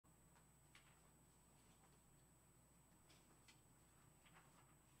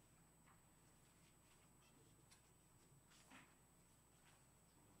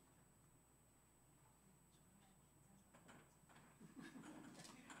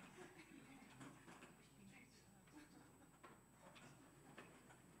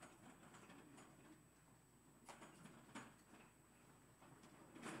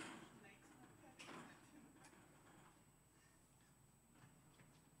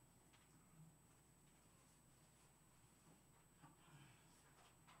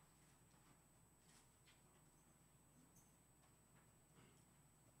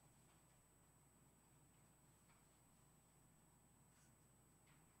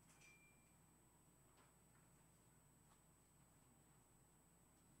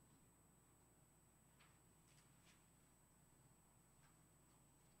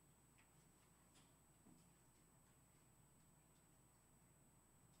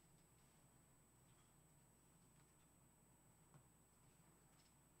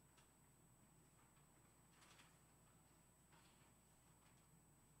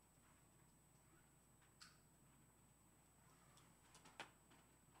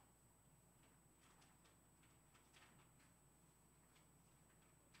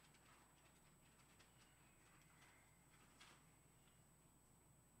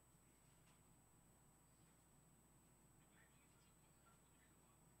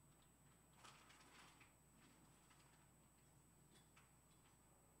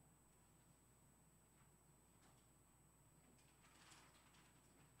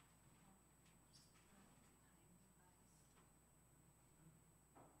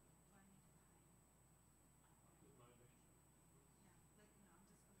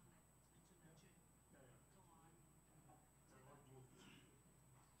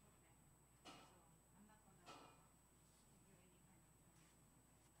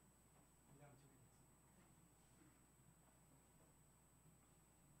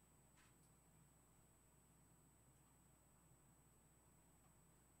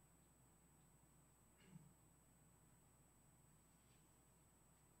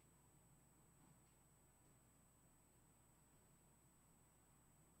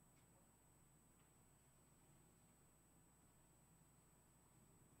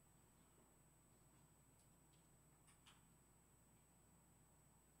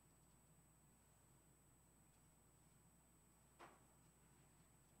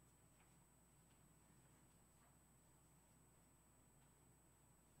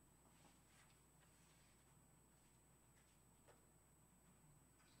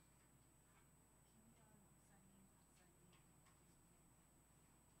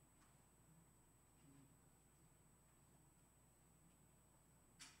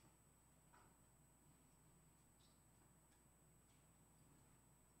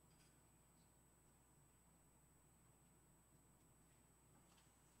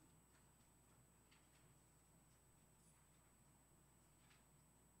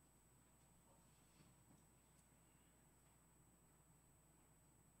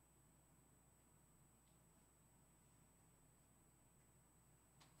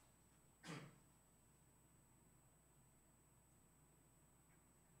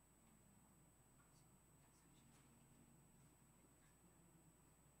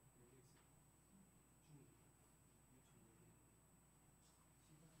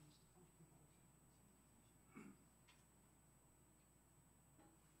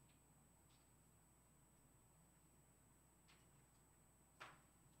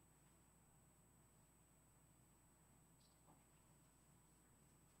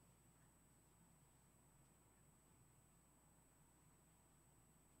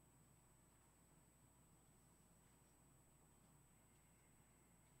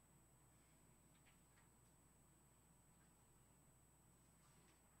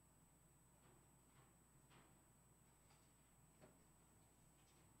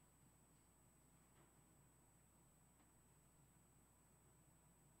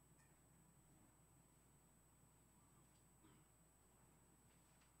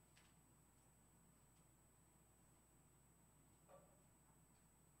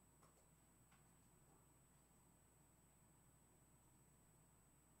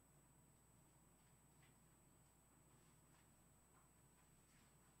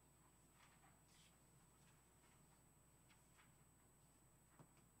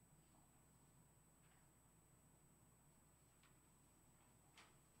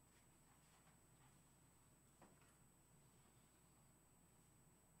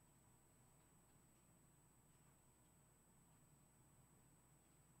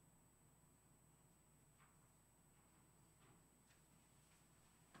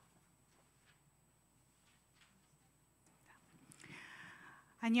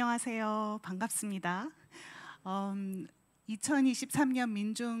안녕하세요. 반갑습니다. 2023년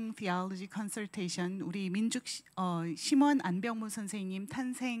민중 THEOLOGY 컨설테이션 우리 심원 안병무 선생님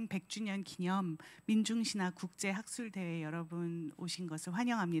탄생 100주년 기념 민중신학 국제학술대회 여러분 오신 것을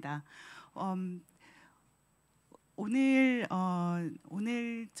환영합니다. 오늘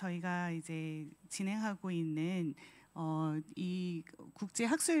저희가 이제 진행하고 있는 이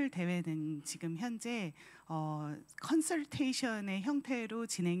국제학술대회는 지금 현재 컨설테이션의 형태로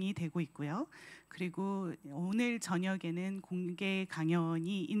진행이 되고 있고요. 그리고 오늘 저녁에는 공개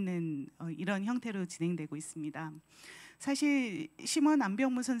강연이 있는 이런 형태로 진행되고 있습니다. 사실 심원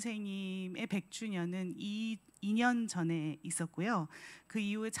안병무 선생님의 100주년은 2년 전에 있었고요. 그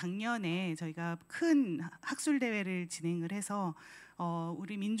이후에 작년에 저희가 큰 학술대회를 진행을 해서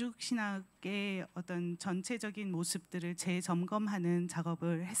우리 민중신학의 어떤 전체적인 모습들을 재점검하는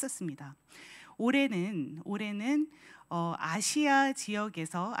작업을 했었습니다. 올해는 아시아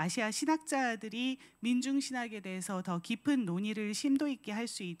지역에서 아시아 신학자들이 민중신학에 대해서 더 깊은 논의를 심도 있게 할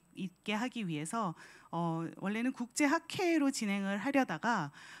수 있게 하기 위해서 원래는 국제학회로 진행을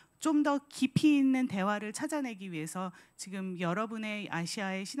하려다가 좀 더 깊이 있는 대화를 찾아내기 위해서 지금 여러분의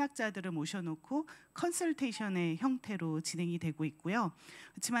아시아의 신학자들을 모셔놓고 컨설테이션의 형태로 진행이 되고 있고요.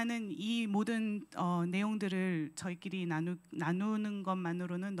 그렇지만은 이 모든 내용들을 저희끼리 나누는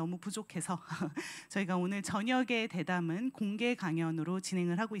것만으로는 너무 부족해서 저희가 오늘 저녁의 대담은 공개 강연으로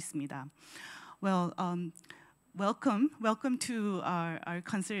진행을 하고 있습니다. Well, welcome to our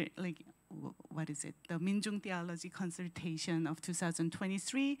concert. What is it? The Minjung Theology Consultation of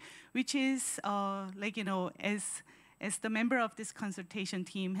 2023, which is as the member of this consultation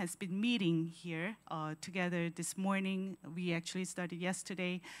team has been meeting here together this morning. We actually started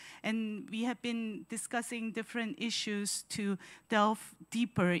yesterday, and we have been discussing different issues to delve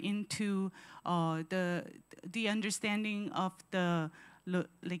deeper into the understanding of the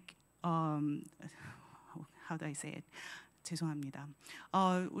how do I say it? 죄송합니다.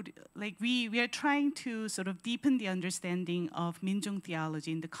 We are trying to sort of deepen the understanding of Minjung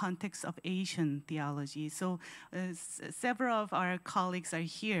theology in the context of Asian theology. So several of our colleagues are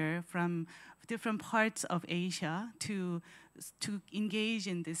here from different parts of Asia to engage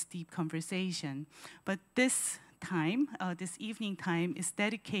in this deep conversation. But this evening time is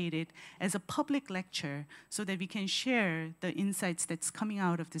dedicated as a public lecture so that we can share the insights that's coming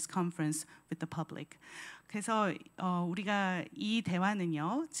out of this conference with the public. 그래서 우리가 이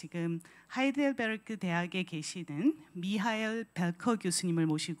대화는요, 지금 하이델베르크 대학에 계시는 미하엘 벨커 교수님을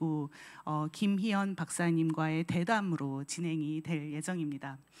모시고 김희연 박사님과의 대담으로 진행이 될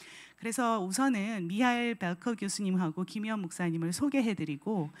예정입니다. 그래서 우선은 미하엘 벨커 교수님하고 김희연 목사님을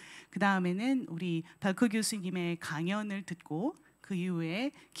소개해드리고 그 다음에는 우리 벨커 교수님의 강연을 듣고 그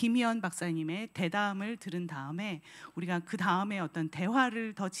이후에 김희연 박사님의 대담을 들은 다음에 우리가 그 다음에 어떤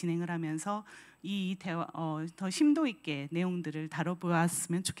대화를 더 진행을 하면서 이 대화 더 심도 있게 내용들을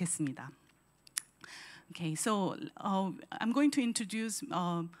다뤄보았으면 좋겠습니다. Okay, so I'm going to introduce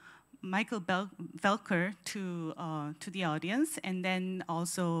Michael Welker to the audience, and then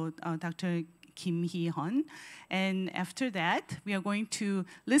also Dr. Kim Hee-Hyun. And after that, we are going to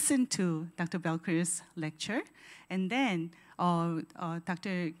listen to Dr. Welker's lecture, and then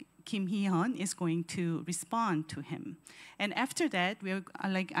Dr. Kim Hee-Hyun is going to respond to him. And after that,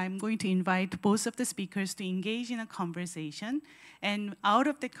 I'm going to invite both of the speakers to engage in a conversation. And out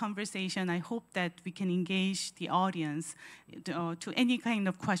of the conversation, I hope that we can engage the audience to any kind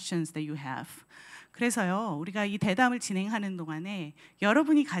of questions that you have. 그래서요, 우리가 이 대담을 진행하는 동안에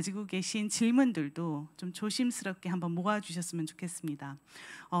여러분이 가지고 계신 질문들도 좀 조심스럽게 한번 모아주셨으면 좋겠습니다.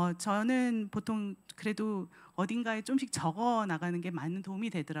 저는 보통 그래도 어딘가에 좀씩 적어 나가는 게 많은 도움이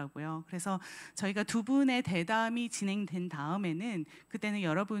되더라고요. 그래서 저희가 두 분의 대담이 진행된 다음에는 그때는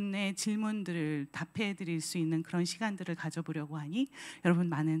여러분의 질문들을 답해 드릴 수 있는 그런 시간들을 가져보려고 하니 여러분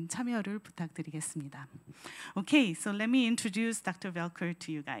많은 참여를 부탁드리겠습니다. Okay, so let me introduce Dr. Welker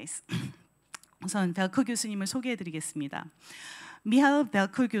to you guys. 우선 벨커 교수님을 소개해드리겠습니다. 미하엘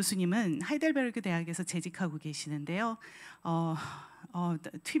벨커 교수님은 하이델베르크 대학에서 재직하고 계시는데요.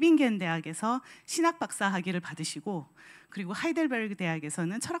 튜빙겐 대학에서 신학 박사 학위를 받으시고 그리고 하이델베르크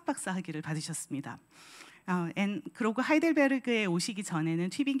대학에서는 철학 박사 학위를 받으셨습니다. 그리고 하이델베르크에 오시기 전에는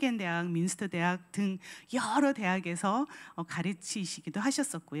튜빙겐 대학, 민스터 대학 등 여러 대학에서 가르치시기도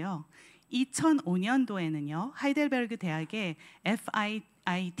하셨었고요. 2005년도에는요 하이델베르크 대학에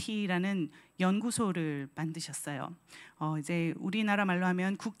FIT라는 연구소를 만드셨어요. 이제 우리나라 말로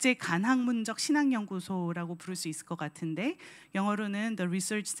하면 국제 간학문적 신학연구소라고 부를 수 있을 것 같은데 영어로는 The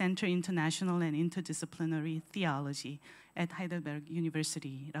Research Center International and Interdisciplinary Theology at Heidelberg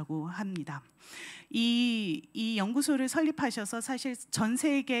University라고 합니다. 이 연구소를 설립하셔서 사실 전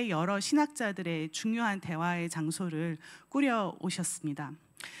세계 여러 신학자들의 중요한 대화의 장소를 꾸려 오셨습니다.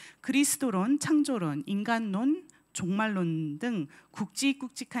 그리스도론, 창조론, 인간론, 종말론 등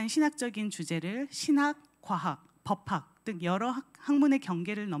굵직굵직한 신학적인 주제를 신학, 과학, 법학 등 여러 학문의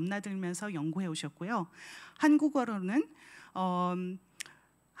경계를 넘나들면서 연구해 오셨고요. 한국어로는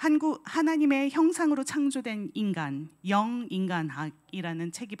하나님의 형상으로 창조된 인간,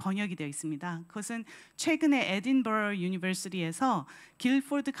 영인간학이라는 책이 번역이 되어 있습니다. 그것은 최근에 에딘버러 유니버시티에서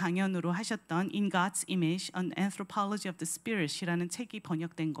길포드 강연으로 하셨던 In God's Image, An Anthropology of the Spirit이라는 책이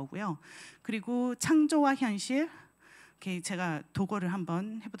번역된 거고요. 그리고 창조와 현실, 제가 독어를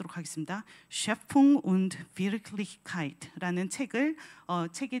한번 해보도록 하겠습니다. Schöpfung und Wirklichkeit라는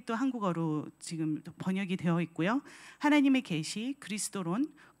책이 또 한국어로 지금 번역이 되어 있고요. 하나님의 계시,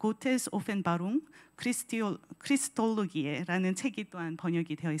 그리스도론, Gottes Offenbarung, Christologie라는 책이 또한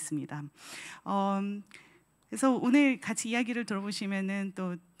번역이 되어 있습니다. 그래서 오늘 같이 이야기를 들어보시면은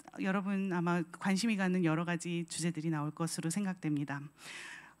또 여러분 아마 관심이 가는 여러 가지 주제들이 나올 것으로 생각됩니다.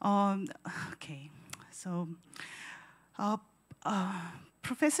 Okay, so.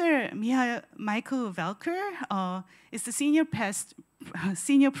 Professor Michael Welker is the senior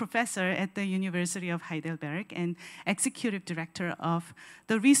professor at the University of Heidelberg and executive director of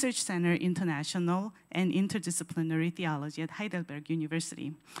the Research Center International and Interdisciplinary Theology at Heidelberg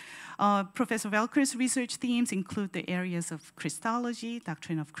University. Professor Welker's research themes include the areas of Christology,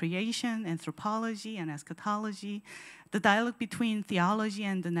 doctrine of creation, anthropology, and eschatology, the dialogue between theology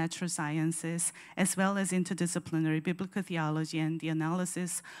and the natural sciences, as well as interdisciplinary biblical theology and the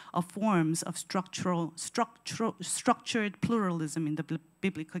analysis of forms of structured pluralism in the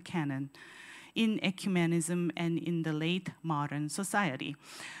biblical canon, in ecumenism, and in the late modern society.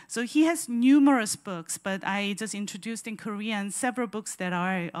 So he has numerous books, but I just introduced in Korean several books that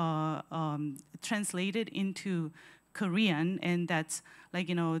are translated into Korean, and that's like,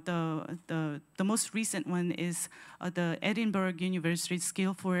 you know, the most recent one is the Edinburgh University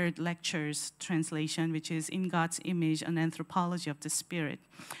Guildford Lectures translation, which is In God's Image, An Anthropology of the Spirit.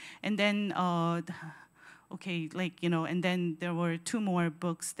 And then, okay, like, you know, and then there were two more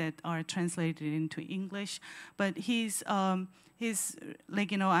books that are translated into English, but he's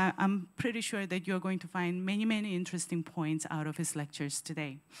like, you know, I'm pretty sure that you're going to find many interesting points out of his lectures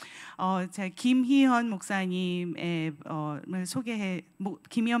today. 제가 김희현 목사님의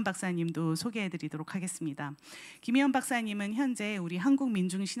김희현 박사님도 소개해드리도록 하겠습니다. 김희현 박사님은 현재 우리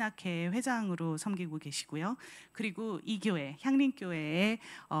한국민중신학회 회장으로 섬기고 계시고요. 그리고 이 교회, 향린교회의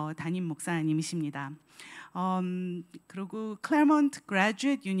담임 목사님이십니다. 그리고 클레먼트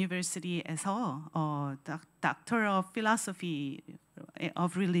그라듀에이트 유니버시티에서 Doctor of Philosophy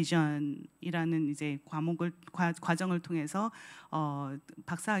of Religion이라는 이제 과정을 통해서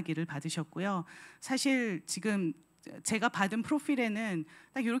박사학위를 받으셨고요. 사실 지금 제가 받은 프로필에는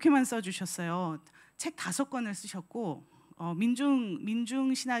딱 이렇게만 써주셨어요. 책 5권을 쓰셨고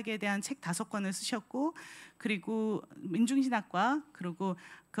민중신학에 대한 책 5권을 쓰셨고, 그리고 민중신학과, 그리고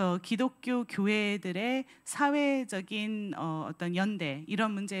그 기독교 교회들의 사회적인 어떤 연대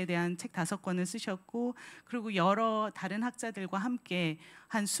이런 문제에 대한 책 5권을 쓰셨고, 그리고 여러 다른 학자들과 함께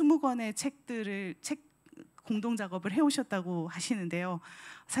한 20권의 책 공동 작업을 해오셨다고 하시는데요.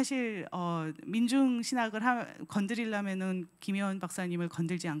 사실 민중신학을 건드리려면은 김희원 박사님을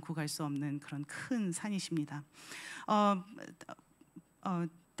건들지 않고 갈 수 없는 그런 큰 산이십니다.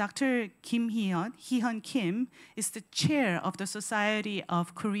 Dr. Hiheon Kim is the chair of the Society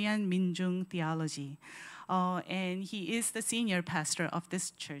of Korean Minjung Theology. And he is the senior pastor of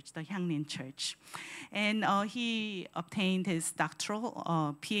this church, the Hanglin Church. And he obtained his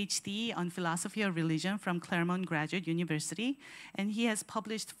doctoral Ph.D. on philosophy of religion from Claremont Graduate University. And he has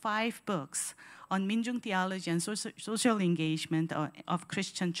published 5 books on Minjung theology and social engagement of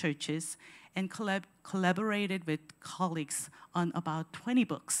Christian churches, and collaborated with colleagues on about 20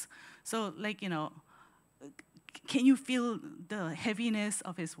 books. So, like, you know, can you feel the heaviness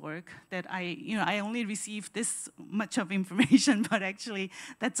of his work? That I only received this much of information, but actually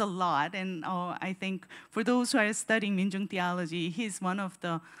that's a lot. And I think for those who are studying Minjung theology, he's one of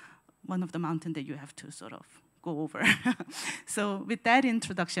the mountain that you have to sort of go over. So with that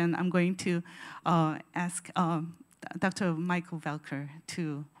introduction, I'm going to ask Dr. Michael Welker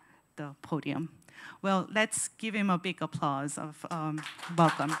to the podium. Well, let's give him a big applause of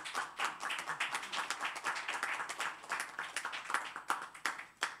welcome.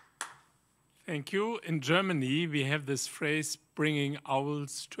 Thank you. In Germany, we have this phrase, bringing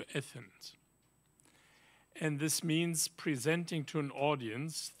owls to Athens. And this means presenting to an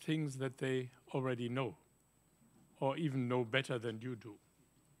audience things that they already know or even know better than you do.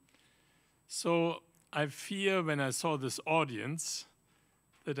 So I fear when I saw this audience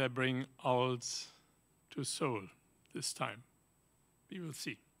that I bring owls to Seoul this time. We will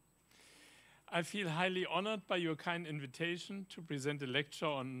see. I feel highly honored by your kind invitation to present a lecture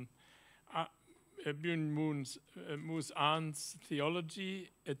on BYUNG-MU'S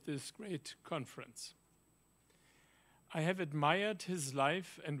theology at this great conference. I have admired his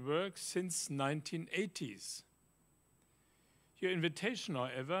life and work since 1980s. Your invitation,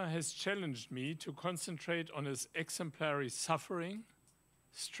 however, has challenged me to concentrate on his exemplary suffering,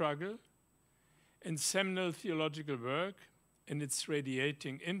 struggle, and seminal theological work and its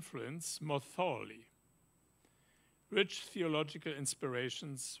radiating influence more thoroughly. Rich theological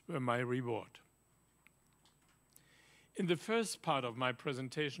inspirations were my reward. In the first part of my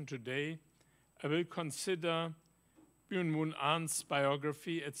presentation today, I will consider BYUNG-MU'S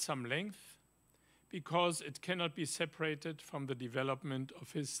biography at some length because it cannot be separated from the development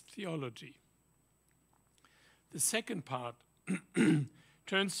of his theology. The second part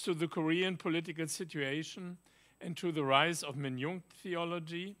turns to the Korean political situation and to the rise of Min-Jung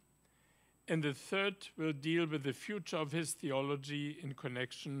theology, and the third will deal with the future of his theology in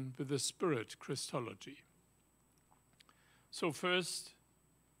connection with the spirit Christology. So first,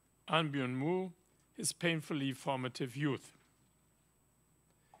 BYUNG-MU, his painfully formative youth.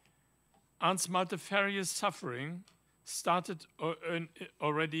 Arndt's multifarious suffering started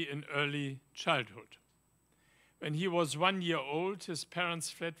already in early childhood. When he was 1 year old, his parents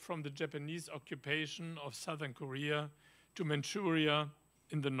fled from the Japanese occupation of southern Korea to Manchuria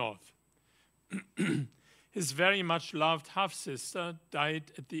in the north. His very much loved half-sister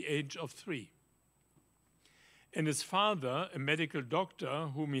died at the age of 3. And his father, a medical doctor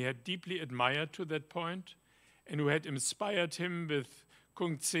whom he had deeply admired to that point and who had inspired him with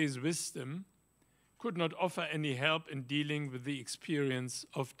Kung Tse's wisdom, could not offer any help in dealing with the experience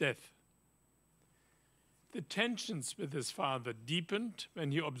of death. The tensions with his father deepened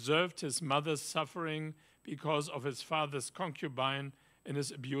when he observed his mother's suffering because of his father's concubine and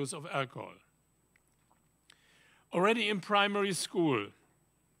his abuse of alcohol. Already in primary school,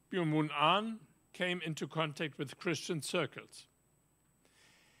 BYUNG-MU'S came into contact with Christian circles,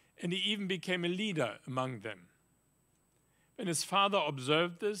 and he even became a leader among them. When his father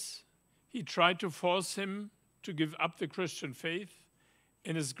observed this, he tried to force him to give up the Christian faith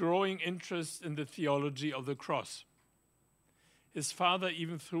and his growing interest in the theology of the cross. His father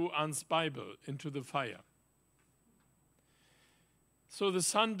even threw Arndt's Bible into the fire. So the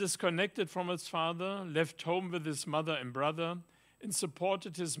son, disconnected from his father, left home with his mother and brother and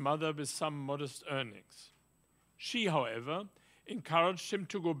supported his mother with some modest earnings. She, however, encouraged him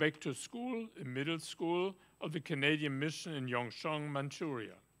to go back to school, a middle school of the Canadian mission in Yongchong,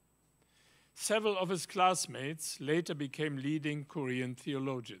 Manchuria. Several of his classmates later became leading Korean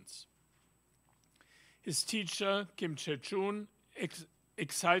theologians. His teacher, Kim Chae-chun,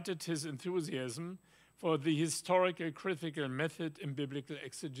 excited his enthusiasm for the historical critical method in biblical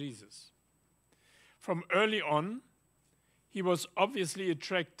exegesis. From early on, he was obviously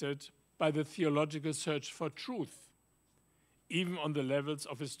attracted by the theological search for truth, even on the levels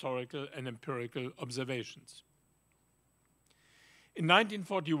of historical and empirical observations. In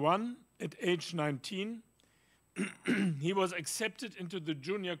 1941, at age 19, he was accepted into the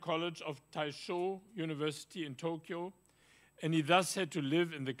junior college of Taisho University in Tokyo, and he thus had to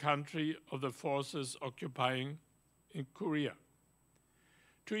live in the country of the forces occupying in Korea.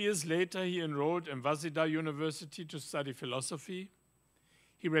 2 years later, he enrolled in Waseda University to study philosophy.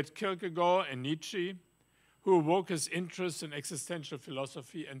 He read Kierkegaard and Nietzsche, who awoke his interest in existential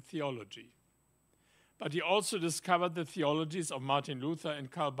philosophy and theology. But he also discovered the theologies of Martin Luther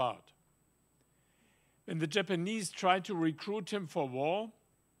and Karl Barth. When the Japanese tried to recruit him for war,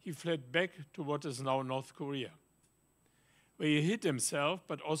 he fled back to what is now North Korea, where he hid himself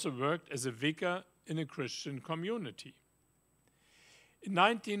but also worked as a vicar in a Christian community. In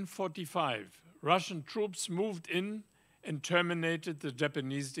 1945, Russian troops moved in and terminated the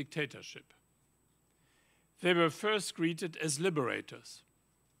Japanese dictatorship. They were first greeted as liberators.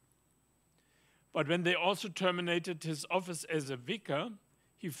 But when they also terminated his office as a vicar,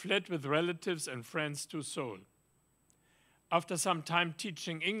 he fled with relatives and friends to Seoul. After some time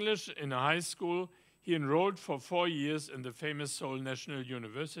teaching English in a high school, he enrolled for 4 years in the famous Seoul National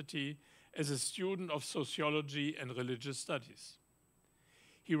University as a student of sociology and religious studies.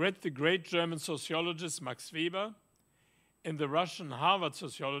 He read the great German sociologist Max Weber and the Russian Harvard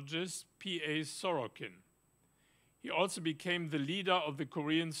sociologist P.A. Sorokin. He also became the leader of the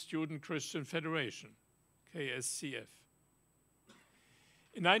Korean Student Christian Federation, KSCF.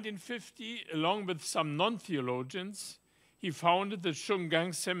 In 1950, along with some non-theologians, he founded the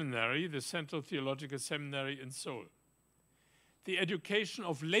Chunggang Seminary, the Central Theological Seminary in Seoul. The education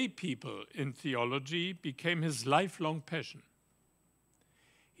of lay people in theology became his lifelong passion.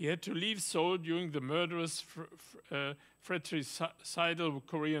 He had to leave Seoul during the murderous fratricidal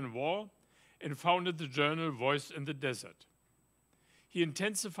Korean War and founded the journal Voice in the Desert. He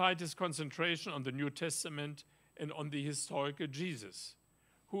intensified his concentration on the New Testament and on the historical Jesus,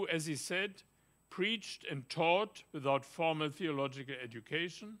 who, as he said, preached and taught without formal theological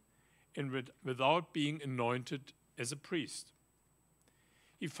education and without being anointed as a priest.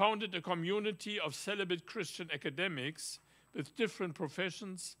 He founded a community of celibate Christian academics with different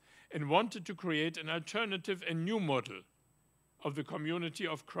professions and wanted to create an alternative and new model of the community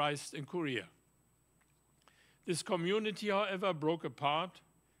of Christ in Korea. This community, however, broke apart,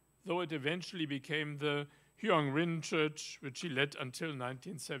 though it eventually became the Hyungrin Church, which he led until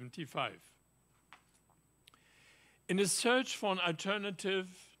 1975. In his search for an alternative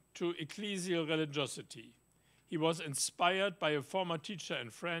to ecclesial religiosity, he was inspired by a former teacher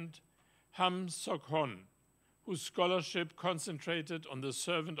and friend, Ham Sok-hon, whose scholarship concentrated on the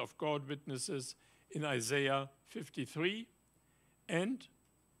servant of God witnesses in Isaiah 53 and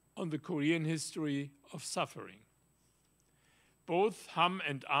on the Korean history of suffering. Both Ham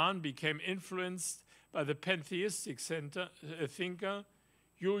and Ahn became influenced by the pantheistic thinker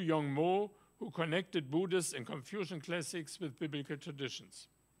Yu Young-mo, who connected Buddhist and Confucian classics with biblical traditions.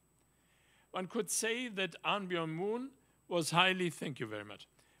 One could say that Ahn Byung-moon was highly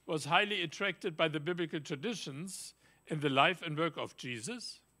attracted by the biblical traditions and the life and work of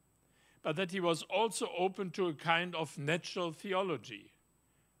Jesus, but that he was also open to a kind of natural theology,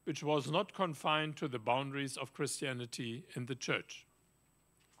 which was not confined to the boundaries of Christianity and the church.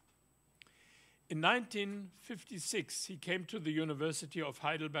 In 1956, he came to the University of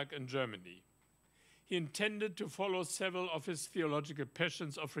Heidelberg in Germany. He intended to follow several of his theological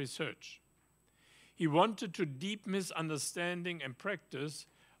passions of research. He wanted to deepen his understanding and practice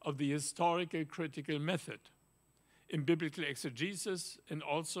of the historical critical method in biblical exegesis and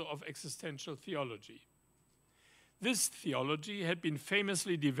also of existential theology. This theology had been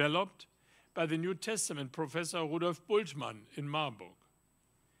famously developed by the New Testament professor Rudolf Bultmann in Marburg.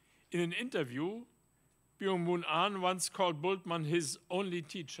 In an interview, Byung-moon Ahn once called Bultmann his only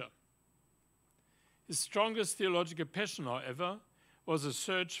teacher. His strongest theological passion, however, was a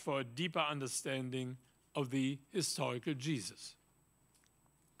search for a deeper understanding of the historical Jesus.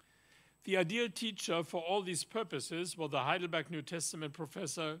 The ideal teacher for all these purposes was the Heidelberg New Testament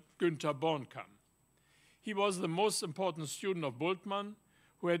professor Günther Bornkamm. He was the most important student of Bultmann,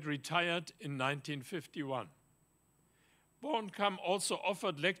 who had retired in 1951. Bornkamm also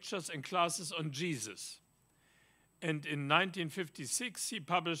offered lectures and classes on Jesus. And in 1956, he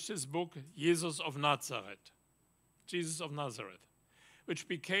published his book, Jesus of Nazareth, which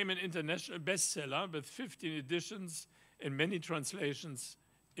became an international bestseller with 15 editions and many translations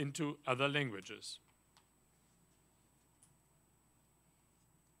into other languages.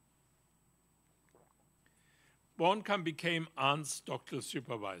 Bornkamm became Ahn's doctoral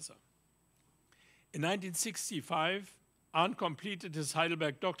supervisor. In 1965, Ahn completed his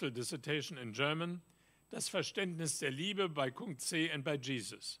Heidelberg doctoral dissertation in German, Das Verständnis der Liebe bei Kung Tse and by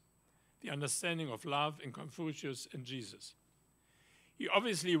Jesus, the understanding of love in Confucius and Jesus. He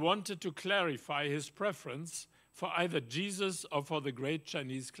obviously wanted to clarify his preference for either Jesus or for the great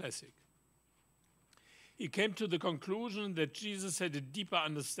Chinese classic. He came to the conclusion that Jesus had a deeper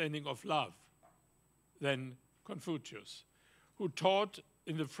understanding of love than Confucius, who taught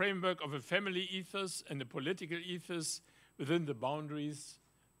in the framework of a family ethos and a political ethos within the boundaries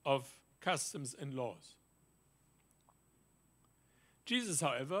of customs and laws. Jesus,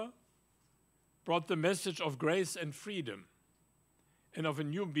 however, brought the message of grace and freedom and of a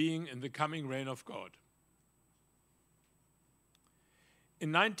new being in the coming reign of God.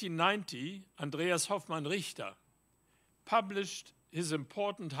 In 1990, Andreas Hoffmann Richter published his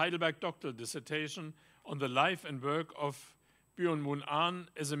important Heidelberg doctoral dissertation on the life and work of Byung-moon Ahn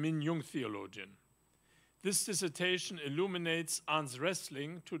as a Min-Jung theologian. This dissertation illuminates Ahn's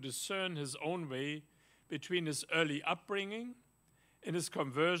wrestling to discern his own way between his early upbringing and his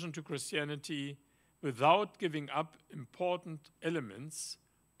conversion to Christianity without giving up important elements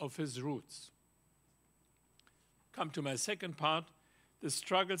of his roots. Come to my second part, the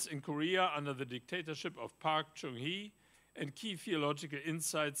struggles in Korea under the dictatorship of Park Chung-hee and key theological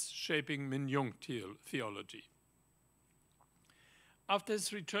insights shaping Min-Jung theology. After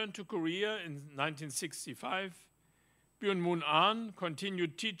his return to Korea in 1965, BYUNG-MU'S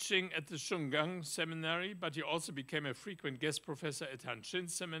continued teaching at the Shungang Seminary, but he also became a frequent guest professor at Hanshin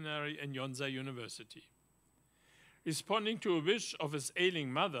Seminary and Yonsei University. Responding to a wish of his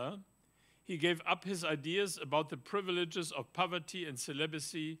ailing mother, he gave up his ideas about the privileges of poverty and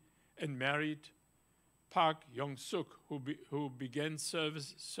celibacy and married Park Yong-suk, who began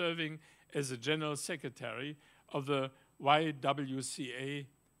serving as a general secretary of the YWCA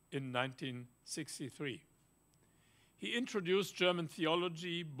in 1963. He introduced German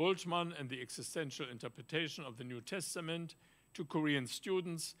theology, Bultmann, and the existential interpretation of the New Testament to Korean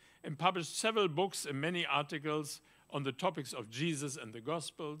students and published several books and many articles on the topics of Jesus and the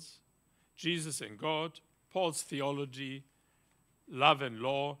Gospels, Jesus and God, Paul's theology, love and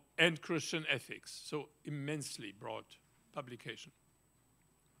law, and Christian ethics, so immensely broad publication.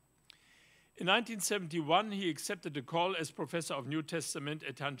 In 1971, he accepted a call as professor of New Testament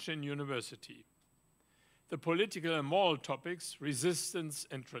at Hanshin University. The political and moral topics, resistance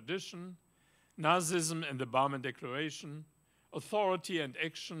and tradition, Nazism and the Barmen Declaration, authority and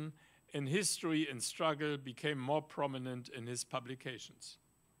action, and history and struggle became more prominent in his publications.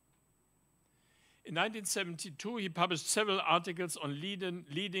 In 1972, he published several articles on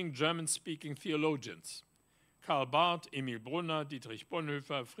leading German-speaking theologians, Karl Barth, Emil Brunner, Dietrich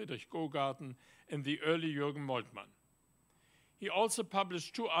Bonhoeffer, Friedrich Gogarten, and the early Jürgen Moltmann. He also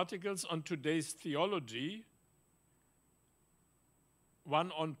published 2 articles on today's theology,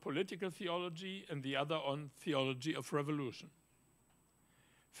 one on political theology and the other on theology of revolution.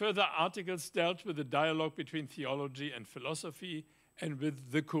 Further articles dealt with the dialogue between theology and philosophy and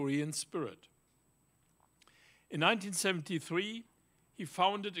with the Korean spirit. In 1973, he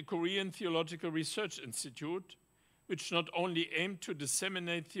founded a Korean Theological Research Institute, which not only aimed to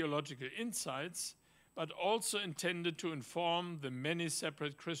disseminate theological insights, but also intended to inform the many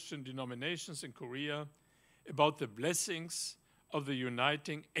separate Christian denominations in Korea about the blessings of the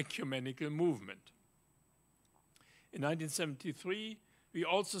uniting ecumenical movement. In 1973, we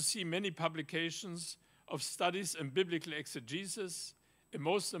also see many publications of studies in biblical exegesis, and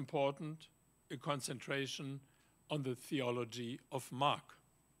most important, a concentration on the theology of Mark.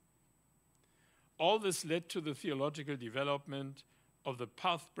 All this led to the theological development of the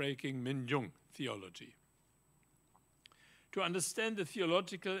path-breaking Min-Jung theology. To understand the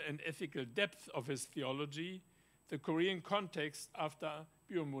theological and ethical depth of his theology, the Korean context after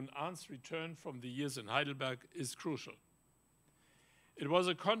BYUNG-MU'S return from the years in Heidelberg is crucial. It was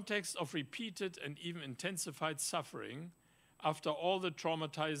a context of repeated and even intensified suffering after all the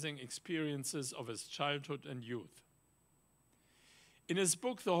traumatizing experiences of his childhood and youth. In his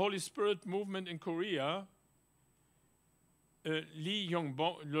book, The Holy Spirit Movement in Korea, Lee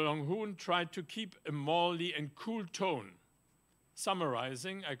Yong-hoon tried to keep a morally and cool tone,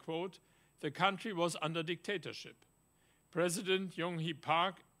 summarizing, I quote, "The country was under dictatorship. President Yong-hee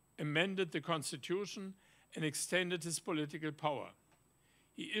Park amended the constitution and extended his political power.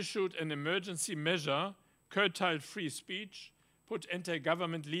 He issued an emergency measure, curtailed free speech, put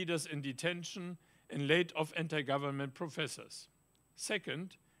anti-government leaders in detention, and laid off anti-government professors.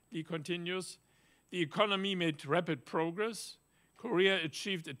 Second," Lee continues, "the economy made rapid progress. Korea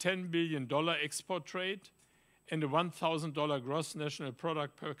achieved a $10 billion export trade and a $1,000 gross national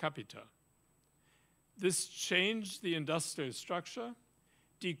product per capita. This changed the industrial structure,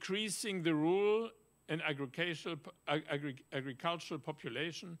 decreasing the rural and agricultural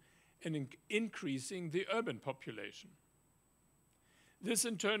population and increasing the urban population. This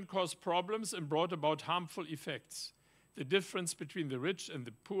in turn caused problems and brought about harmful effects. The difference between the rich and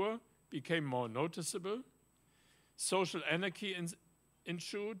the poor became more noticeable. Social anarchy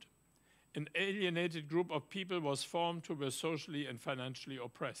ensued. An alienated group of people was formed who were socially and financially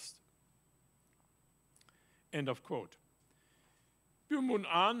oppressed." End of quote.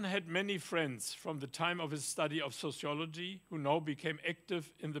 BYUNG-MU'S had many friends from the time of his study of sociology who now became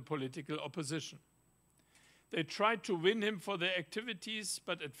active in the political opposition. They tried to win him for their activities,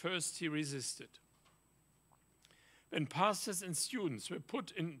 but at first he resisted. When pastors and students were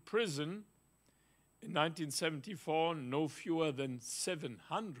put in prison in 1974, no fewer than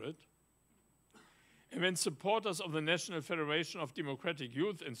 700, and when supporters of the National Federation of Democratic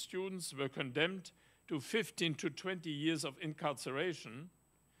Youth and Students were condemned to 15 to 20 years of incarceration,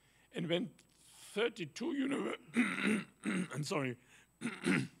 and when 32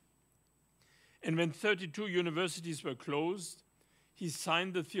 universities were closed, he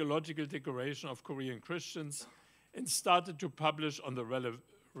signed the Theological Declaration of Korean Christians and started to publish on the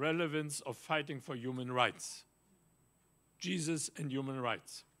relevance of fighting for human rights, Jesus and human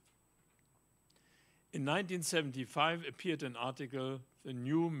rights. In 1975 appeared an article, The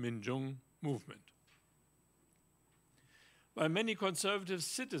New Min-Jung Movement. While many conservative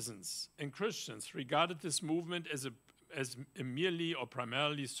citizens and Christians regarded this movement as a merely or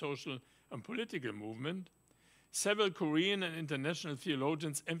primarily social and political movement, several Korean and international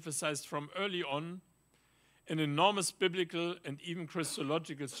theologians emphasized from early on an enormous biblical and even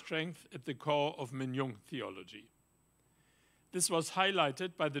Christological strength at the core of Min-Jung theology. This was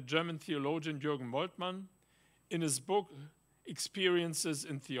highlighted by the German theologian Jürgen Moltmann in his book, Experiences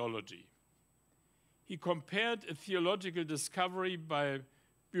in Theology. He compared a theological discovery by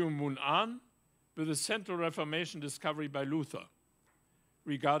BYUNG-MU'S with a Central Reformation discovery by Luther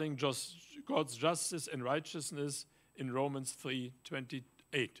regarding God's justice and righteousness in Romans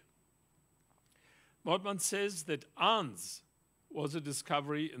 3:28. Moltmann says that Arndt's was a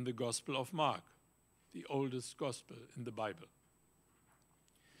discovery in the Gospel of Mark, the oldest Gospel in the Bible.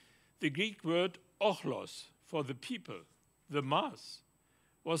 The Greek word ochlos, for the people, the mass,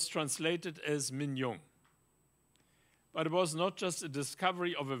 was translated as Min-Jung. But it was not just a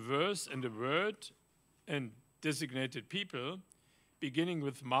discovery of a verse and a word and designated people, beginning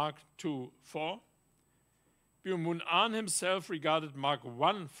with Mark 2:4. BYUNG-MU'S himself regarded Mark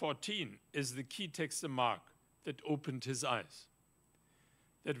 1:14 as the key text of Mark that opened his eyes.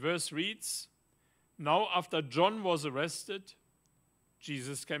 That verse reads, "Now after John was arrested,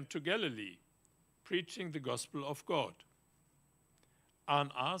 Jesus came to Galilee, preaching the gospel of God."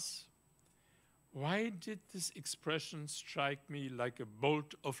 Arndt asks, why did this expression strike me like a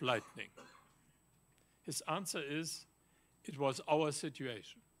bolt of lightning? His answer is, it was our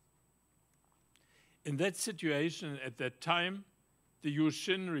situation. In that situation, at that time, the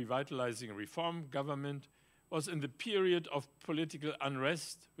Yushin revitalizing reform government was in the period of political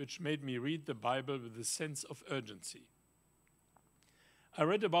unrest, which made me read the Bible with a sense of urgency. I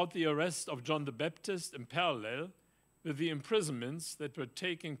read about the arrest of John the Baptist in parallel with the imprisonments that were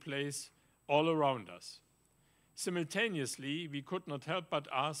taking place all around us. Simultaneously, we could not help but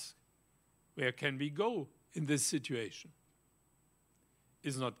ask, where can we go in this situation?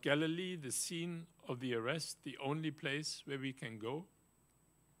 Is not Galilee, the scene of the arrest, the only place where we can go?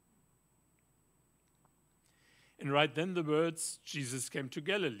 And right then the words, Jesus came to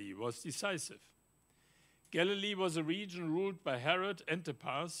Galilee, was decisive. Galilee was a region ruled by Herod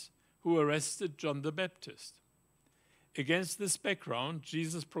Antipas, who arrested John the Baptist. Against this background,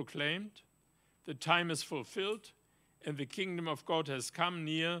 Jesus proclaimed, "The time is fulfilled, and the kingdom of God has come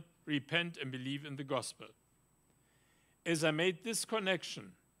near. Repent and believe in the gospel." As I made this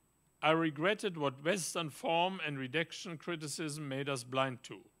connection, I regretted what Western form and redaction criticism made us blind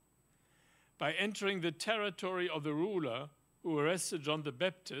to. By entering the territory of the ruler who arrested John the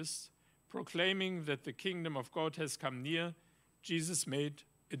Baptist, proclaiming that the kingdom of God has come near, Jesus made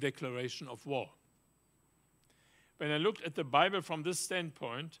a declaration of war. When I looked at the Bible from this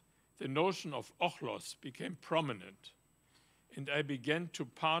standpoint, the notion of ochlos became prominent, and I began to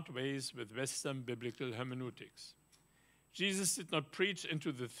part ways with Western biblical hermeneutics. Jesus did not preach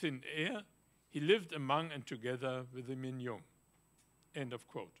into the thin air. He lived among and together with the Min-Jung. End of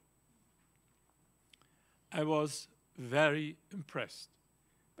quote. I was very impressed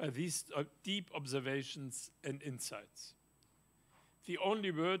by these deep observations and insights. The only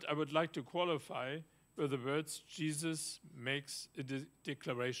word I would like to qualify were the words Jesus makes a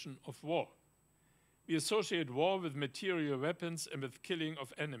declaration of war. We associate war with material weapons and with killing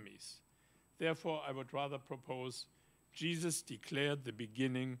of enemies. Therefore, I would rather propose Jesus declared the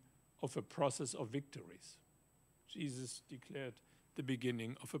beginning of a process of victories. Jesus declared the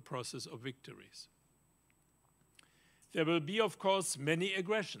beginning of a process of victories. There will be, of course, many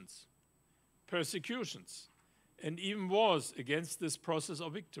aggressions, persecutions, and even wars against this process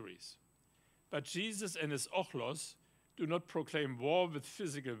of victories. But Jesus and his ochlos do not proclaim war with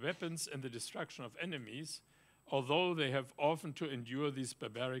physical weapons and the destruction of enemies, although they have often to endure these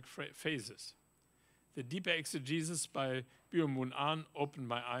barbaric phases. The deeper exegesis by BYUNG-MU'S opened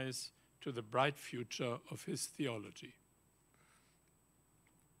my eyes to the bright future of his theology.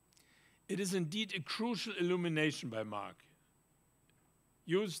 It is indeed a crucial illumination by Mark.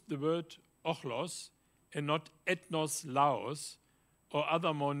 Used the word ochlos and not ethnos laos or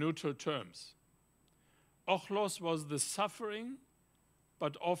other more neutral terms. Ochlos was the suffering,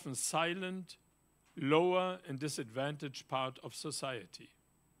 but often silent, lower and disadvantaged part of society.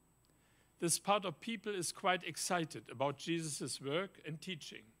 This part of people is quite excited about Jesus' work and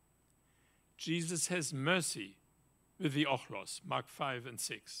teaching. Jesus has mercy with the ochlos, Mark 5 and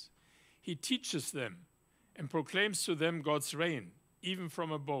 6. He teaches them and proclaims to them God's reign, even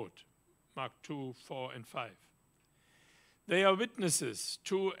from a boat, Mark 2, 4, and 5. They are witnesses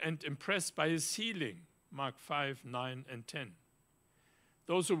to and impressed by his healing, Mark 5, 9, and 10.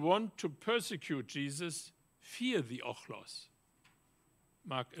 Those who want to persecute Jesus fear the ochlos,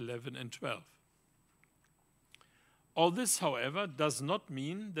 Mark 11 and 12. All this, however, does not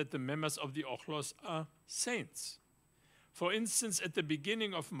mean that the members of the ochlos are saints. For instance, at the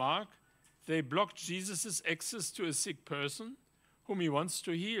beginning of Mark, they blocked Jesus' access to a sick person whom he wants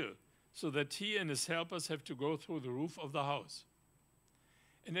to heal, so that he and his helpers have to go through the roof of the house.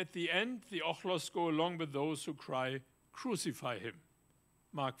 And at the end, the ochlos go along with those who cry, "Crucify him,"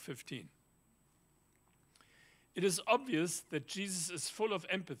 Mark 15. It is obvious that Jesus is full of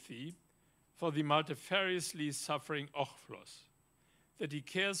empathy for the multifariously suffering ochlos, that he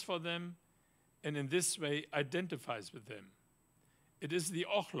cares for them and in this way identifies with them. It is the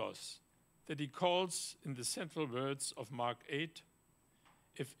ochlos that he calls in the central words of Mark 8,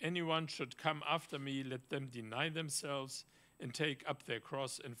 "If anyone should come after me, let them deny themselves and take up their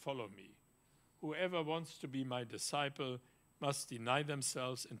cross and follow me. Whoever wants to be my disciple must deny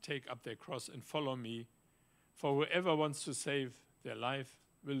themselves and take up their cross and follow me, for whoever wants to save their life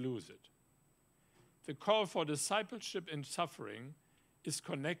will lose it." The call for discipleship in suffering is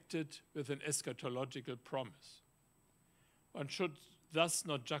connected with an eschatological promise. One should thus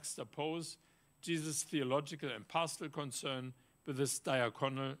not juxtapose Jesus' theological and pastoral concern with his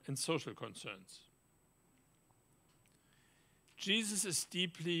diaconal and social concerns. Jesus is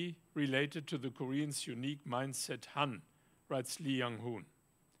deeply related to the Koreans' unique mindset Han, writes Lee Young-hoon.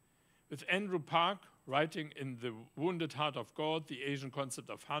 With Andrew Park writing in The Wounded Heart of God, the Asian concept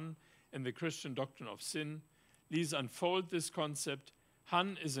of Han, and the Christian doctrine of sin, Lee's unfold this concept.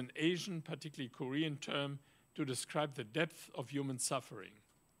 Han is an Asian, particularly Korean term to describe the depth of human suffering.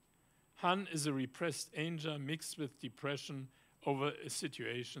 Han is a repressed anger mixed with depression over a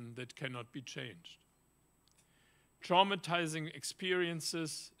situation that cannot be changed. Traumatizing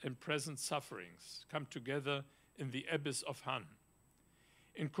experiences and present sufferings come together in the abyss of Han.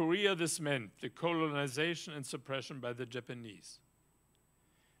 In Korea, this meant the colonization and suppression by the Japanese,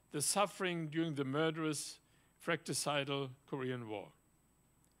 the suffering during the murderous, fratricidal Korean War,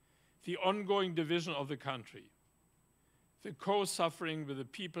 the ongoing division of the country, the co-suffering with the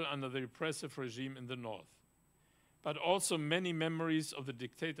people under the repressive regime in the north, but also many memories of the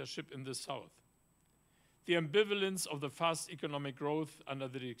dictatorship in the south, the ambivalence of the fast economic growth under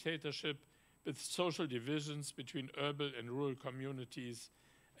the dictatorship with social divisions between urban and rural communities,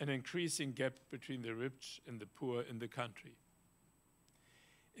 an increasing gap between the rich and the poor in the country.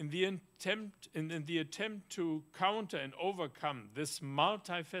 In the attempt to counter and overcome this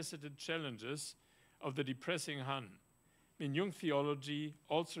multifaceted challenges of the depressing Han, Min-Jung theology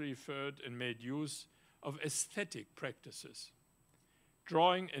also referred and made use of aesthetic practices,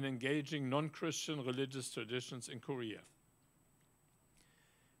 drawing and engaging non-Christian religious traditions in Korea.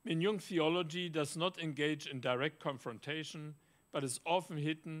 Min-Jung theology does not engage in direct confrontation, but is often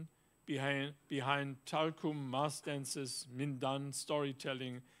hidden behind talkum, mass dances, mindan,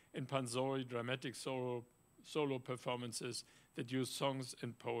 storytelling, and pansori, dramatic solo performances that use songs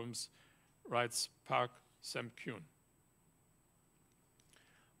and poems, writes Park Sam-kyun.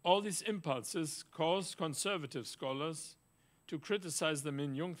 All these impulses caused conservative scholars to criticize the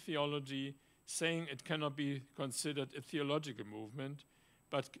Min-Jung theology, saying it cannot be considered a theological movement,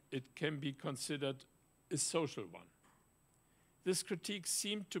 but it can be considered a social one. This critique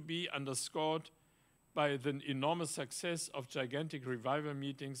seemed to be underscored by the enormous success of gigantic revival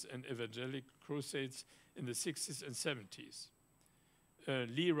meetings and evangelic crusades in the 60s and 70s.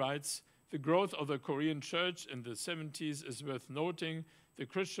 Lee writes, "The growth of the Korean church in the 70s is worth noting. The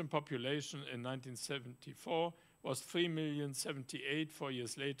Christian population in 1974 was 3,078,000. 4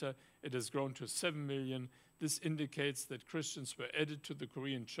 years later, it has grown to 7 million. This indicates that Christians were added to the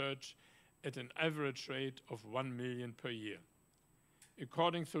Korean church at an average rate of 1 million per year.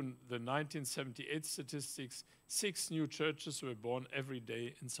 According to the 1978 statistics, 6 new churches were born every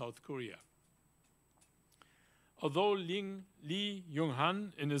day in South Korea." Although Lee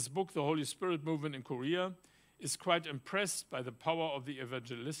Young-han, in his book The Holy Spirit Movement in Korea, is quite impressed by the power of the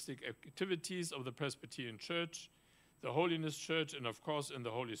evangelistic activities of the Presbyterian Church, the Holiness Church, and of course in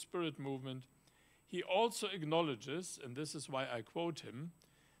the Holy Spirit Movement, he also acknowledges, and this is why I quote him,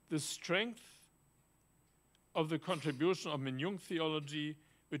 the strength of the contribution of Min-Jung theology,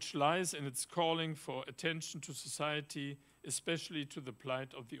 which lies in its calling for attention to society, especially to the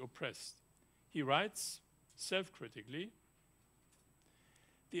plight of the oppressed. He writes, self-critically,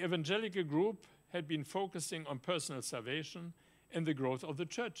 "The evangelical group had been focusing on personal salvation and the growth of the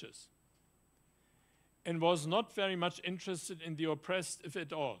churches, and was not very much interested in the oppressed, if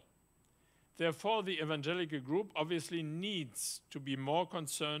at all. Therefore, the evangelical group obviously needs to be more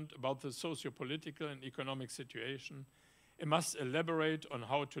concerned about the socio-political and economic situation and must elaborate on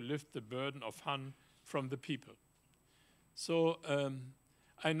how to lift the burden of Han from the people. So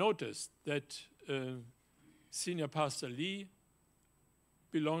I noticed that Senior Pastor Lee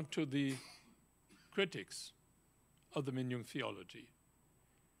belonged to the critics of the Minjung theology.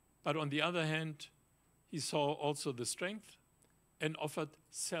 But on the other hand, he saw also the strength and offered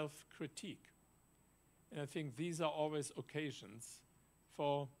self-critique. And I think these are always occasions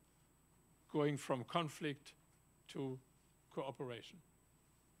for going from conflict to cooperation.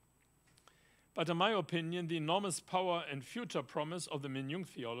 But in my opinion, the enormous power and future promise of the Minjung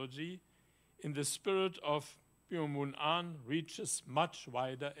theology in the spirit of BYUNG-MU'S reaches much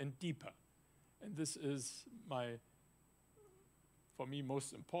wider and deeper. And this is my, for me,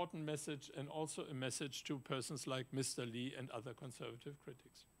 most important message, and also a message to persons like Mr. Lee and other conservative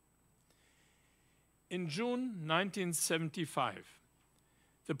critics. In June 1975,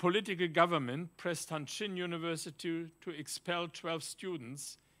 the political government pressed Hanshin University to expel 12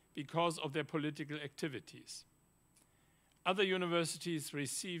 students because of their political activities. Other universities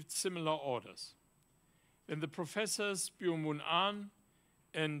received similar orders. When the professors BYUNG-MU'S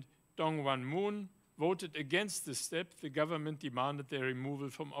and Dongwan-Moon voted against this step, the government demanded their removal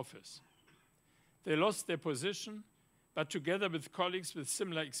from office. They lost their position, but together with colleagues with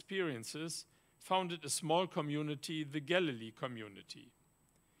similar experiences, founded a small community, the Galilee community.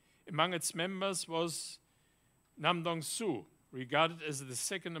 Among its members was Nam Dong-soo, regarded as the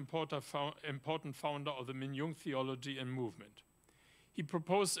second important founder of the Minjung theology and movement. He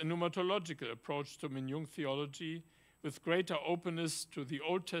proposed a pneumatological approach to Minjung theology with greater openness to the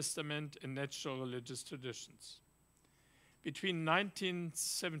Old Testament and natural religious traditions. Between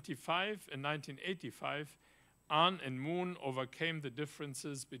 1975 and 1985, Ahn and Moon overcame the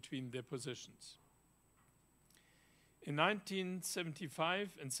differences between their positions. In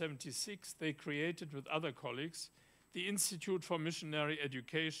 1975 and 76, they created with other colleagues the Institute for Missionary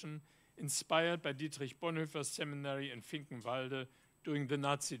Education, inspired by Dietrich Bonhoeffer's seminary in Finkenwalde during the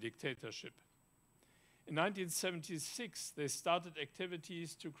Nazi dictatorship. In 1976, they started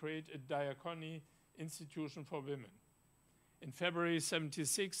activities to create a diacony institution for women. In February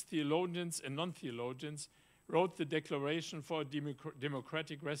 76, theologians and non-theologians wrote the Declaration for a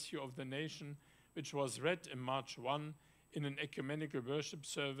Democratic Rescue of the Nation, which was read in March 1 in an ecumenical worship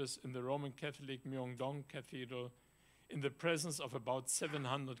service in the Roman Catholic Myeongdong Cathedral in the presence of about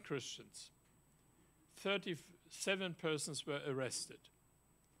 700 Christians. 37 persons were arrested.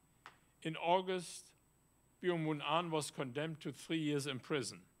 In August, BYUNG-MU'S was condemned to 3 years in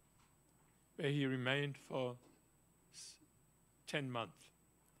prison, where he remained for 10 months,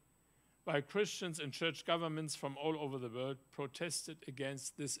 while Christians and church governments from all over the world protested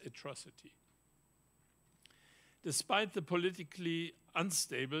against this atrocity. Despite the politically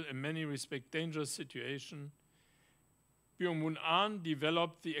unstable, in many respects dangerous situation, BYUNG-MU'S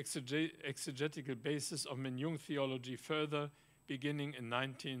developed the exegetical basis of Minjung theology further, beginning in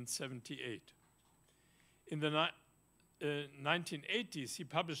 1978. In the 1980s, he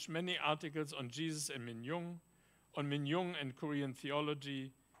published many articles on Jesus and Minjung, on Minjung and Korean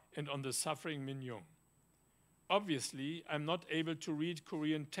theology, and on the suffering Minjung. Obviously, I'm not able to read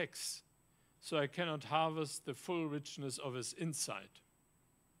Korean texts, so I cannot harvest the full richness of his insight,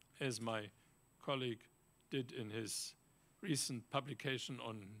 as my colleague did in his recent publication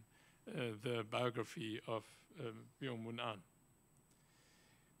on the biography of BYUNG-MU'S.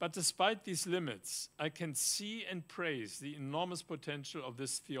 But despite these limits, I can see and praise the enormous potential of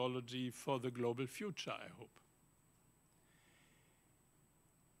this theology for the global future, I hope.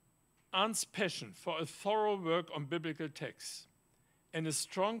 Ahn's passion for a thorough work on biblical texts and a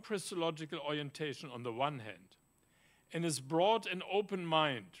strong Christological orientation on the one hand, and his broad and open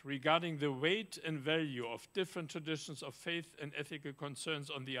mind regarding the weight and value of different traditions of faith and ethical concerns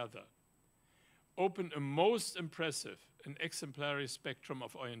on the other, open a most impressive and exemplary spectrum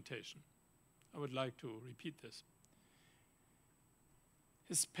of orientation. I would like to repeat this.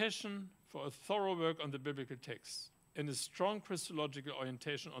 His passion for a thorough work on the biblical texts and his strong Christological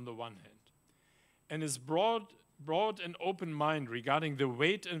orientation on the one hand, and his broad and open mind regarding the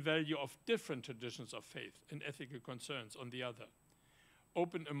weight and value of different traditions of faith and ethical concerns on the other,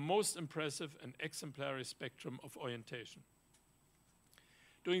 open a most impressive and exemplary spectrum of orientation.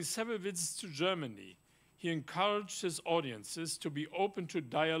 During several visits to Germany, he encouraged his audiences to be open to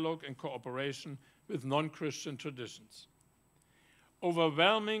dialogue and cooperation with non-Christian traditions.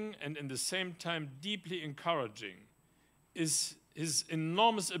 Overwhelming and in the same time deeply encouraging is his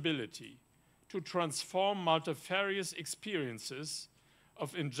enormous ability to transform multifarious experiences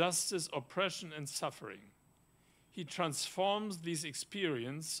of injustice, oppression, and suffering. He transforms these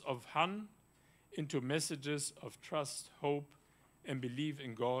experiences of Han into messages of trust, hope, and belief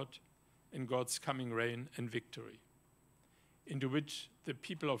in God in God's coming reign and victory, into which the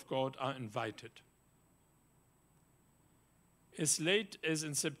people of God are invited. As late as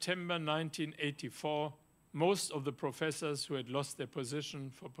in September 1984, most of the professors who had lost their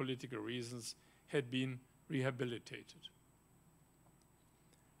position for political reasons had been rehabilitated.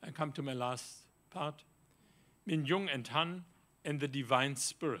 I come to my last part, Min-Jung and Han and the Divine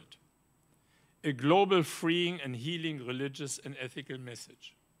Spirit, a global freeing and healing religious and ethical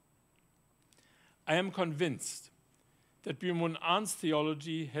message. I am convinced that BYUNG-MU'S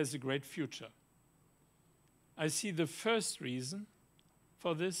theology has a great future. I see the first reason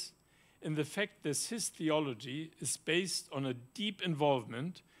for this in the fact that his theology is based on a deep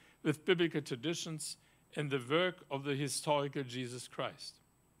involvement with biblical traditions and the work of the historical Jesus Christ.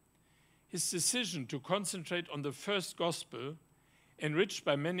 His decision to concentrate on the first gospel, enriched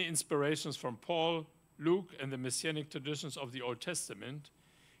by many inspirations from Paul, Luke, and the messianic traditions of the Old Testament,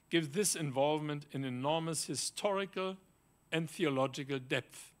 gives this involvement an enormous historical and theological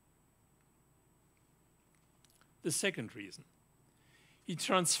depth. The second reason, he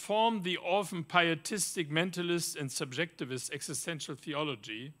transformed the often pietistic mentalist and subjectivist existential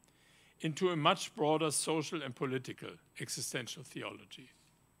theology into a much broader social and political existential theology.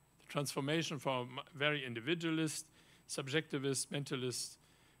 The transformation from a very individualist, subjectivist, mentalist,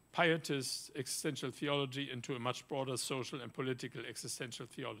 pietist existential theology into a much broader social and political existential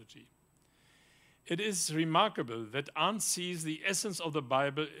theology. It is remarkable that Arndt sees the essence of the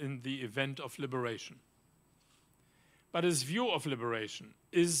Bible in the event of liberation. But his view of liberation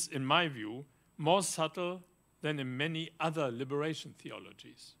is, in my view, more subtle than in many other liberation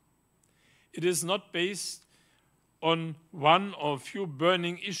theologies. It is not based on one or few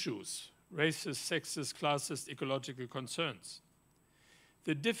burning issues, racist, sexist, classist, ecological concerns.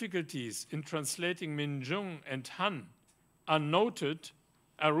 The difficulties in translating Min-Jung and Han are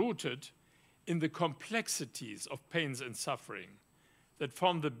rooted in the complexities of pains and suffering that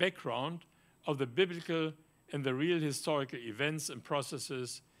form the background of the biblical and the real historical events and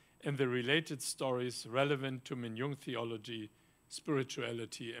processes and the related stories relevant to Min-Jung theology,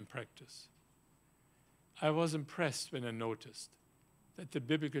 spirituality, and practice. I was impressed when I noticed that the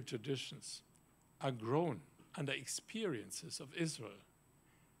biblical traditions are grown under experiences of Israel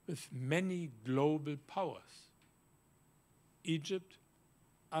with many global powers: Egypt,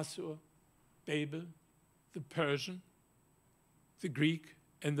 Assur, Babel, the Persian, the Greek,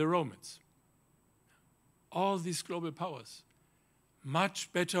 and the Romans. All these global powers,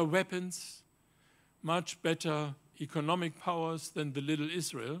 much better weapons, much better economic powers than the little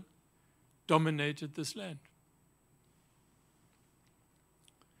Israel, dominated this land.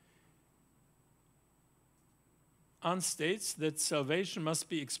 Arndt states that salvation must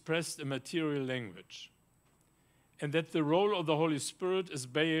be expressed in material language, and that the role of the Holy Spirit is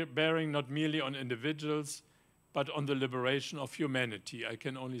bearing not merely on individuals, but on the liberation of humanity. I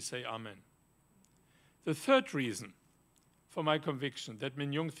can only say amen. The third reason for my conviction that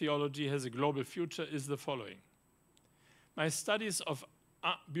Min-Jung theology has a global future is the following. My studies of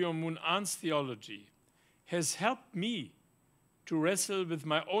BYUNG-MU'S theology has helped me to wrestle with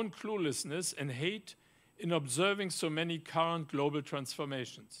my own cluelessness and hate in observing so many current global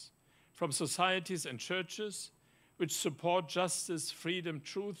transformations, from societies and churches which support justice, freedom,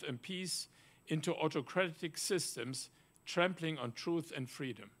 truth, and peace, into autocratic systems trampling on truth and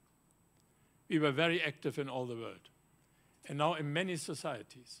freedom. We were very active in all the world. And now in many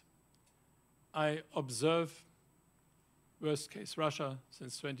societies, I observe, worst case Russia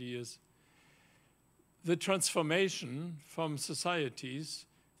since 20 years, the transformation from societies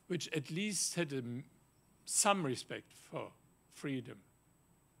which at least had some respect for freedom,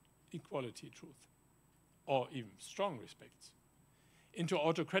 equality, truth, or even strong respects, into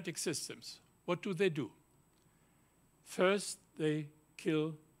autocratic systems. What do? First, they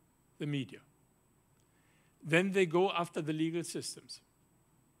kill the media. Then they go after the legal systems.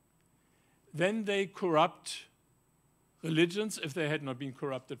 Then they corrupt religions, if they had not been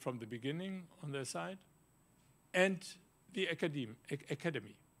corrupted from the beginning on their side, and the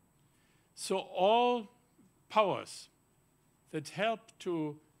academy. So all powers that help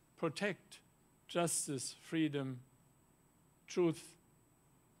to protect justice, freedom, truth,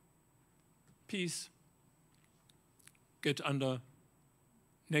 peace, get under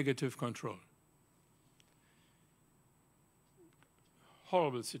negative control.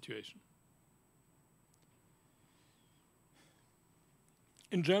 Horrible situation.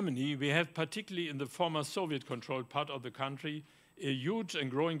 In Germany, we have, particularly in the former Soviet-controlled part of the country, a huge and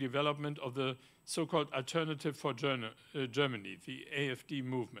growing development of the so-called Alternative for Germany, the AfD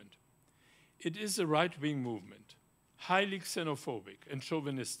movement. It is a right-wing movement, highly xenophobic and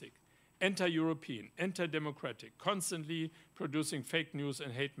chauvinistic, anti-European, anti-democratic, constantly producing fake news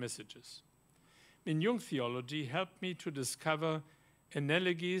and hate messages. Min-Jung theology helped me to discover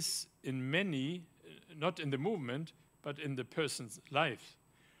analogies in many, not in the movement, but in the person's life,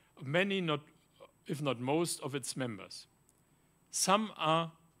 of many, if not most, of its members. Some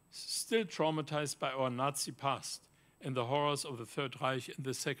are still traumatized by our Nazi past and the horrors of the Third Reich and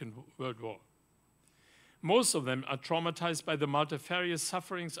the Second World War. Most of them are traumatized by the multifarious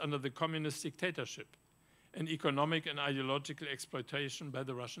sufferings under the communist dictatorship and economic and ideological exploitation by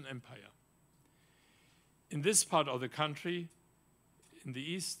the Russian Empire. In this part of the country, in the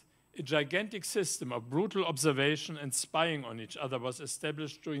East, a gigantic system of brutal observation and spying on each other was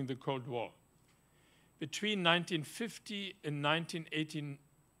established during the Cold War. Between 1950 and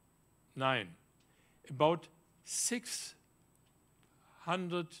 1989, about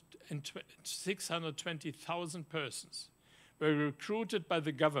 620,000 persons were recruited by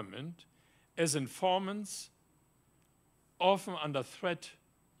the government as informants, often under threat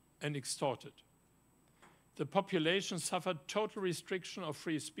and extorted. The population suffered total restriction of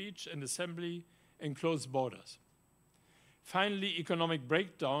free speech and assembly and closed borders. Finally, economic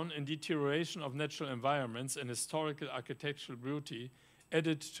breakdown and deterioration of natural environments and historical architectural beauty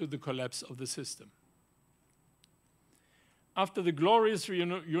added to the collapse of the system. After the glorious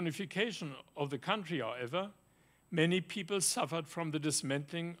reunification of the country, however, many people suffered from the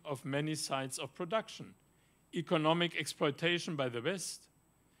dismantling of many sites of production, economic exploitation by the West,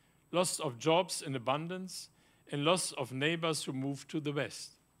 loss of jobs in abundance, and loss of neighbors who moved to the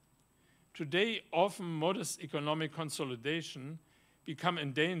West. Today, often modest economic consolidation become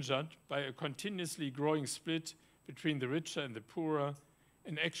endangered by a continuously growing split between the richer and the poorer,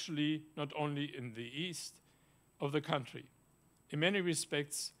 and actually not only in the east of the country. In many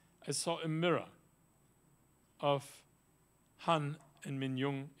respects, I saw a mirror of Han and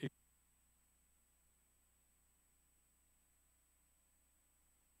Min-Jung.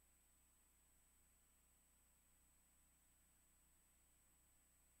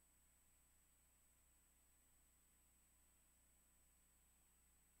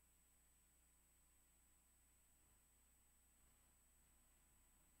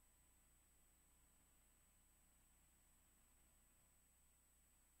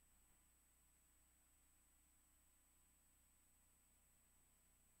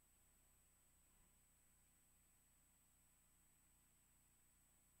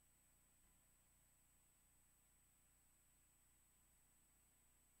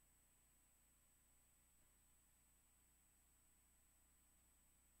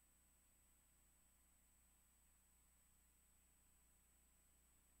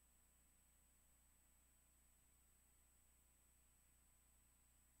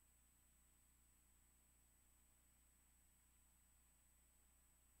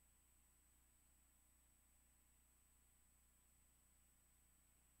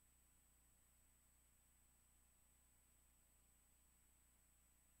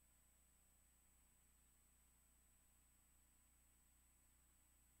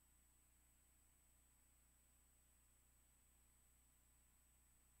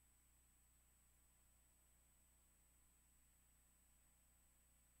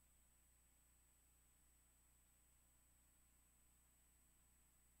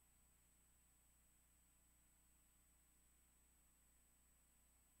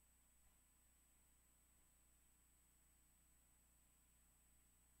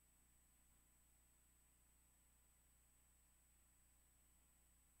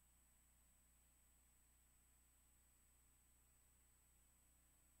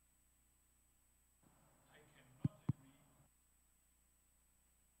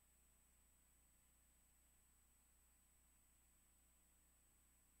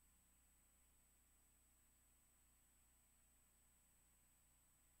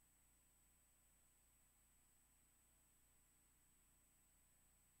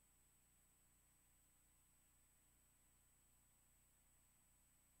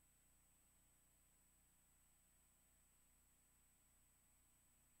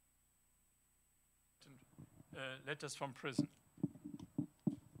 Letters from prison.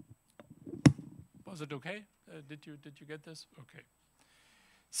 Was it okay? Did you get this? Okay.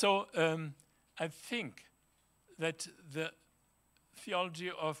 So I think that the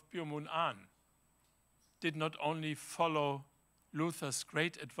theology of BYUNG-MU'S did not only follow Luther's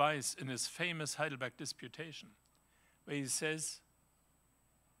great advice in his famous Heidelberg Disputation, where he says,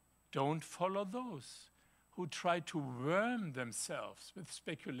 don't follow those who try to worm themselves with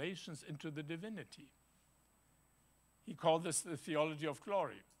speculations into the divinity. He called this the theology of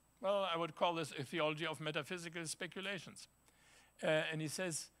glory. Well, I would call this a theology of metaphysical speculations. And he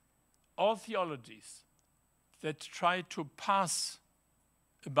says, all theologies that try to pass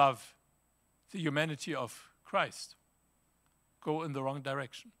above the humanity of Christ go in the wrong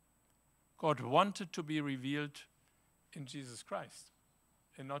direction. God wanted to be revealed in Jesus Christ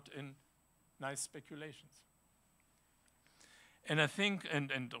and not in nice speculations. And I think, and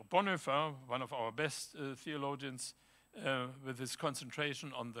Bonhoeffer, one of our best theologians, with his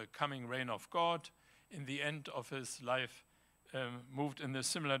concentration on the coming reign of God, in the end of his life, moved in a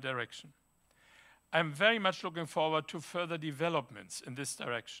similar direction. I'm very much looking forward to further developments in this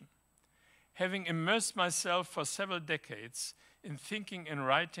direction. Having immersed myself for several decades in thinking and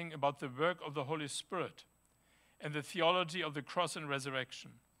writing about the work of the Holy Spirit and the theology of the cross and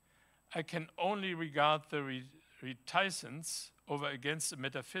resurrection, I can only regard the reticence over against the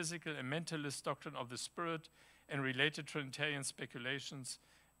metaphysical and mentalist doctrine of the Spirit and related Trinitarian speculations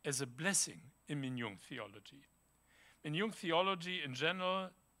as a blessing in Min-Jung theology. Min-Jung theology in general,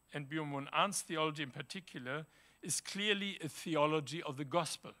 and BYUNG-MU'S theology in particular, is clearly a theology of the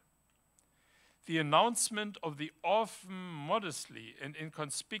gospel. The announcement of the often modestly and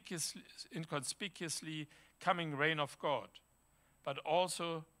inconspicuously coming reign of God, but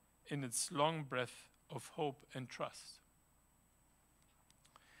also in its long breath of hope and trust.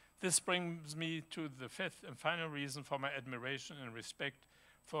 This brings me to the fifth and final reason for my admiration and respect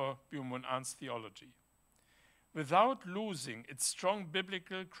for BYUNG-MU'S theology. Without losing its strong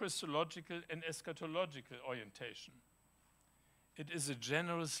biblical, Christological, and eschatological orientation, it is a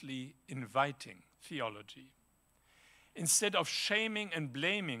generously inviting theology. Instead of shaming and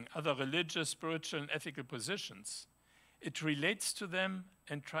blaming other religious, spiritual, and ethical positions, it relates to them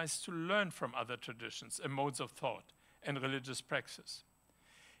and tries to learn from other traditions and modes of thought and religious praxis.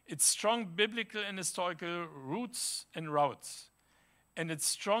 Its strong biblical and historical roots and routes, and its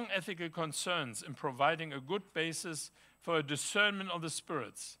strong ethical concerns in providing a good basis for a discernment of the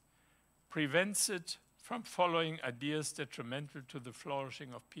spirits, prevents it from following ideas detrimental to the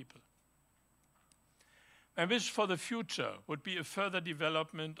flourishing of people. My wish for the future would be a further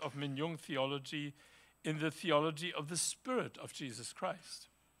development of Min-Jung theology in the theology of the Spirit of Jesus Christ.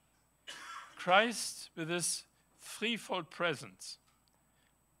 Christ, with his threefold presence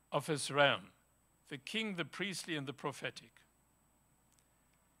of his realm, the king, the priestly, and the prophetic.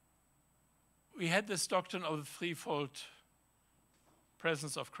 We had this doctrine of the threefold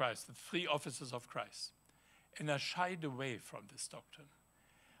presence of Christ, the three offices of Christ, and I shied away from this doctrine.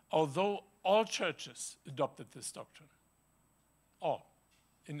 Although all churches adopted this doctrine, all,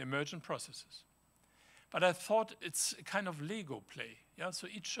 in emergent processes. But I thought it's a kind of Lego play. Yeah? So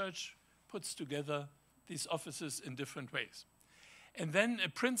each church puts together these offices in different ways. And then a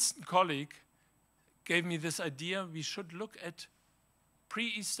Princeton colleague gave me this idea: we should look at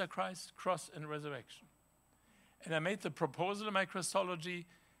pre-Easter Christ, cross, and resurrection. And I made the proposal in my Christology,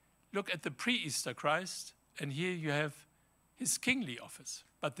 look at the pre-Easter Christ, and here you have his kingly office.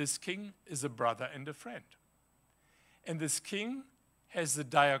 But this king is a brother and a friend. And this king has the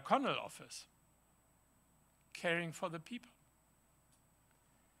diaconal office, caring for the people.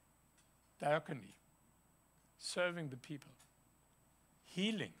 Diacony, serving the people,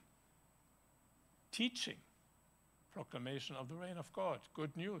 healing, teaching, proclamation of the reign of God,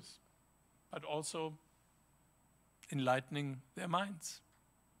 good news, but also enlightening their minds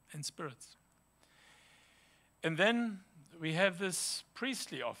and spirits. And then we have this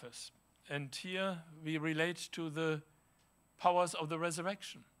priestly office, and here we relate to the powers of the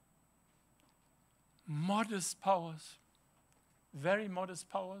resurrection. Modest powers, very modest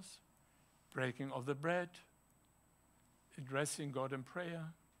powers, breaking of the bread, addressing God in prayer,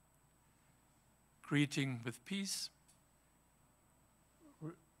 greeting with peace,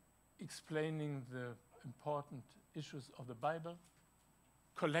 explaining the important issues of the Bible,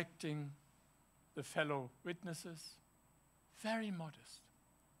 collecting the fellow witnesses, very modest.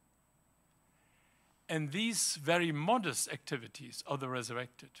 And these very modest activities are the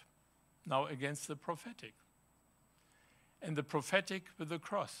resurrected, now against the prophetic, and the prophetic with the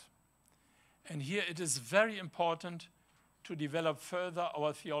cross. And here it is very important to develop further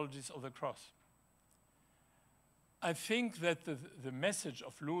our theologies of the cross. I think that the message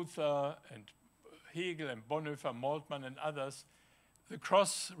of Luther and Hegel and Bonhoeffer, Moltmann and others, the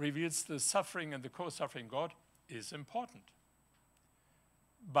cross reveals the suffering and the co-suffering God, is important.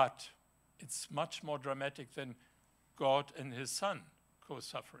 But it's much more dramatic than God and his Son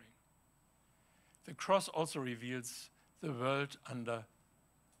co-suffering. The cross also reveals the world under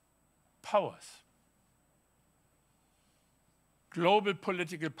powers. Global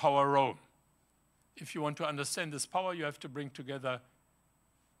political power, Rome. If you want to understand this power, you have to bring together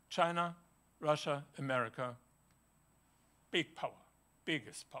China, Russia, America. Big power,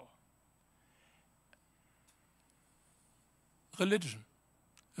 biggest power. religion.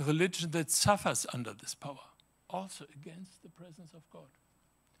 A religion that suffers under this power, also against the presence of God.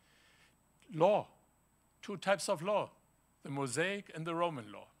 Law, two types of law, the Mosaic and the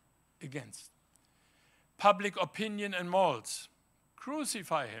Roman law, against. Public opinion and morals,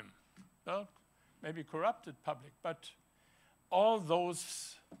 crucify him. Well, maybe corrupted public, but all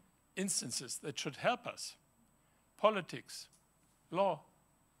those instances that should help us, politics, law,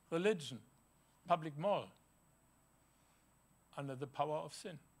 religion, public moral, under the power of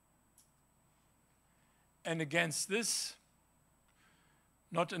sin. And against this,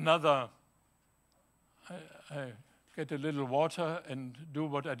 not another, I get a little water and do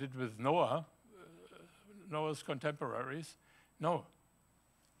what I did with Noah, Noah's contemporaries. No.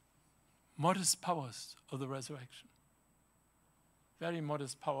 Modest powers of the resurrection. Very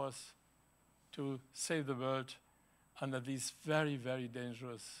modest powers to save the world under these very, very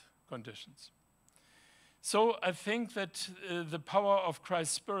dangerous conditions. So I think that the power of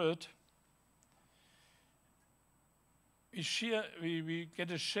Christ's Spirit, we get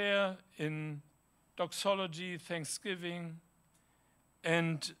a share in doxology, thanksgiving,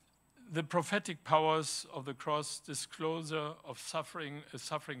 and the prophetic powers of the cross, disclosure of suffering, a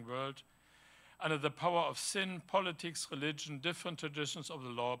suffering world, under the power of sin, politics, religion, different traditions of the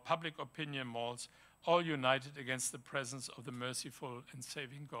law, public opinion, morals, all united against the presence of the merciful and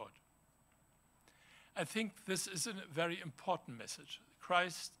saving God. I think this is a very important message,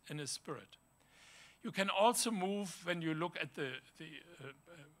 Christ and His Spirit. You can also move, when you look at the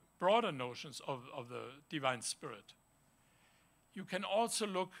broader notions of the divine Spirit, you can also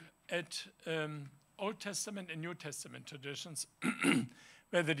look at Old Testament and New Testament traditions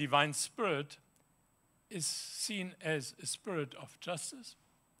where the divine Spirit is seen as a spirit of justice,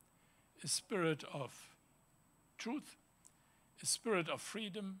 a spirit of truth, a spirit of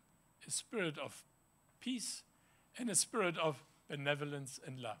freedom, a spirit of peace, and a spirit of benevolence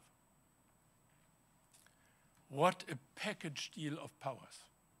and love. What a package deal of powers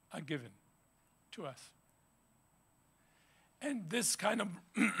are given to us. And this kind of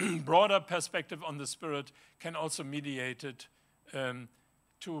broader perspective on the Spirit can also mediate it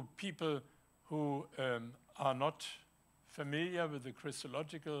to people who are not familiar with the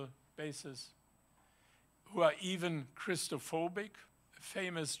Christological basis, who are even Christophobic. A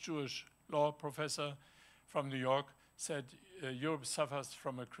famous Jewish law professor from New York said Europe suffers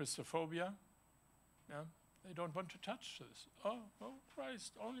from a Christophobia. Yeah? They don't want to touch this. Oh,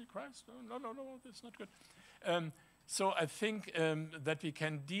 Christ, only Christ. No, that's not good. So I think that we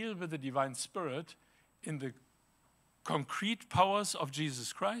can deal with the divine Spirit in the concrete powers of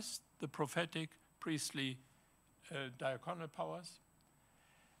Jesus Christ, the prophetic, priestly, diaconal powers,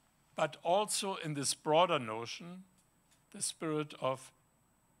 but also in this broader notion, the spirit of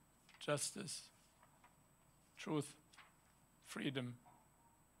justice, truth, freedom,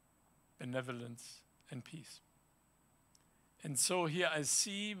 benevolence, and peace. And so here I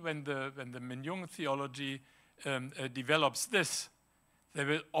see when the BYUNG theology develops this, they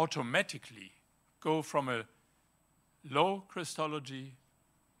will automatically go from a low Christology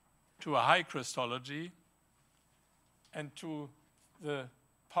to a high Christology and to the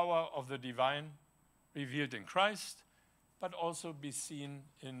power of the divine revealed in Christ, but also be seen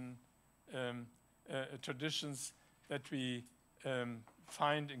in traditions that we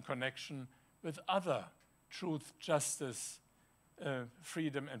find in connection with other truth, justice,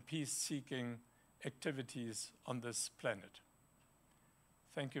 freedom, and peace-seeking activities on this planet.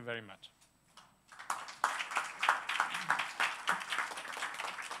 Thank you very much.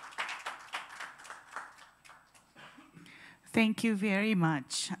 Thank you very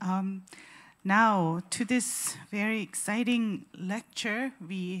much. Now, to this very exciting lecture,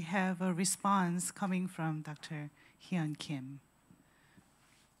 we have a response coming from Dr. Hiheon Kim.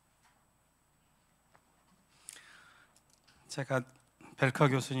 제가 벨커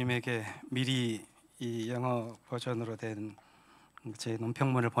교수님에게 미리 이 영어 버전으로 된 제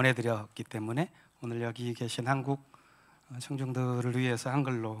논평문을 보내드렸기 때문에 오늘 여기 계신 한국 청중들을 위해서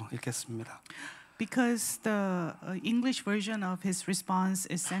한글로 읽겠습니다. Because the English version of his response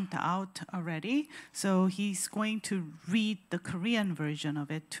is sent out already, so he's going to read the Korean version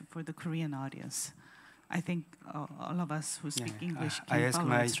of it for the Korean audience. I think all of us who speak English can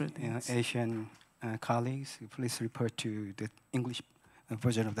follow through this. I ask my Asian colleagues, please refer to the English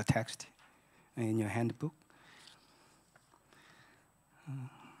version of the text in your handbook.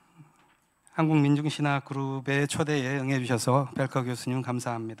 한국민중신학 그룹의 초대에 응해주셔서 벨커 교수님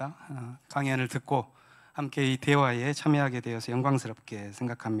감사합니다. 강연을 듣고 함께 이 대화에 참여하게 되어서 영광스럽게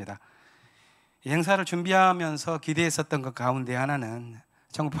생각합니다. 이 행사를 준비하면서 기대했었던 것 가운데 하나는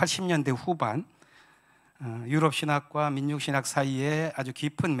 1980년대 후반 유럽 신학과 민중 신학 사이에 아주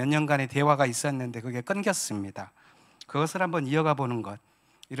깊은 몇 년간의 대화가 있었는데 그게 끊겼습니다. 그것을 한번 이어가 보는 것,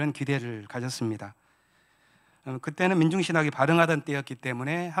 이런 기대를 가졌습니다. 그때는 민중 신학이 발흥하던 때였기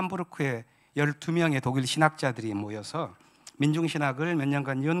때문에 함부르크에 12명의 독일 신학자들이 모여서 민중 신학을 몇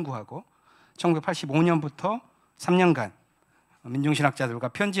년간 연구하고 1985년부터 3년간 민중 신학자들과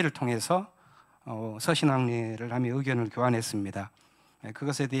편지를 통해서 서신학례를 하며 의견을 교환했습니다.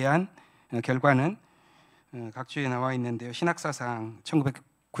 그것에 대한 결과는 각주에 나와 있는데요. 신학사상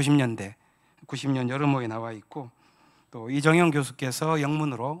 1990년 여름호에 나와 있고 또 이정영 교수께서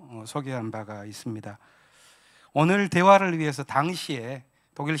영문으로 소개한 바가 있습니다. 오늘 대화를 위해서 당시에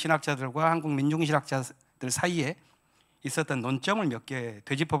독일 신학자들과 한국 민중신학자들 사이에 있었던 논점을 몇 개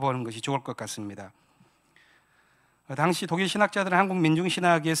되짚어보는 것이 좋을 것 같습니다. 당시 독일 신학자들은 한국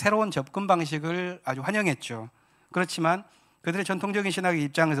민중신학의 새로운 접근 방식을 아주 환영했죠. 그렇지만 그들의 전통적인 신학의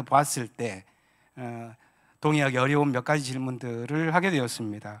입장에서 보았을 때 동의하기 어려운 몇 가지 질문들을 하게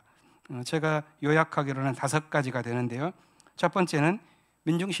되었습니다. 제가 요약하기로는 5가지가 되는데요. 첫 번째는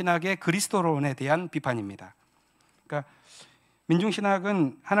민중신학의 그리스도론에 대한 비판입니다. 그러니까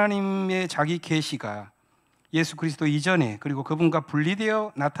민중신학은 하나님의 자기 계시가 예수 그리스도 이전에 그리고 그분과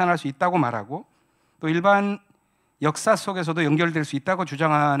분리되어 나타날 수 있다고 말하고 또 일반 역사 속에서도 연결될 수 있다고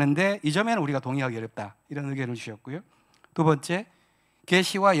주장하는데 이 점에는 우리가 동의하기 어렵다, 이런 의견을 주셨고요. 두 번째,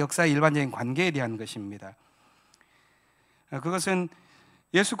 계시와 역사의 일반적인 관계에 대한 것입니다. 그것은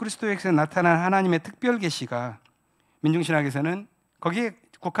예수 그리스도에게서 나타난 하나님의 특별 계시가 민중신학에서는 거기에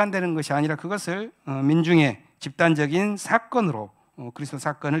국한되는 것이 아니라 그것을 민중의 집단적인 사건으로 그리스도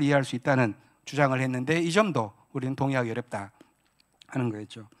사건을 이해할 수 있다는 주장을 했는데 이 점도 우리는 동의하기 어렵다 하는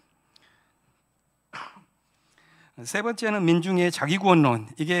거였죠. 세 번째는 민중의 자기구원론,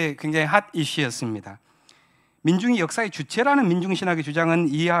 이게 굉장히 핫 이슈였습니다. 민중이 역사의 주체라는 민중신학의 주장은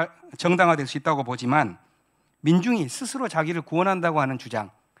정당화될 수 있다고 보지만 민중이 스스로 자기를 구원한다고 하는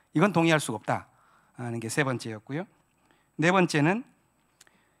주장, 이건 동의할 수가 없다 하는 게 세 번째였고요. 네 번째는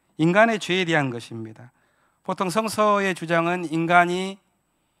인간의 죄에 대한 것입니다. 보통 성서의 주장은 인간이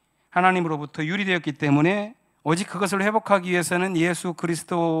하나님으로부터 유리되었기 때문에 오직 그것을 회복하기 위해서는 예수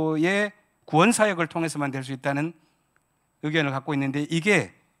그리스도의 구원 사역을 통해서만 될 수 있다는 의견을 갖고 있는데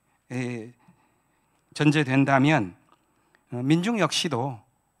이게 전제된다면 민중 역시도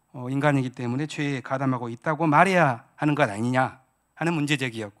인간이기 때문에 죄에 가담하고 있다고 말해야 하는 것 아니냐 하는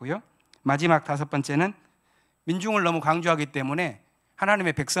문제제기였고요. 마지막 5번째는 민중을 너무 강조하기 때문에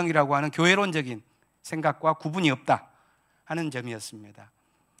하나님의 백성이라고 하는 교회론적인 생각과 구분이 없다 하는 점이었습니다.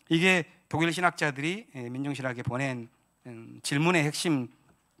 이게 독일 신학자들이 민중신학에 보낸 질문의 핵심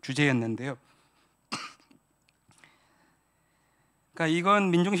주제였는데요. 그러니까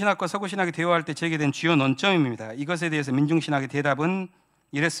이건 민중신학과 서구신학이 대화할 때 제기된 주요 논점입니다. 이것에 대해서 민중신학의 대답은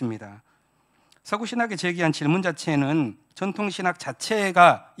이랬습니다. 서구신학이 제기한 질문 자체는 전통신학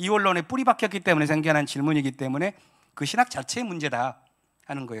자체가 이원론에 뿌리 박혔기 때문에 생겨난 질문이기 때문에 그 신학 자체의 문제다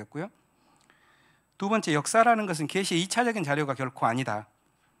하는 거였고요. 두 번째, 역사라는 것은 계시의 2차적인 자료가 결코 아니다.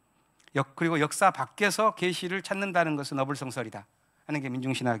 그리고 역사 밖에서 계시를 찾는다는 것은 어불성설이다 하는 게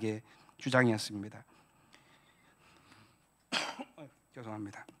민중신학의 주장이었습니다.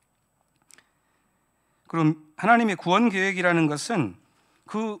 죄송합니다. 그럼 하나님의 구원 계획이라는 것은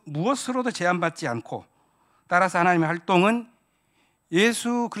그 무엇으로도 제한받지 않고 따라서 하나님의 활동은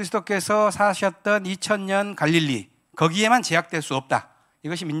예수 그리스도께서 사셨던 2000년 갈릴리 거기에만 제약될 수 없다.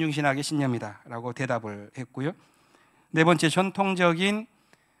 이것이 민중신학의 신념이다 라고 대답을 했고요. 네 번째, 전통적인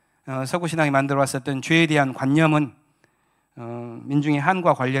서구신학이 만들어 왔었던 죄에 대한 관념은 민중의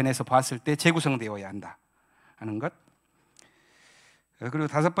한과 관련해서 봤을 때 재구성되어야 한다 하는 것. 그리고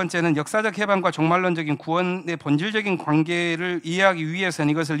 5번째는 역사적 해방과 종말론적인 구원의 본질적인 관계를 이해하기 위해서는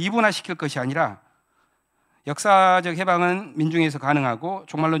이것을 이분화시킬 것이 아니라 역사적 해방은 민중에서 가능하고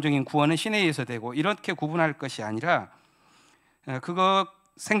종말론적인 구원은 신에 의해서 되고 이렇게 구분할 것이 아니라 그거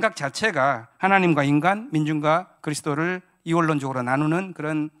생각 자체가 하나님과 인간, 민중과 그리스도를 이원론적으로 나누는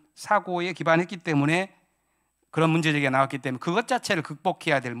그런 사고에 기반했기 때문에 그런 문제제기가 나왔기 때문에 그것 자체를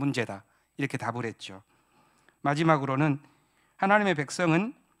극복해야 될 문제다 이렇게 답을 했죠. 마지막으로는 하나님의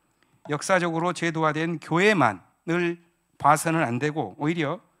백성은 역사적으로 제도화된 교회만을 봐서는 안 되고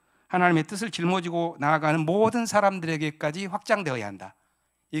오히려 하나님의 뜻을 짊어지고 나아가는 모든 사람들에게까지 확장되어야 한다.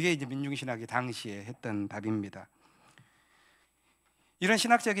 이게 이제 민중신학이 당시에 했던 답입니다. 이런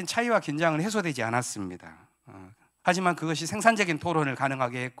신학적인 차이와 긴장은 해소되지 않았습니다. 하지만 그것이 생산적인 토론을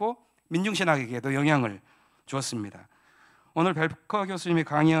가능하게 했고 민중신학에게도 영향을 주었습니다. 오늘 벨커 교수님의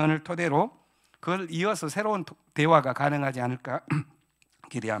강연을 토대로 그걸 이어서 새로운 대화가 가능하지 않을까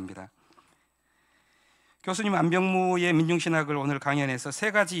기대합니다. 교수님 안병무의 민중신학을 오늘 강연에서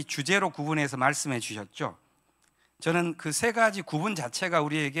세 가지 주제로 구분해서 말씀해 주셨죠. 저는 그 세 가지 구분 자체가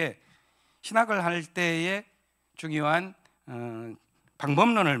우리에게 신학을 할 때의 중요한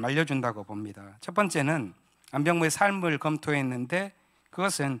방법론을 말려준다고 봅니다. 첫 번째는 안병무의 삶을 검토했는데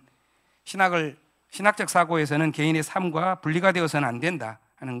그것은 신학적 사고에서는 개인의 삶과 분리가 되어서는 안 된다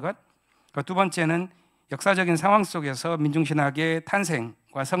하는 것. 두 번째는 역사적인 상황 속에서 민중신학의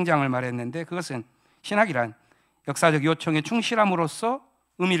탄생과 성장을 말했는데 그것은 신학이란 역사적 요청에 충실함으로써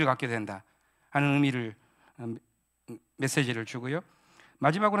의미를 갖게 된다 하는 의미를 메시지를 주고요.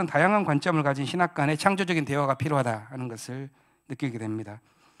 마지막으로는 다양한 관점을 가진 신학 간의 창조적인 대화가 필요하다 하는 것을 느끼게 됩니다.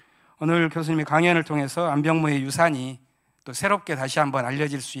 오늘 교수님의 강연을 통해서 안병무의 유산이 또 새롭게 다시 한번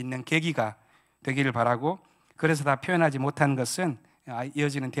알려질 수 있는 계기가 되기를 바라고, 그래서 다 표현하지 못한 것은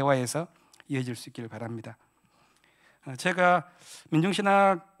이어지는 대화에서 이어질 수 있기를 바랍니다. 제가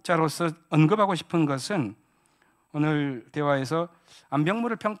민중신학자로서 언급하고 싶은 것은 오늘 대화에서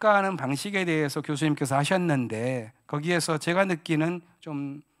안병무를 평가하는 방식에 대해서 교수님께서 하셨는데 거기에서 제가 느끼는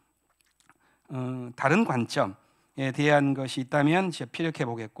좀 다른 관점에 대한 것이 있다면 제가 피력해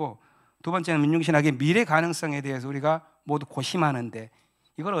보겠고, 두 번째는 민중신학의 미래 가능성에 대해서 우리가 모두 고심하는데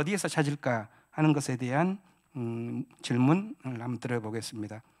이걸 어디에서 찾을까 하는 것에 대한 질문을 한번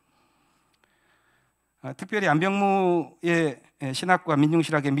들어보겠습니다. 특별히 안병무의 신학과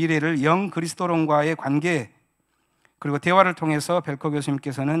민중신학의 미래를 영 그리스도론과의 관계 그리고 대화를 통해서 벨커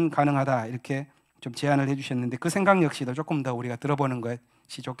교수님께서는 가능하다 이렇게 좀 제안을 해주셨는데 그 생각 역시도 조금 더 우리가 들어보는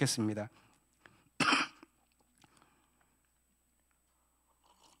것이 좋겠습니다.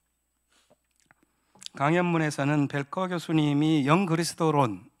 강연문에서는 벨커 교수님이 영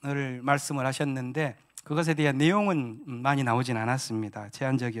그리스도론을 말씀을 하셨는데 그것에 대한 내용은 많이 나오진 않았습니다.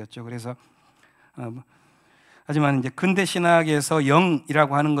 제한적이었죠. 그래서 하지만 이제 근대 신학에서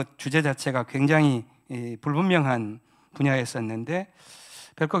영이라고 하는 것 주제 자체가 굉장히 불분명한 분야였었는데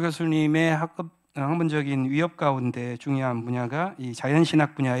벨커 교수님의 학문적인 위협 가운데 중요한 분야가 이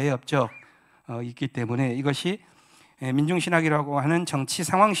자연신학 분야의 업적 있기 때문에 이것이 민중신학이라고 하는 정치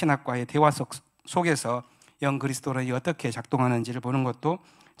상황신학과의 대화 속에서 영 그리스도론이 어떻게 작동하는지를 보는 것도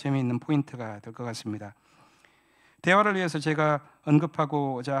재미있는 포인트가 될 것 같습니다. 대화를 위해서 제가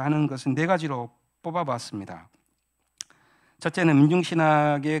언급하고자 하는 것은 네 가지로 뽑아봤습니다. 첫째는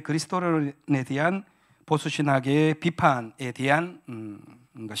민중신학의 그리스도론에 대한 보수신학의 비판에 대한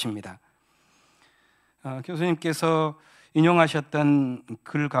것입니다. 교수님께서 인용하셨던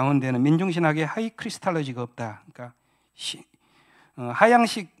글 가운데는 민중신학의 하이 크리스탈로지가 없다. 그러니까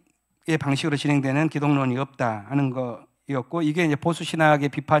하향식의 방식으로 진행되는 기독론이 없다 하는 거였고, 이게 이제 보수신학의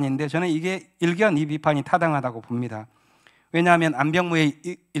비판인데 저는 이게 일견 이 비판이 타당하다고 봅니다. 왜냐하면 안병무의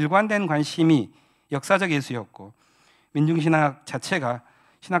일관된 관심이 역사적 예수였고 민중신학 자체가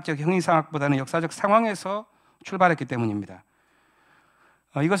신학적 형이상학보다는 역사적 상황에서 출발했기 때문입니다.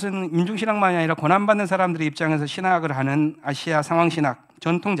 이것은 민중신학만이 아니라 고난받는 사람들의 입장에서 신학을 하는 아시아 상황신학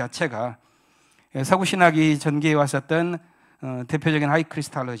전통 자체가 서구신학이 전개해 왔었던 대표적인 하이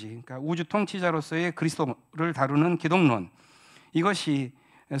크리스탈로지, 그러니까 우주 통치자로서의 그리스도를 다루는 기독론, 이것이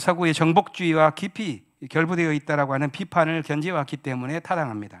서구의 정복주의와 깊이 결부되어 있다라고 하는 비판을 견지해왔기 때문에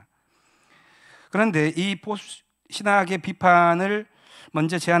타당합니다. 그런데 이 보수신학의 비판을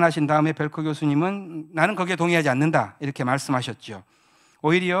먼저 제안하신 다음에 벨커 교수님은 나는 거기에 동의하지 않는다 이렇게 말씀하셨죠.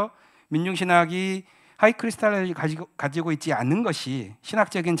 오히려 민중신학이 하이 크리스탈을 가지고 있지 않는 것이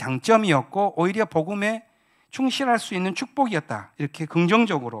신학적인 장점이었고 오히려 복음에 충실할 수 있는 축복이었다 이렇게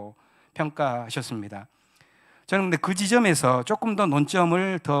긍정적으로 평가하셨습니다. 저는 근데 그 지점에서 조금 더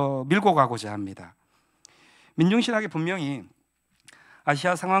논점을 더 밀고 가고자 합니다. 민중신학이 분명히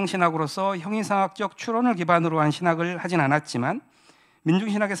아시아 상황신학으로서 형이상학적 추론을 기반으로 한 신학을 하진 않았지만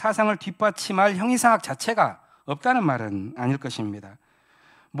민중신학의 사상을 뒷받침할 형이상학 자체가 없다는 말은 아닐 것입니다.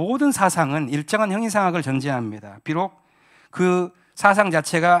 모든 사상은 일정한 형이상학을 전제합니다. 비록 그 사상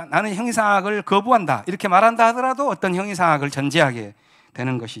자체가 나는 형이상학을 거부한다 이렇게 말한다 하더라도 어떤 형이상학을 전제하게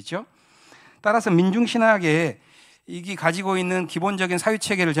되는 것이죠. 따라서 민중신학의 이게 가지고 있는 기본적인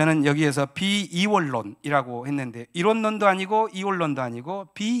사유체계를 저는 여기에서 비이원론이라고 했는데 이론론도 아니고 이원론도 아니고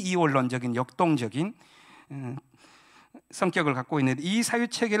비이원론적인 역동적인 성격을 갖고 있는데 이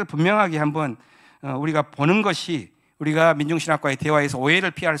사유체계를 분명하게 한번 우리가 보는 것이 우리가 민중신학과의 대화에서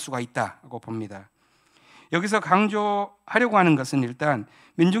오해를 피할 수가 있다고 봅니다. 여기서 강조하려고 하는 것은 일단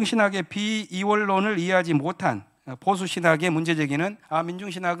민중신학의 비이원론을 이해하지 못한 보수신학의 문제제기는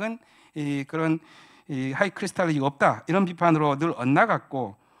민중신학은 그런 하이 크리스탈리지가 없다 이런 비판으로 늘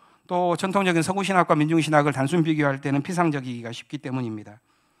엇나갔고 또 전통적인 서구신학과 민중신학을 단순 비교할 때는 피상적이기가 쉽기 때문입니다.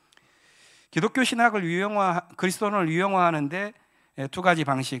 기독교 신학을 그리스도론을 유형화하는데 두 가지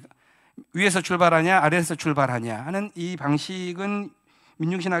방식, 위에서 출발하냐 아래에서 출발하냐 하는 이 방식은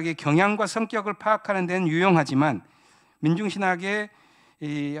민중신학의 경향과 성격을 파악하는 데는 유용하지만 민중신학의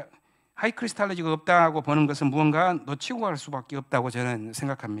이 하이크리스탈로지가 없다고 보는 것은 무언가 놓치고 갈 수밖에 없다고 저는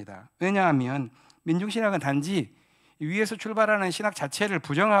생각합니다. 왜냐하면 민중신학은 단지 위에서 출발하는 신학 자체를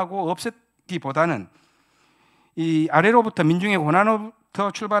부정하고 없애기보다는 이 아래로부터 민중의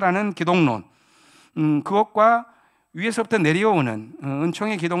고난으로부터 출발하는 기독론, 그것과 위에서부터 내려오는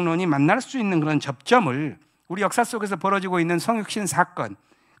은총의 기독론이 만날 수 있는 그런 접점을 우리 역사 속에서 벌어지고 있는 성육신 사건,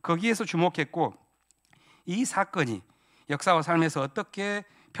 거기에서 주목했고, 이 사건이 역사와 삶에서 어떻게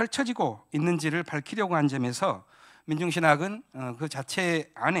펼쳐지고 있는지를 밝히려고 한 점에서 민중신학은 그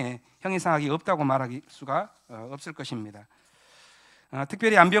자체 안에 형이상학이 없다고 말할 수가 없을 것입니다.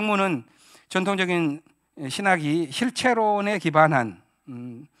 특별히 안병무는 전통적인 신학이 실체론에 기반한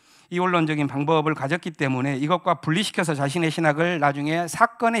이원론적인 방법을 가졌기 때문에 이것과 분리시켜서 자신의 신학을 나중에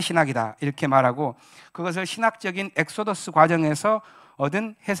사건의 신학이다 이렇게 말하고, 그것을 신학적인 엑소더스 과정에서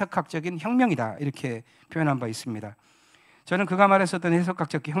얻은 해석학적인 혁명이다 이렇게 표현한 바 있습니다. 저는 그가 말했었던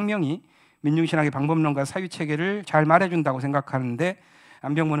해석학적 혁명이 민중신학의 방법론과 사유체계를 잘 말해준다고 생각하는데,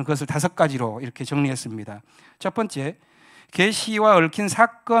 안병무는 그것을 5가지로 이렇게 정리했습니다. 첫 번째, 계시와 얽힌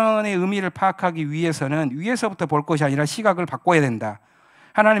사건의 의미를 파악하기 위해서는 위에서부터 볼 것이 아니라 시각을 바꿔야 된다.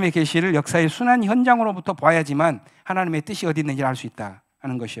 하나님의 계시를 역사의 순환 현장으로부터 봐야지만 하나님의 뜻이 어디 있는지 알 수 있다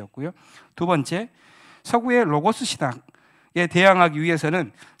하는 것이었고요. 두 번째, 서구의 로고스 신학에 대항하기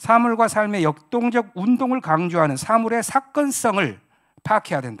위해서는 사물과 삶의 역동적 운동을 강조하는 사물의 사건성을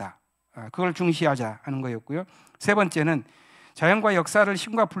파악해야 된다. 그걸 중시하자 하는 거였고요. 세 번째는 자연과 역사를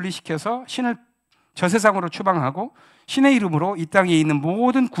신과 분리시켜서 신을 저 세상으로 추방하고 신의 이름으로 이 땅에 있는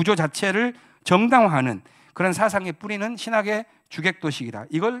모든 구조 자체를 정당화하는 그런 사상의 뿌리는 신학의 주객도식이다.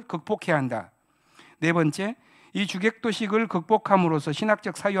 이걸 극복해야 한다. 네 번째, 이 주객도식을 극복함으로써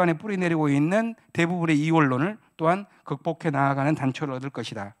신학적 사유 안에 뿌리내리고 있는 대부분의 이원론을 또한 극복해 나아가는 단초를 얻을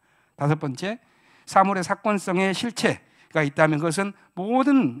것이다. 다섯 번째, 사물의 사건성의 실체가 있다면 그것은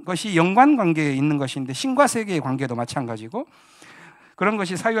모든 것이 연관관계에 있는 것인데 신과 세계의 관계도 마찬가지고, 그런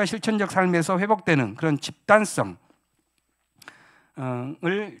것이 사유와 실천적 삶에서 회복되는 그런 집단성을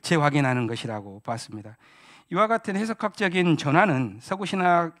재확인하는 것이라고 봤습니다. 이와 같은 해석학적인 전환은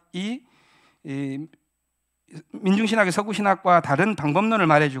서구신학이 민중신학의 서구신학과 다른 방법론을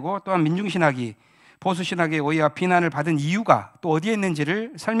말해주고, 또한 민중신학이 보수신학의 오해와 비난을 받은 이유가 또 어디에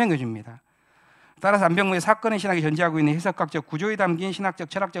있는지를 설명해 줍니다. 따라서 안병무의 사건의 신학이 존재하고 있는 해석학적 구조에 담긴 신학적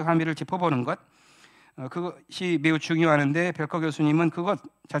철학적 함의를 짚어보는 것, 그것이 매우 중요하는데, 벨커 교수님은 그것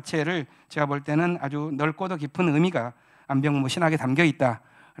자체를 제가 볼 때는 아주 넓고도 깊은 의미가 안병무 신학에 담겨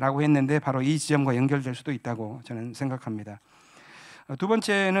있다라고 했는데 바로 이 지점과 연결될 수도 있다고 저는 생각합니다. 두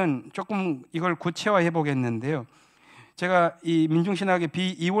번째는 조금 이걸 구체화해 보겠는데요. 제가 이 민중신학의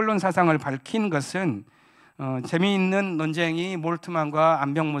비이원론 사상을 밝힌 것은 재미있는 논쟁이 몰트만과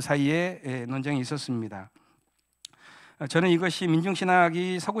안병무 사이에 논쟁이 있었습니다. 저는 이것이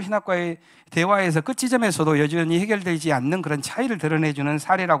민중신학이 서구신학과의 대화에서 끝지점에서도 여전히 해결되지 않는 그런 차이를 드러내주는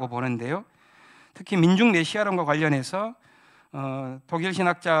사례라고 보는데요. 특히 민중메시아론과 관련해서 독일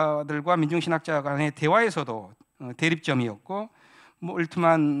신학자들과 민중신학자 간의 대화에서도 대립점이었고,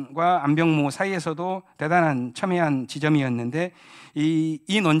 몰트만과 안병무 사이에서도 대단한 첨예한 지점이었는데,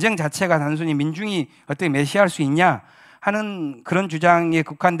 이 논쟁 자체가 단순히 민중이 어떻게 메시아할 수 있냐 하는 그런 주장에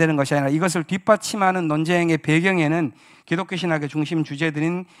국한되는 것이 아니라 이것을 뒷받침하는 논쟁의 배경에는 기독교 신학의 중심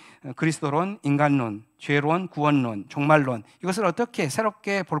주제들인 그리스도론, 인간론, 죄론, 구원론, 종말론, 이것을 어떻게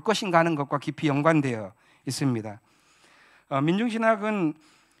새롭게 볼 것인가 하는 것과 깊이 연관되어 있습니다. 민중신학은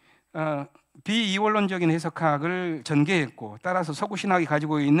비이원론적인 해석학을 전개했고, 따라서 서구신학이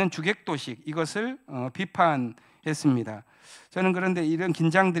가지고 있는 주객도식, 이것을 비판했습니다. 저는 그런데 이런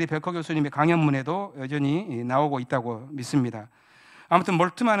긴장들이 벨커 교수님의 강연문에도 여전히 나오고 있다고 믿습니다. 아무튼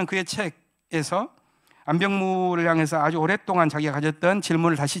몰트만은 그의 책에서 안병무를 향해서 아주 오랫동안 자기가 가졌던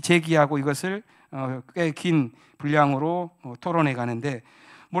질문을 다시 제기하고 이것을 꽤 긴 분량으로 토론해 가는데,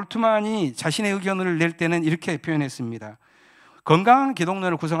 몰트만이 자신의 의견을 낼 때는 이렇게 표현했습니다. 건강한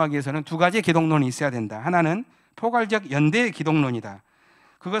기독론을 구성하기 위해서는 2가지의 기독론이 있어야 된다. 하나는 포괄적 연대의 기독론이다.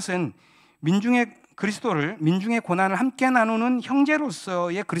 그것은 민중의 그리스도를, 민중의 고난을 함께 나누는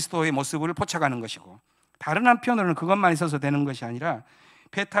형제로서의 그리스도의 모습을 포착하는 것이고, 다른 한편으로는 그것만 있어서 되는 것이 아니라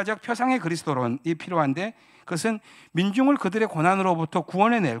배타적 표상의 그리스도론이 필요한데, 그것은 민중을 그들의 고난으로부터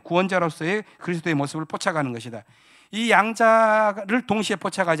구원해낼 구원자로서의 그리스도의 모습을 포착하는 것이다. 이 양자를 동시에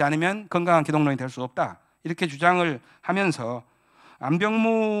포착하지 않으면 건강한 기독론이 될 수 없다. 이렇게 주장을 하면서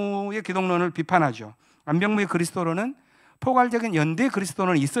안병무의 기독론을 비판하죠. 안병무의 그리스도론은 포괄적인 연대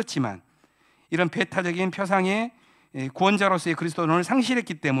그리스도론이 있었지만 이런 배타적인 표상의 구원자로서의 그리스도론을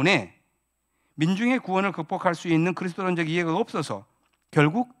상실했기 때문에 민중의 구원을 극복할 수 있는 그리스도론적 이해가 없어서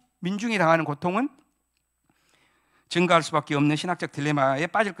결국 민중이 당하는 고통은 증가할 수밖에 없는 신학적 딜레마에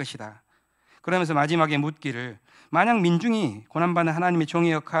빠질 것이다. 그러면서 마지막에 묻기를, 만약 민중이 고난받는 하나님의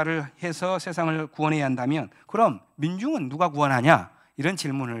종의 역할을 해서 세상을 구원해야 한다면 그럼 민중은 누가 구원하냐? 이런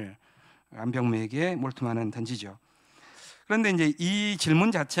질문을 안병무에게 몰트만은 던지죠. 그런데 이제 이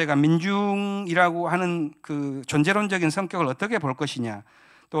질문 자체가 민중이라고 하는 그 존재론적인 성격을 어떻게 볼 것이냐,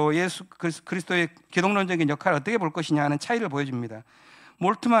 또 예수 그리스도의 기독론적인 역할을 어떻게 볼 것이냐 하는 차이를 보여줍니다.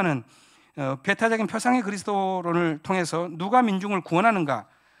 몰트만은 배타적인 표상의 그리스도론을 통해서 누가 민중을 구원하는가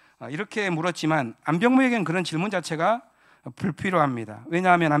이렇게 물었지만 안병무에게는 그런 질문 자체가 불필요합니다.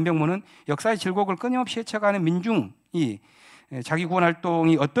 왜냐하면 안병무는 역사의 질곡을 끊임없이 헤쳐가는 민중이 자기 구원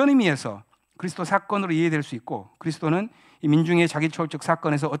활동이 어떤 의미에서 그리스도 사건으로 이해될 수 있고 그리스도는 이 민중의 자기 초월적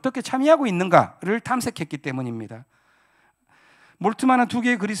사건에서 어떻게 참여하고 있는가를 탐색했기 때문입니다. 몰트만은 두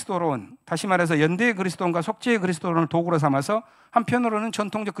개의 그리스도론, 다시 말해서 연대의 그리스도론과 속죄의 그리스도론을 도구로 삼아서 한편으로는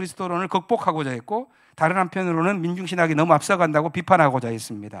전통적 그리스도론을 극복하고자 했고 다른 한편으로는 민중신학이 너무 앞서간다고 비판하고자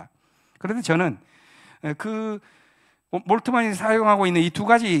했습니다. 그런데 저는 그 몰트만이 사용하고 있는 이 두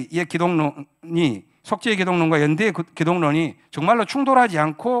가지의 기독론이, 속죄의 기독론과 연대의 기독론이 정말로 충돌하지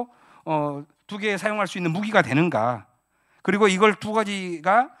않고 두 개 사용할 수 있는 무기가 되는가, 그리고 이걸 두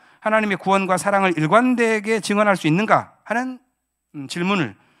가지가 하나님의 구원과 사랑을 일관되게 증언할 수 있는가 하는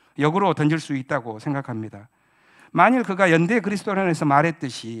질문을 역으로 던질 수 있다고 생각합니다. 만일 그가 연대 그리스도론에서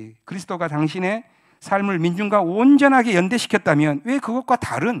말했듯이 그리스도가 당신의 삶을 민중과 온전하게 연대시켰다면 왜 그것과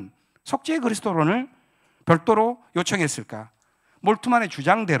다른 속죄의 그리스도론을 별도로 요청했을까? 몰트만의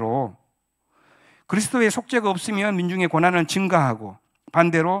주장대로 그리스도의 속죄가 없으면 민중의 고난은 증가하고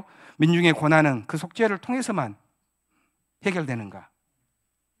반대로 민중의 고난은 그 속죄를 통해서만 해결되는가?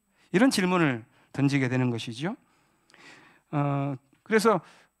 이런 질문을 던지게 되는 것이죠. 그래서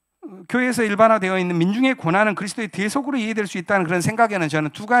교회에서 일반화되어 있는 민중의 고난은 그리스도의 대속으로 이해될 수 있다는 그런 생각에는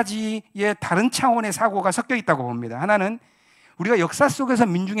저는 두 가지의 다른 차원의 사고가 섞여 있다고 봅니다. 하나는 우리가 역사 속에서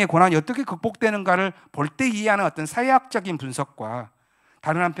민중의 고난이 어떻게 극복되는가를 볼 때 이해하는 어떤 사회학적인 분석과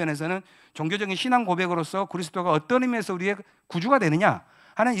다른 한편에서는 종교적인 신앙 고백으로서 그리스도가 어떤 의미에서 우리의 구주가 되느냐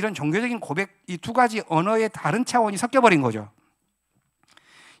하는 이런 종교적인 고백, 이 두 가지 언어의 다른 차원이 섞여버린 거죠.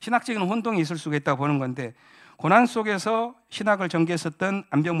 신학적인 혼동이 있을 수가 있다고 보는 건데, 고난 속에서 신학을 전개했었던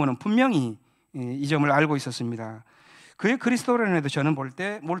안병무는 분명히 이 점을 알고 있었습니다. 그의 그리스도론에도 저는 볼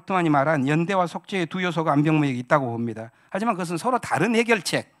때 몰트만이 말한 연대와 속죄의 두 요소가 안병무에게 있다고 봅니다. 하지만 그것은 서로 다른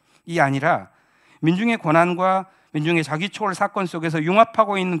해결책이 아니라 민중의 고난과 민중의 자기 초월 사건 속에서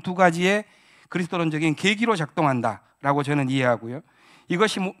융합하고 있는 두 가지의 그리스도론적인 계기로 작동한다라고 저는 이해하고요.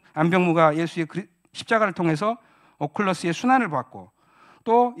 이것이 안병무가 예수의 십자가를 통해서 오클러스의 순환을 받고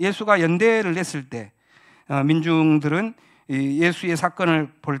또 예수가 연대를 냈을 때 민중들은 예수의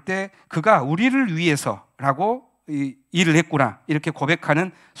사건을 볼 때 그가 우리를 위해서라고 일을 했구나 이렇게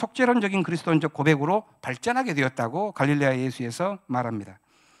고백하는 속죄론적인 그리스도론적 고백으로 발전하게 되었다고 갈릴레아 예수에서 말합니다.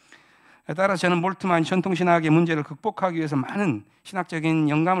 따라서 저는 몰트만이 전통신학의 문제를 극복하기 위해서 많은 신학적인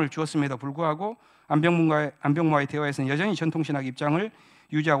영감을 주었음에도 불구하고 안병무와의 대화에서는 여전히 전통신학 입장을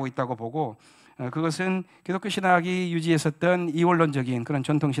유지하고 있다고 보고, 그것은 기독교 신학이 유지했었던 이원론적인 그런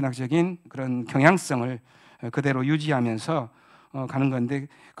전통신학적인 그런 경향성을 그대로 유지하면서 가는 건데,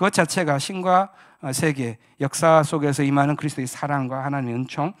 그것 자체가 신과 세계, 역사 속에서 임하는 그리스도의 사랑과 하나님의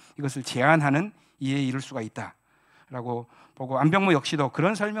은총, 이것을 제한하는 이해에 이를 수가 있다라고 보고, 안병무 역시도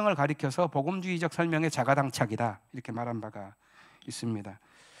그런 설명을 가리켜서 복음주의적 설명의 자가당착이다 이렇게 말한 바가 있습니다.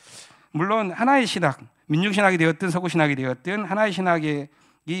 물론 하나의 신학, 민중신학이 되었든 서구신학이 되었든 하나의 신학이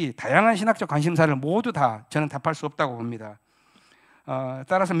다양한 신학적 관심사를 모두 다 저는 답할 수 없다고 봅니다.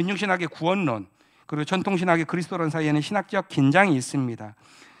 따라서 민중신학의 구원론 그리고 전통신학의 그리스도론 사이에는 신학적 긴장이 있습니다.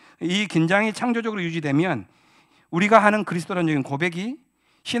 이 긴장이 창조적으로 유지되면 우리가 하는 그리스도론적인 고백이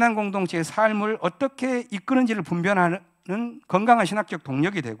신앙 공동체의 삶을 어떻게 이끄는지를 분별하는 건강한 신학적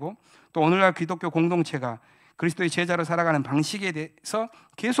동력이 되고, 또 오늘날 기독교 공동체가 그리스도의 제자로 살아가는 방식에 대해서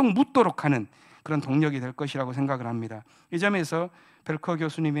계속 묻도록 하는 그런 동력이 될 것이라고 생각을 합니다. 이 점에서 벨커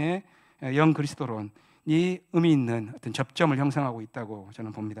교수님의 영 그리스도론이 의미 있는 어떤 접점을 형성하고 있다고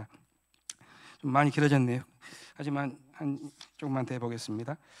저는 봅니다. 좀 많이 길어졌네요. 하지만 조금만 더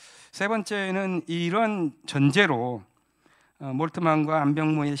해보겠습니다. 세 번째는 이런 전제로 몰트만과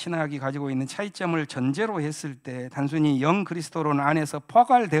안병무의 신학이 가지고 있는 차이점을 전제로 했을 때 단순히 영 그리스도론 안에서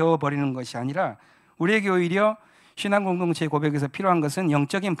포괄되어 버리는 것이 아니라 우리에게 오히려 신앙 공동체의 고백에서 필요한 것은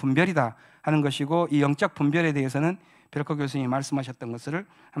영적인 분별이다 하는 것이고, 이 영적 분별에 대해서는 벨커 교수님이 말씀하셨던 것을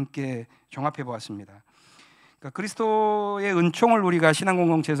함께 종합해 보았습니다. 그러니까 그리스도의 은총을 우리가 신앙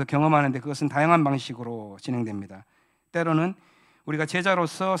공동체에서 경험하는데 그것은 다양한 방식으로 진행됩니다. 때로는 우리가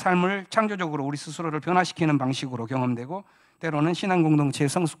제자로서 삶을 창조적으로 우리 스스로를 변화시키는 방식으로 경험되고 때로는 신앙 공동체의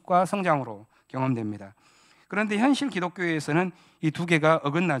성숙과 성장으로 경험됩니다. 그런데 현실 기독교에서는 이 두 개가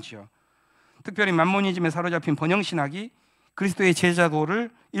어긋나죠. 특별히 만모니즘에 사로잡힌 번영신학이 그리스도의 제자도를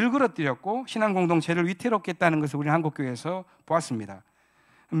일그러뜨렸고 신앙 공동체를 위태롭게 했다는 것을 우리는 한국교회에서 보았습니다.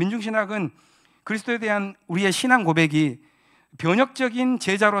 민중신학은 그리스도에 대한 우리의 신앙 고백이 변혁적인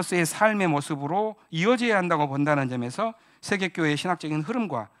제자로서의 삶의 모습으로 이어져야 한다고 본다는 점에서 세계교회의 신학적인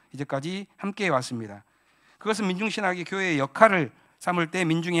흐름과 이제까지 함께 왔습니다. 그것은 민중신학이 교회의 역할을 삼을 때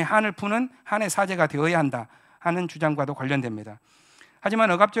민중의 한을 푸는 한의 사제가 되어야 한다 하는 주장과도 관련됩니다.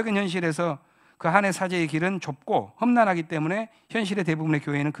 하지만 억압적인 현실에서 그 한의 사제의 길은 좁고 험난하기 때문에 현실의 대부분의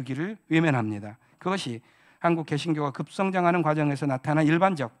교회는 그 길을 외면합니다. 그것이 한국 개신교가 급성장하는 과정에서 나타난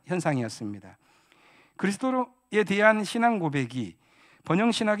일반적 현상이었습니다. 그리스도에 대한 신앙 고백이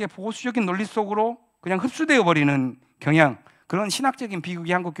번영신학의 보수적인 논리 속으로 그냥 흡수되어 버리는 경향, 그런 신학적인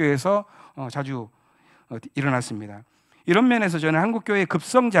비극이 한국교회에서 자주 일어났습니다. 이런 면에서 저는 한국교회의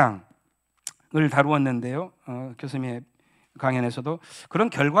급성장을 다루었는데요. 교수님의 강연에서도 그런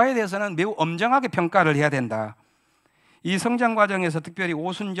결과에 대해서는 매우 엄정하게 평가를 해야 된다. 이 성장 과정에서 특별히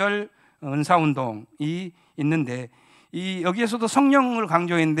오순절 은사운동이 있는데 여기에서도 성령을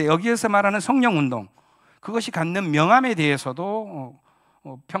강조했는데 여기에서 말하는 성령운동, 그것이 갖는 명암에 대해서도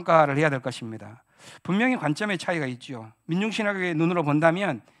평가를 해야 될 것입니다. 분명히 관점의 차이가 있죠. 민중신학의 눈으로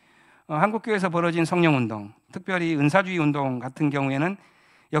본다면 한국교회에서 벌어진 성령운동, 특별히 은사주의 운동 같은 경우에는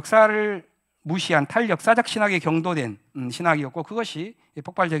역사를 무시한 탈역사적 신학에 경도된 신학이었고 그것이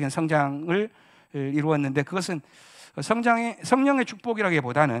폭발적인 성장을 이루었는데 그것은 성령의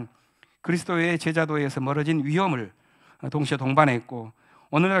축복이라기보다는 그리스도의 제자도에서 멀어진 위험을 동시에 동반했고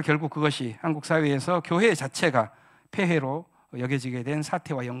오늘날 결국 그것이 한국 사회에서 교회 자체가 폐해로 여겨지게 된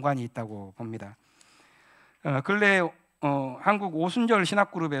사태와 연관이 있다고 봅니다. 근래 한국 오순절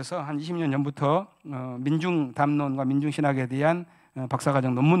신학그룹에서 한 20년 전부터 민중담론과 민중신학에 대한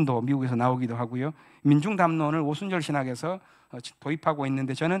박사과정 논문도 미국에서 나오기도 하고요. 민중담론을 오순절 신학에서 도입하고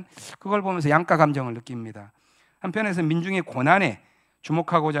있는데 저는 그걸 보면서 양가 감정을 느낍니다. 한편에서 민중의 고난에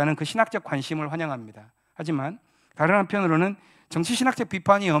주목하고자 하는 그 신학적 관심을 환영합니다. 하지만 다른 한편으로는 정치신학적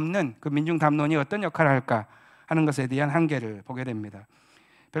비판이 없는 그 민중담론이 어떤 역할을 할까 하는 것에 대한 한계를 보게 됩니다.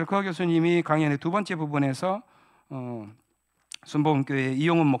 벨커 교수님이 강연의 두 번째 부분에서 순복음교회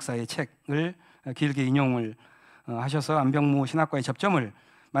이용훈 목사의 책을 길게 인용을 하셔서 안병무 신학과의 접점을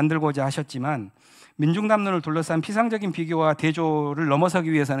만들고자 하셨지만 민중담론을 둘러싼 피상적인 비교와 대조를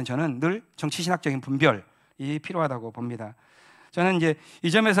넘어서기 위해서는 저는 늘 정치신학적인 분별이 필요하다고 봅니다. 저는 이제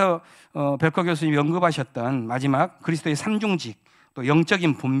이 점에서 벨커 교수님이 언급하셨던 마지막 그리스도의 삼중직 또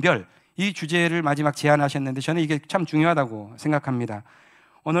영적인 분별 이 주제를 마지막 제안하셨는데 저는 이게 참 중요하다고 생각합니다.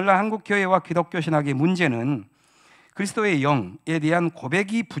 오늘날 한국 교회와 기독교 신학의 문제는 그리스도의 영에 대한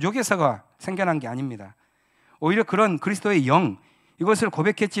고백이 부족해서가 생겨난 게 아닙니다. 오히려 그런 그리스도의 영 이것을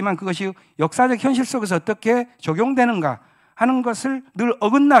고백했지만 그것이 역사적 현실 속에서 어떻게 적용되는가 하는 것을 늘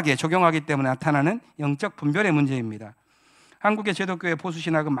어긋나게 적용하기 때문에 나타나는 영적 분별의 문제입니다. 한국의 제독교회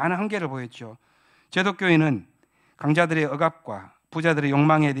보수신학은 많은 한계를 보였죠. 제독교회는 강자들의 억압과 부자들의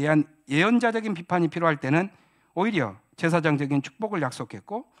욕망에 대한 예언자적인 비판이 필요할 때는 오히려 제사장적인 축복을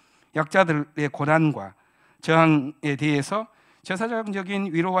약속했고 약자들의 고난과 저항에 대해서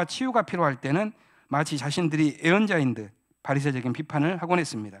제사장적인 위로와 치유가 필요할 때는 마치 자신들이 예언자인 듯 바리새적인 비판을 하곤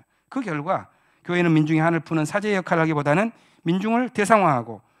했습니다. 그 결과 교회는 민중의 한을 푸는 사제의 역할을 하기보다는 민중을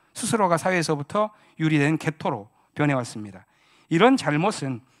대상화하고 스스로가 사회에서부터 유리된 개토로 변해왔습니다. 이런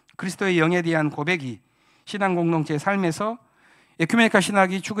잘못은 그리스도의 영에 대한 고백이 신앙 공동체의 삶에서 에큐메니컬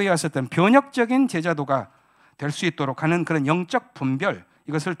신학이 추구해왔었던 변혁적인 제자도가 될 수 있도록 하는 그런 영적 분별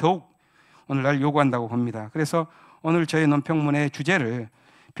이것을 더욱 오늘날 요구한다고 봅니다. 그래서 오늘 저의 논평문의 주제를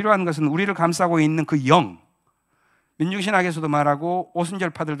필요한 것은 우리를 감싸고 있는 그 영, 민중신학에서도 말하고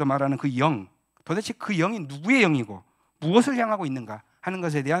오순절파들도 말하는 그 영, 도대체 그 영이 누구의 영이고 무엇을 향하고 있는가 하는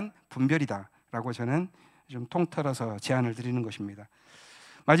것에 대한 분별이다라고 저는 좀 통틀어서 제안을 드리는 것입니다.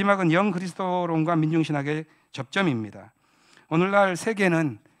 마지막은 영 그리스도론과 민중신학의 접점입니다. 오늘날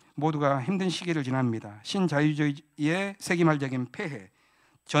세계는 모두가 힘든 시기를 지납니다. 신자유주의의 세기말적인 폐해,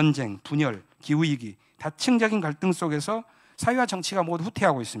 전쟁, 분열, 기후위기, 다층적인 갈등 속에서 사회와 정치가 모두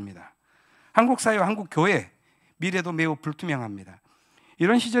후퇴하고 있습니다. 한국 사회와 한국 교회 미래도 매우 불투명합니다.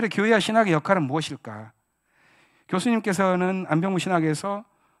 이런 시절에 교회와 신학의 역할은 무엇일까? 교수님께서는 안병무 신학에서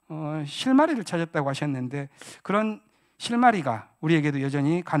실마리를 찾았다고 하셨는데 그런 실마리가 우리에게도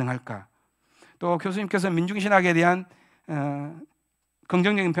여전히 가능할까? 또 교수님께서 민중신학에 대한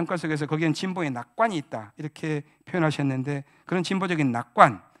긍정적인 평가 속에서 거기엔 진보의 낙관이 있다 이렇게 표현하셨는데 그런 진보적인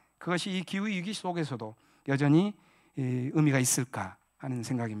낙관 그것이 이 기후위기 속에서도 여전히 의미가 있을까 하는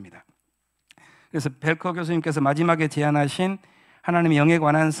생각입니다. 그래서 벨커 교수님께서 마지막에 제안하신 하나님의 영에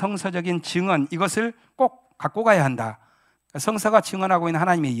관한 성서적인 증언, 이것을 꼭 갖고 가야 한다. 성서가 증언하고 있는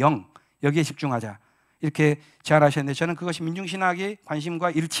하나님의 영, 여기에 집중하자. 이렇게 제안하셨는데 저는 그것이 민중신학의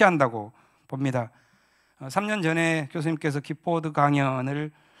관심과 일치한다고 봅니다. 3년 전에 교수님께서 기포드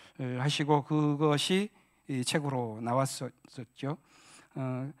강연을 하시고 그것이 이 책으로 나왔었죠.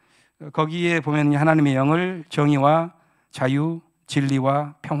 거기에 보면 하나님의 영을 정의와 자유,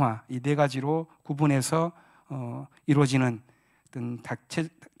 진리와 평화 이 네 가지로 구분해서 이루어지는 어떤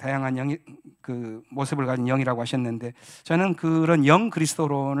다양한 영, 그 모습을 가진 영이라고 하셨는데 저는 그런 영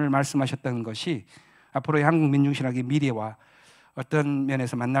그리스도론을 말씀하셨던 것이 앞으로의 한국 민중신학의 미래와 어떤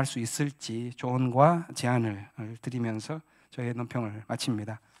면에서 만날 수 있을지 조언과 제안을 드리면서 저의 논평을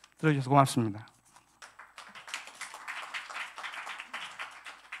마칩니다. 들어주셔서 고맙습니다.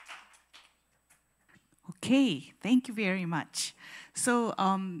 Okay, thank you very much. So,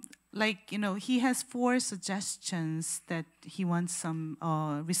 like, you know, he has 4 suggestions that he wants some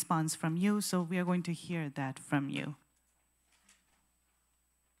response from you. So we are going to hear that from you.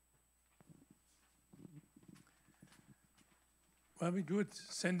 Well, we do it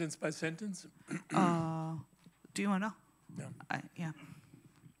sentence by sentence. Do you want to? Yeah. Yeah.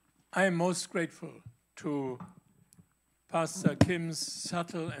 I am most grateful to Pastor Kim's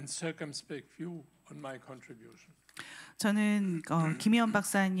subtle and circumspect view on my contribution. 저는 김희원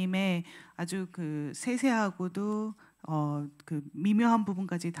박사님의 아주 그 세세하고도 그 미묘한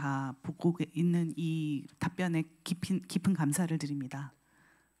부분까지 다 보고 있는 이 답변에 깊은 감사를 드립니다.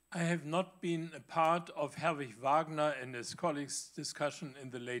 I have not been a part of Herwig Wagner and his colleagues' discussion in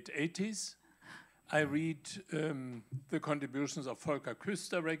the late 80s. I read the contributions of Volker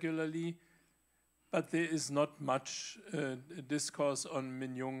Küster regularly, but there is not much discourse on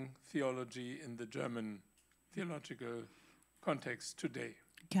Min-Jung theology in the German theological context today.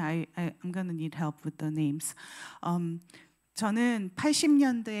 Okay, I'm going to need help with the names. 저는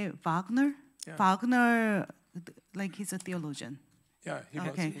 80년대 Wagner, like he's a theologian. Yeah, he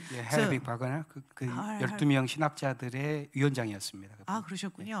Okay. was. 예, 헤르빅 바그너 그 12명 신학자들의 위원장이었습니다. 아,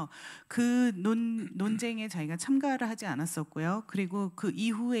 그러셨군요. 그 논쟁에 자기가 참가를 하지 않았었고요. 그리고 그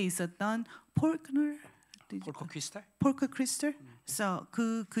이후에 있었던 폴커 크리스터? 그래서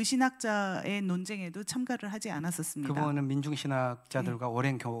그 신학자의 논쟁에도 참가를 하지 않았었습니다. 그분은 민중신학자들과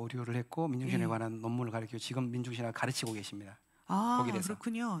오랜 교류를 했고 민중신학에 관한 논문을 가르치고 지금 민중신학을 가르치고 계십니다. 아, 독일에서.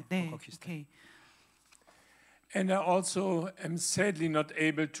 그렇군요. 네. 오케이. And I also am sadly not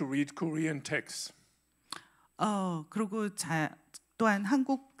able to read Korean texts. 그리고 또한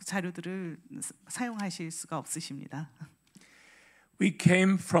한국 자료들을 사용하실 수가 없으십니다. We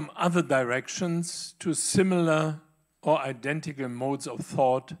came from other directions to similar or identical modes of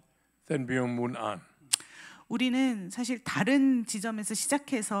thought than BYUNG-MU'S. 우리는 사실 다른 지점에서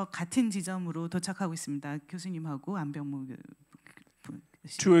시작해서 같은 지점으로 도착하고 있습니다. 교수님하고 안병무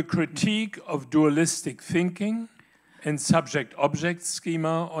To a critique of dualistic thinking and subject-object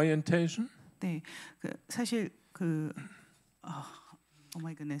schema orientation. 네, 사실 oh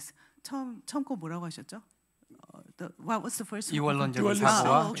my goodness, 처음 거 뭐라고 하셨죠? What was the first one? 이원론적인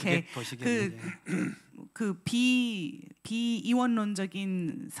사고와 okay. 도식의 그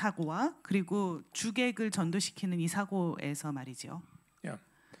비이원론적인 사고와 그리고 주객을 전도시키는 이 사고에서 말이죠. Yeah.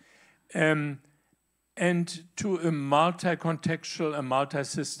 And to a multi-contextual and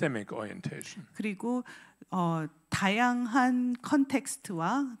multi-systemic orientation. 그리고 다양한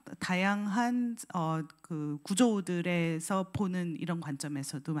컨텍스트와 다양한 그 구조들에서 보는 이런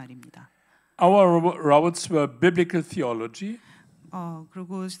관점에서도 말입니다. Our routes were biblical theology.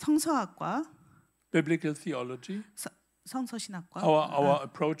 그리고 성서학과 Biblical theology. 성서신학과. Our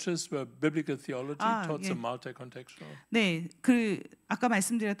approaches were biblical theology towards a multi-contextual. 네, 아까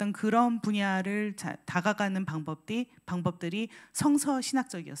말씀드렸던 그런 분야를 다가가는 방법들이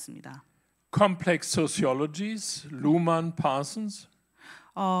성서신학적이었습니다. Complex sociologies, Luhmann, Parsons.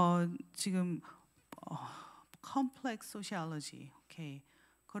 지금 complex sociology, 오케이.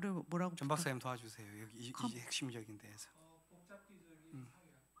 그거를 뭐라고? 전 박사님 도와주세요. 여기 이 핵심적인 데에서.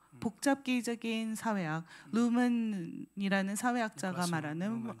 복잡기적인 사회학, 루먼이라는 사회학자가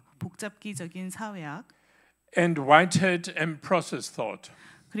말하는 복잡기적인 사회학. And Whitehead and process thought.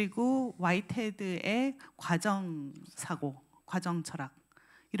 그리고 화이트헤드의 과정 사고, 과정 철학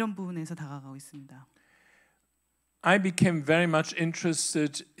이런 부분에서 다가가고 있습니다. I became very much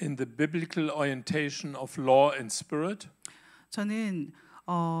interested in the biblical orientation of law and spirit. 저는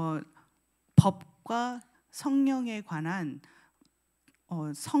법과 성령에 관한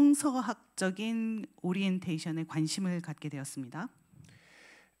성서학적인 오리엔테이션에 관심을 갖게 되었습니다.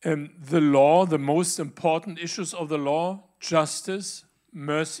 the law, the most important issues of the law, justice,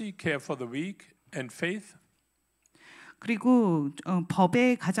 mercy, care for the weak, and faith. 그리고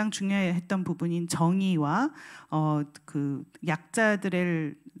법의 가장 중요했던 부분인 정의와 그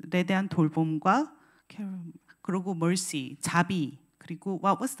약자들에 대한 돌봄과 그리고 mercy, 자비, 그리고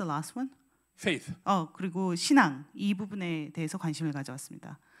what was the last one? Faith. 그리고 신앙 이 부분에 대해서 관심을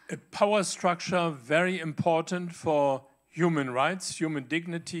가져왔습니다. A power structure very important for human rights, human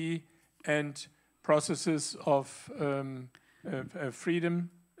dignity, and processes of freedom,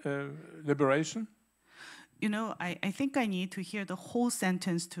 liberation. You know, I think I need to hear the whole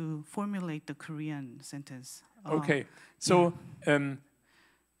sentence to formulate the Korean sentence. Okay, so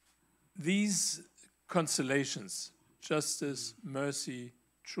these constellations, justice, mercy,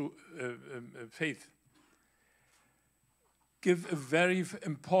 true faith, give a very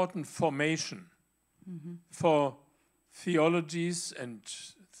important formation for theologies and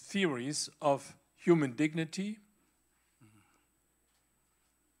theories of human dignity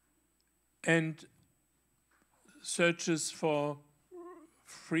and searches for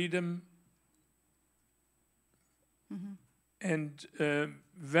freedom and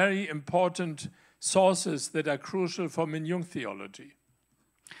very important sources that are crucial for Min-Jung theology.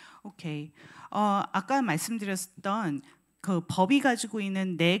 오케이. 아까 말씀드렸던 그 법이 가지고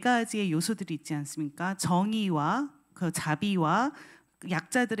있는 네 가지의 요소들이 있지 않습니까? 정의와 그 자비와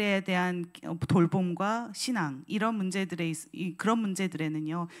약자들에 대한 돌봄과 신앙 이런 그런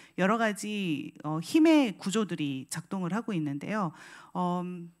문제들에는요 여러 가지 힘의 구조들이 작동을 하고 있는데요.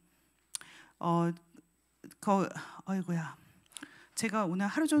 아이고야. 제가 오늘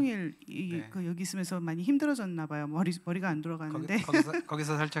하루 종일 여기 있으면서 많이 힘들어졌나 봐요. 머리가 안 돌아가는데.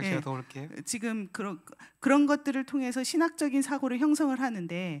 거기서 살짝 제가 도울게요. 지금 그런 것들을 통해서 신학적인 사고를 형성을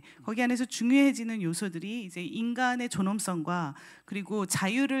하는데 거기 안에서 중요해지는 요소들이 이제 인간의 존엄성과 그리고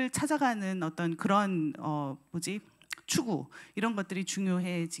자유를 찾아가는 어떤 그런 추구 이런 것들이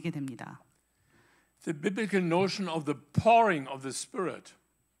중요해지게 됩니다. The biblical notion of the pouring of the Spirit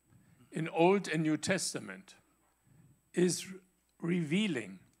in Old and New Testament is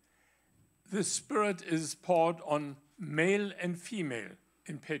revealing the Spirit is poured on male and female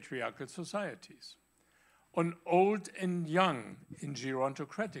in patriarchal societies, on old and young in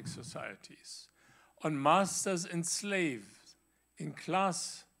gerontocratic societies, on masters and slaves in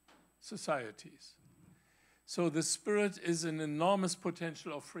class societies. So the Spirit is an enormous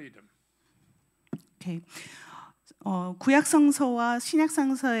potential of freedom. Okay. 구약 성서와 신약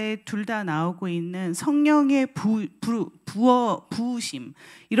성서에 둘 다 나오고 있는 성령의 부으심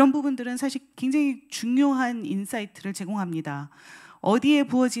이런 부분들은 사실 굉장히 중요한 인사이트를 제공합니다. 어디에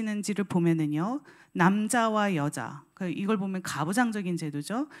부어지는지를 보면은요 남자와 여자 이걸 보면 가부장적인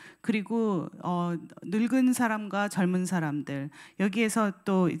제도죠. 그리고 늙은 사람과 젊은 사람들 여기에서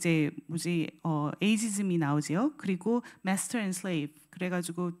또 이제 에이지즘이 나오지요. 그리고 master and slave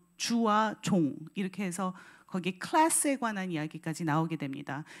그래가지고 주와 종 이렇게 해서 거기에 클래스에 관한 이야기까지 나오게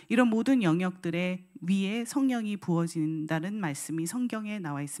됩니다. 이런 모든 영역들의 위에 성령이 부어진다는 말씀이 성경에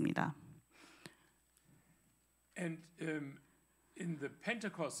나와 있습니다. And in the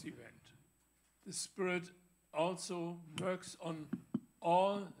Pentecost event, the Spirit also works on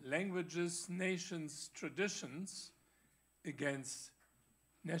all languages, nations, traditions against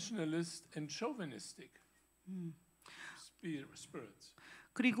nationalist and chauvinistic spirits.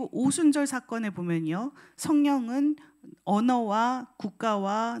 그리고 오순절 사건에 보면요. 성령은 언어와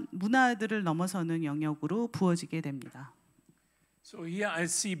국가와 문화들을 넘어서는 영역으로 부어지게 됩니다. So here I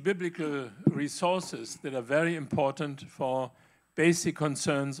see biblical resources that are very important for basic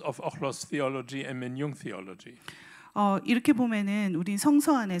concerns of Ochlos theology and Min-Jung theology. 이렇게 보면은 우리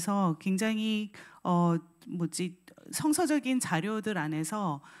성서 안에서 굉장히 성서적인 자료들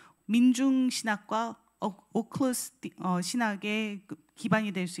안에서 민중신학과 오클러스 신학의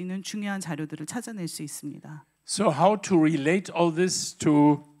기반이 될 수 있는 중요한 자료들을 찾아낼 수 있습니다. So how to relate all this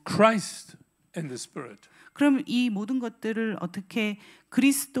to Christ and the Spirit? 그럼 이 모든 것들을 어떻게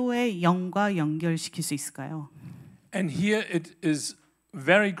그리스도의 영과 연결시킬 수 있을까요? And here it is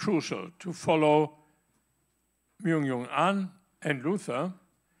very crucial to follow Myung-Jung and Luther,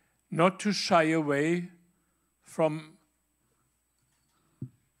 not to shy away from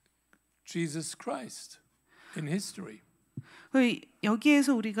Jesus Christ in history.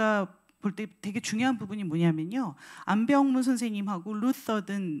 여기에서 우리가 볼 때 되게 중요한 부분이 뭐냐면요. 안병무 선생님하고 루터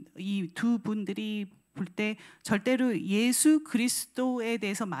등 이 두 분들이 볼 때 절대로 예수 그리스도에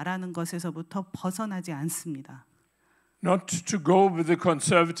대해서 말하는 것에서부터 벗어나지 않습니다. Not to go with the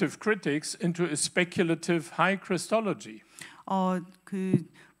conservative critics into a speculative high Christology. 그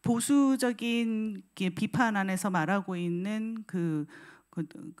보수적인 비판 안에서 말하고 있는 그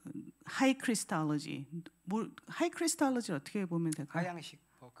하이 크리스톨로지, 하이 크리스톨로지 어떻게 보면 될까요? 하향식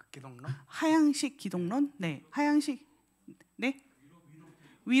기독론? 하향식 기독론? 네, 하향식 네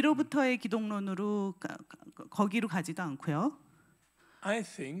위로부터의 기독론으로 거기로 가지도 않고요. I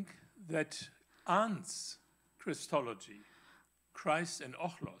think that Arndt's Christology, Christ and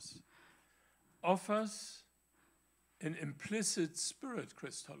Ochlos, offers an implicit spirit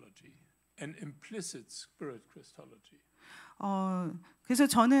Christology, an implicit spirit Christology. 그래서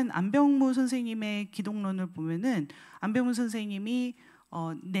저는 안병무 선생님의 기독론을 보면은 안병무 선생님이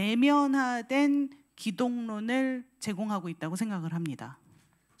내면화된 기독론을 제공하고 있다고 생각을 합니다.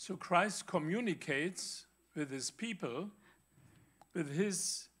 So Christ communicates with his people with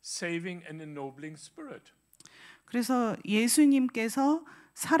his saving and ennobling spirit. 그래서 예수님께서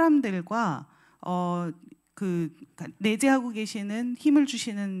사람들과 내재하고 계시는 힘을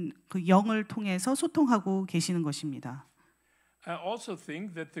주시는 그 영을 통해서 소통하고 계시는 것입니다. I also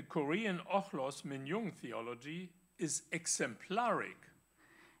think that the Korean Ochlos Minjung theology is exemplaric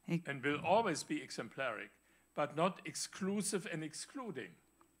and will always be exemplaric, but not exclusive and excluding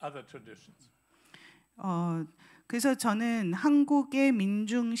other traditions. 그래서 저는 한국의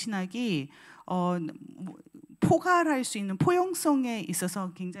민중신학이 포괄할 수 있는 포용성에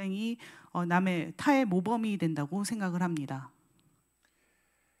있어서 굉장히 타의 모범이 된다고 생각을 합니다.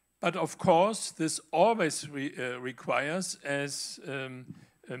 But of course, this always requires, as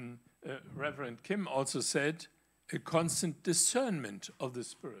Reverend Kim also said, a constant discernment of the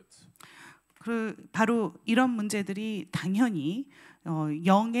spirits. 바로 이런 문제들이 당연히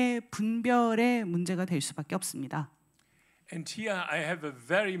영의 분별의 문제가 될 수밖에 없습니다. And here I have a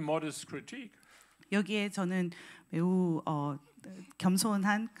very modest critique. 여기에 저는 매우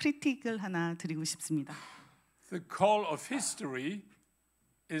겸손한 크리틱을 하나 드리고 싶습니다. The call of history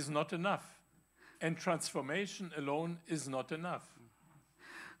is not enough, and transformation alone is not enough.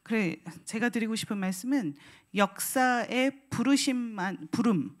 그래, 제가 드리고 싶은 말씀은 역사의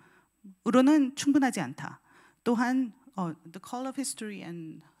부름으로는 충분하지 않다. 또한 the call of history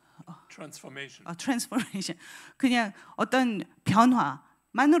and transformation 그냥 어떤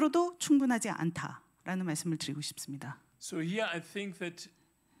변화만으로도 충분하지 않다라는 말씀을 드리고 싶습니다. So here I think that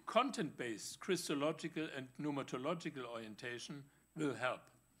content-based Christological and pneumatological orientation will help.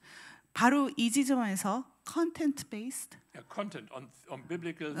 바로 이 지점에서 content-based content on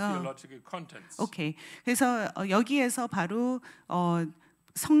biblical theological contents. 오케이. 그래서 여기에서 바로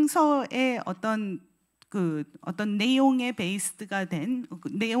성서의 어떤 내용의 베이스가 된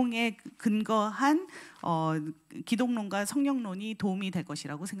내용에 근거한 기독론과 성령론이 도움이 될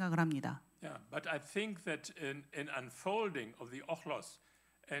것이라고 생각을 합니다. Yeah, but I think that an unfolding of the Ochlos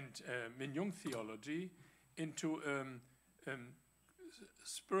and Minjung theology into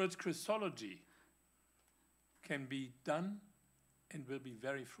spirit Christology can be done and will be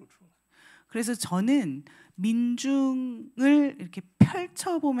very fruitful. 그래서 저는 민중을 이렇게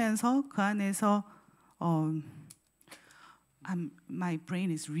펼쳐보면서 그 안에서 my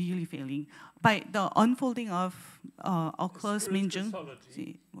brain is really failing by the unfolding of Ochlos 민중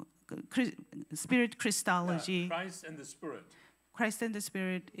spirit Christology. Yeah, Christ and the Spirit. Christ and the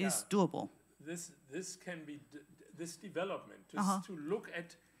Spirit is doable. This can be this development to look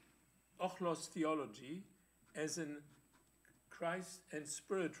at Ochlos theology as in Christ and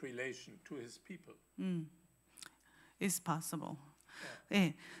Spirit relation to his people. Is possible.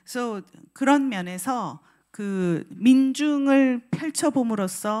 네, so 그런 면에서 그 민중을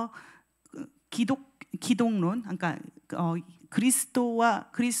펼쳐봄으로써 기독론, 그러니까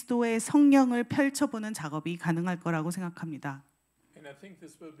그리스도의 성령을 펼쳐보는 작업이 가능할 거라고 생각합니다. And I think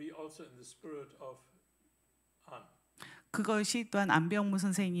this will be also in the spirit of An. 그것이 또한 안병무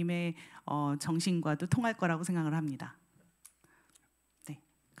선생님의 정신과도 통할 거라고 생각을 합니다. 네,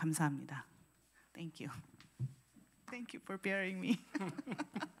 감사합니다. Thank you. Thank you for bearing me.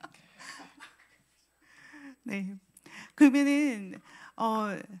 네, 그러면은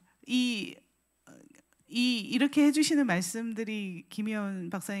이렇게 해주시는 말씀들이 김희원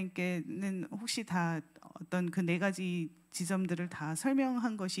박사님께는 혹시 다 어떤 그 네 가지 지점들을 다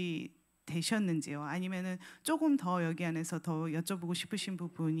설명한 것이 되셨는지요? 아니면은 조금 더 여기 안에서 더 여쭤보고 싶으신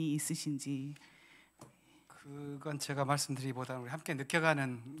부분이 있으신지? 그건 제가 말씀드리기보다는 우리 함께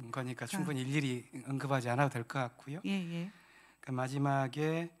느껴가는 거니까 충분히 일일이 언급하지 않아도 될 것 같고요. 예. 그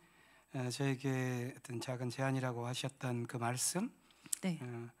마지막에 저에게 어떤 작은 제안이라고 하셨던 그 말씀, 네.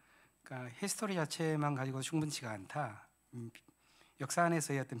 그러니까 히스토리 자체만 가지고 충분치가 않다. 역사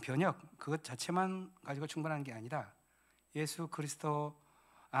안에서의 어떤 변혁 그것 자체만 가지고 충분한 게 아니라 예수 그리스도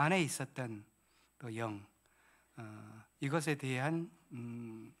안에 있었던 또 영, 이것에 대한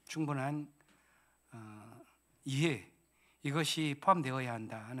충분한 이해, 이것이 포함되어야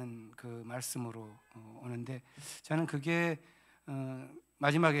한다 하는 그 말씀으로 오는데 저는 그게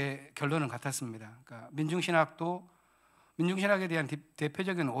마지막에 결론은 같았습니다. 그러니까 민중신학에 대한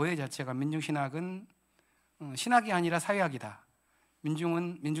대표적인 오해 자체가 민중신학은 신학이 아니라 사회학이다.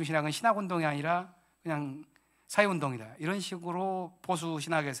 민중신학은 신학운동이 아니라 그냥 사회운동이다. 이런 식으로 보수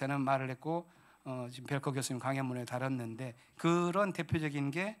신학에서는 말을 했고 지금 벨커 교수님 강연문에 다뤘는데 그런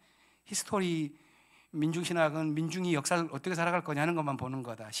대표적인 게 히스토리 민중신학은 민중이 역사를 어떻게 살아갈 거냐 하는 것만 보는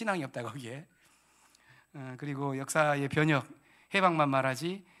거다. 신앙이 없다 거기에. 그리고 역사의 변혁, 해방만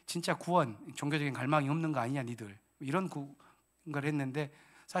말하지 진짜 구원, 종교적인 갈망이 없는 거 아니냐 니들. 이런 걸 했는데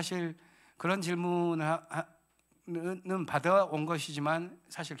사실 그런 질문은 받아온 것이지만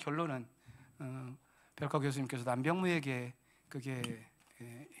사실 결론은 벨커 교수님께서도 안병무에게 그게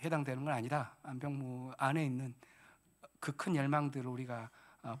해당되는 건 아니다. 안병무 안에 있는 그 큰 열망들을 우리가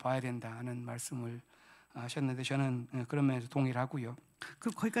봐야 된다 하는 말씀을 하셨는데 저는 그런 면에서 동의를 하고요.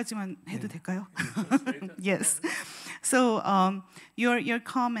 그럼 거기까지만 해도 될까요? Yes. So your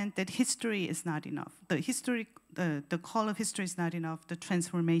comment that history is not enough. The call of history is not enough. The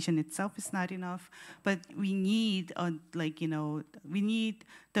transformation itself is not enough. But we need we need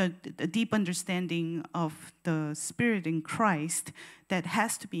the deep understanding of the Spirit in Christ that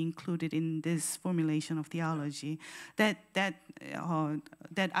has to be included in this formulation of theology. That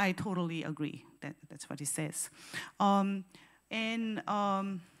I totally agree. That's what he says. And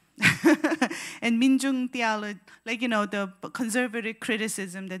Minjung theology, the conservative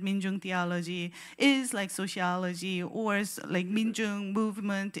criticism that Minjung theology is like sociology, or like Minjung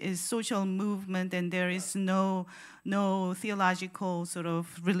movement is social movement, and there is no theological sort of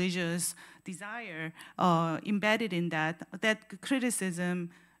religious desire embedded in that. That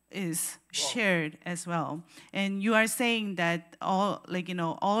criticism is shared as well, and you are saying that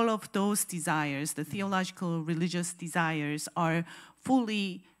all of those desires, the theological religious desires, are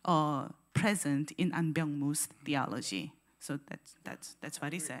fully present in An-Byung-Mu's theology. So that's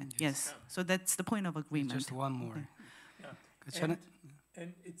what he said. Yes. So that's the point of agreement. Just one more. Yeah.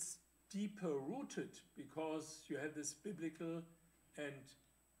 And it's deeper rooted because you have this biblical and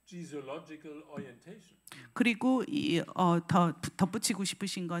Jesus-logical orientation. 그리고 더 덧붙이고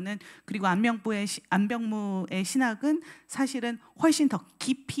싶으신 거는 그리고 안병무의 신학은 사실은 훨씬 더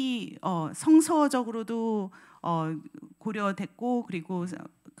깊이 성서적으로도 고려됐고 그리고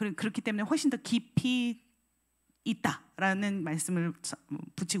그렇기 때문에 훨씬 더 깊이 있다라는 말씀을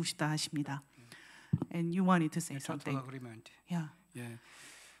붙이고 싶다 하십니다. And you wanted to say something. Total agreement. Yeah. 예.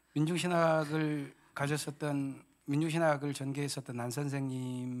 민중신학을 전개했었던 난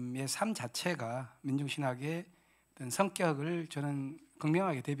선생님의 삶 자체가 민중신학의 어떤 성격을 저는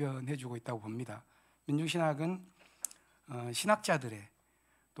극명하게 대변해주고 있다고 봅니다. 민중신학은 신학자들의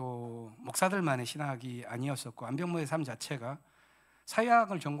또 목사들만의 신학이 아니었었고 안병무의 삶 자체가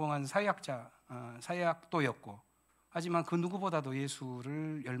사회학을 전공한 사회학도였고 하지만 그 누구보다도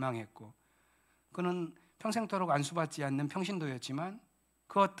예수를 열망했고 그는 평생토록 안수받지 않는 평신도였지만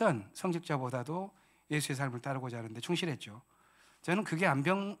그 어떤 성직자보다도 예수의 삶을 따르고자 하는데 충실했죠. 저는 그게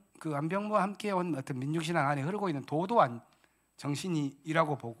안병무와 함께 온 어떤 민중신학 안에 흐르고 있는 도도한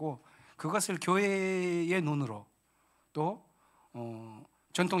정신이라고 보고 그것을 교회의 눈으로 또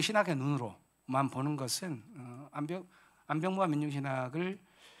전통 신학의 눈으로만 보는 것은 안병무와 민중신학을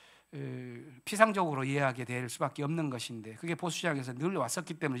피상적으로 이해하게 될 수밖에 없는 것인데 그게 보수신학에서 늘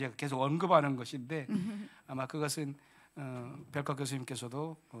왔었기 때문에 제가 계속 언급하는 것인데 아마 그것은 벨커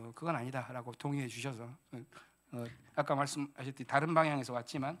교수님께서도 그건 아니다라고 동의해 주셔서 아까 말씀하셨듯이 다른 방향에서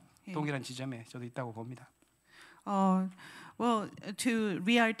왔지만 동일한 지점에 저도 있다고 봅니다. Well, to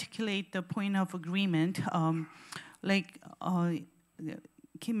re-articulate the point of agreement,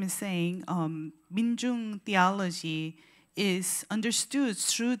 Kim is saying, Minjung theology is understood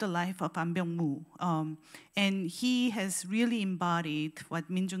through the life of An Byung-mu, and he has really embodied what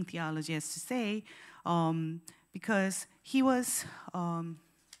Minjung theology has to say. Because he was,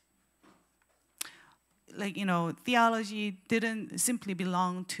 theology didn't simply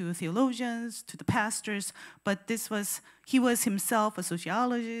belong to theologians, to the pastors, but he was himself a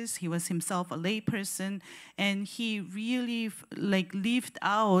sociologist, he was himself a layperson, and he really lived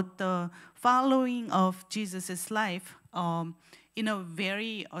out the following of Jesus's life in a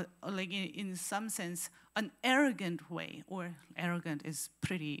very, in some sense, an arrogant way, or arrogant is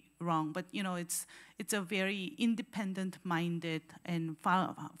pretty wrong, but it's a very independent-minded and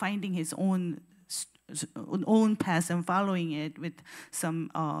finding his own path and following it with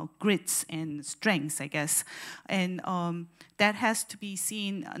some grits and strengths, I guess, and that has to be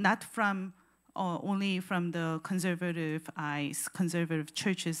seen not from only from the conservative eyes, conservative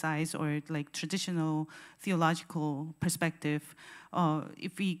church's eyes, or like traditional theological perspective.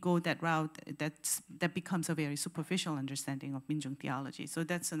 If we go that route, that becomes a very superficial understanding of Minjung theology. So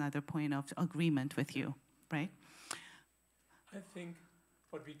that's another point of agreement with you, right? I think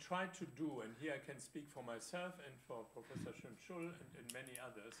what we try to do, and here I can speak for myself and for Professor Schul and many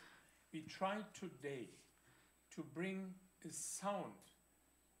others, we try today to bring a sound,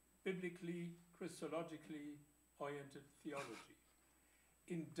 biblically, Christologically oriented theology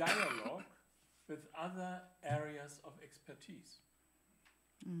in dialogue with other areas of expertise.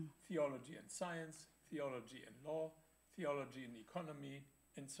 Theology and science, theology and law, theology and economy,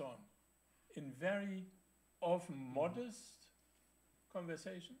 and so on. In very often modest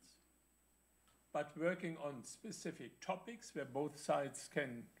conversations, but working on specific topics where both sides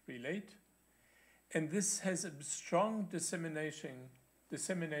can relate. And this has a strong disseminating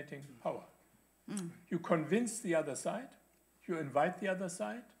power. You convince the other side, you invite the other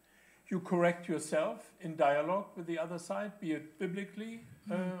side, you correct yourself in dialogue with the other side, be it biblically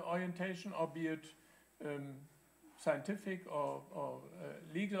orientation or be it scientific or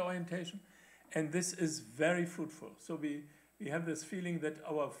legal orientation. And this is very fruitful. So we have this feeling that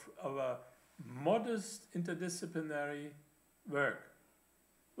our modest interdisciplinary work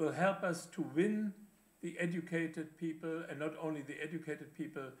will help us to win the educated people, and not only the educated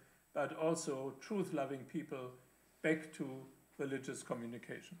people, but also truth-loving people back to religious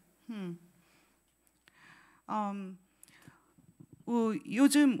communication.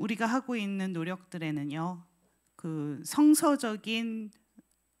 요즘 우리가 하고 있는 노력들에는요, 그 성서적인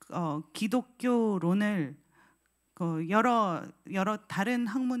기독교론을 여러 다른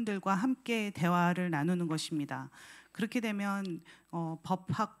학문들과 함께 대화를 나누는 것입니다. 그렇게 되면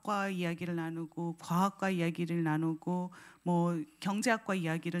법학과 이야기를 나누고 과학과 이야기를 나누고 뭐 경제학과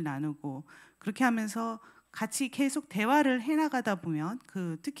이야기를 나누고 그렇게 하면서 같이 계속 대화를 해나가다 보면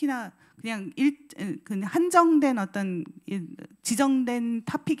특히나 그냥 한정된 어떤 지정된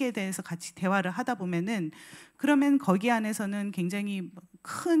토픽에 대해서 같이 대화를 하다 보면은 그러면 거기 안에서는 굉장히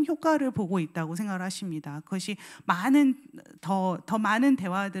큰 효과를 보고 있다고 생각을 하십니다. 그것이 더 많은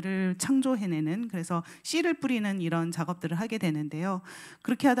대화들을 창조해내는, 그래서 씨를 뿌리는 이런 작업들을 하게 되는데요.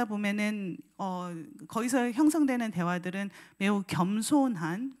 그렇게 하다 보면은 거기서 형성되는 대화들은 매우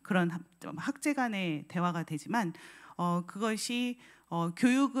겸손한 그런 학제 간의 대화가 되지만 그것이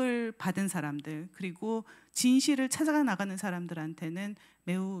교육을 받은 사람들 그리고 진실을 찾아가 나가는 사람들한테는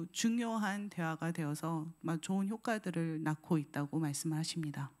매우 중요한 대화가 되어서 좋은 효과들을 낳고 있다고 말씀을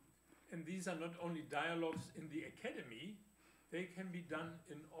하십니다. And these are not only dialogues in the academy, they can be done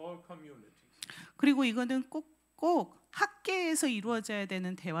in all communities. 그리고 이거는 꼭 학계에서 이루어져야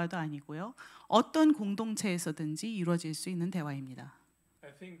되는 대화도 아니고요. 어떤 공동체에서든지 이루어질 수 있는 대화입니다.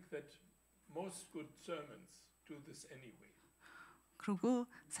 I think that most good sermons do this anyway. 그리고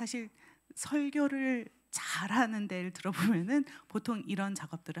사실 설교를 잘하는 데를 들어보면은 보통 이런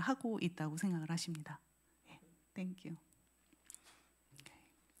작업들을 하고 있다고 생각을 하십니다. Thank you.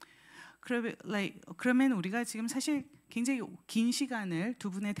 그러면 우리가 지금 사실 굉장히 긴 시간을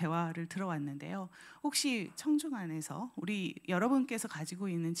두 분의 대화를 들어왔는데요. 혹시 청중 안에서 우리 여러분께서 가지고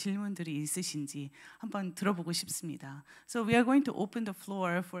있는 질문들이 있으신지 한번 들어보고 싶습니다. So we are going to open the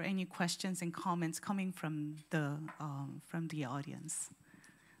floor for any questions and comments coming from the audience.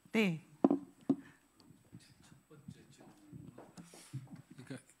 네.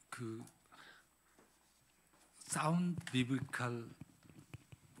 그 sound biblical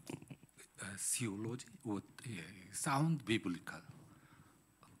theology, or sound biblical.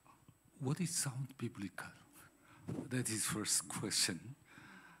 What is sound biblical? That is first question.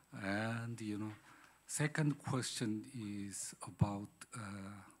 And second question is about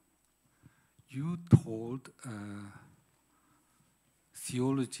you told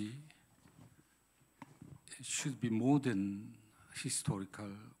theology should be more than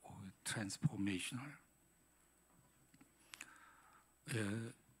historical or transformational.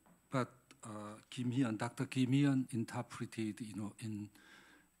 But Dr. Kim-Heon interpreted,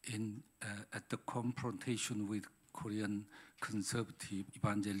 at the confrontation with Korean conservative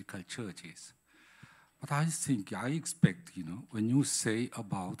evangelical churches. But I expect, when you say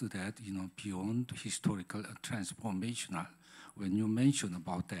about that, beyond historical and transformational, when you mention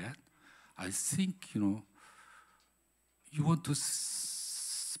about that, I think, you want to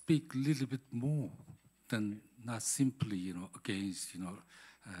speak a little bit more than not simply, against,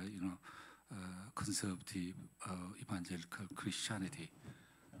 conservative evangelical Christianity.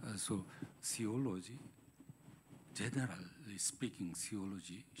 So theology, generally speaking,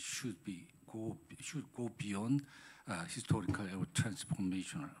 theology should go beyond historical or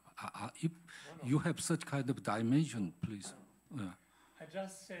transformational. If you have such kind of dimension, please. I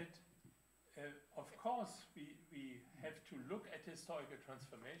just said, of course, we have to look at historical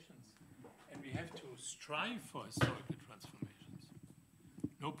transformations and we have to strive for historical transformations.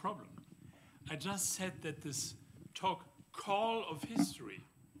 No problem. I just said that this talk, call of history,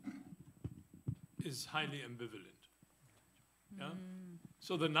 is highly ambivalent. Yeah?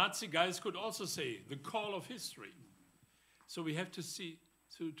 So the Nazi guys could also say the call of history. So we have to see,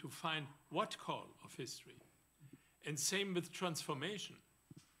 to find what call of history. And same with transformation.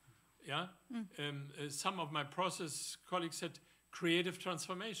 Yeah? Some of my process colleagues said creative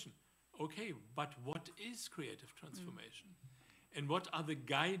transformation. Okay, but what is creative transformation? And what are the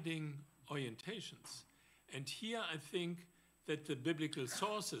guiding orientations? And here I think that the biblical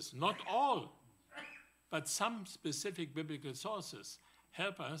sources, not all, but some specific biblical sources,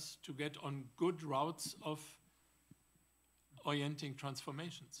 help us to get on good routes of orienting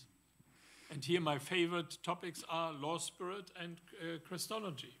transformations. And here my favorite topics are law spirit and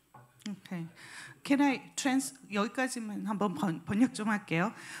Christology. Okay. Can I 여기까지만 한번 번역 좀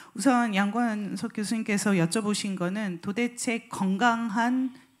할게요. 우선 양권석 교수님께서 여쭤보신 거는 도대체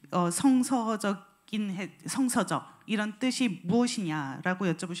건강한 성서적 이런 뜻이 무엇이냐라고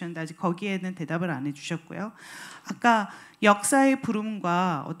여쭤보셨는데 아직 거기에는 대답을 안 해주셨고요. 아까 역사의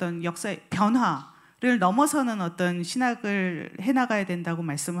부름과 어떤 역사의 변화를 넘어서는 어떤 신학을 해나가야 된다고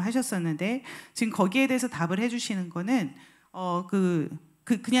말씀을 하셨었는데 지금 거기에 대해서 답을 해주시는 거는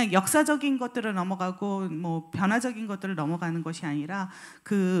그냥 역사적인 것들을 넘어가고 뭐 변화적인 것들을 넘어가는 것이 아니라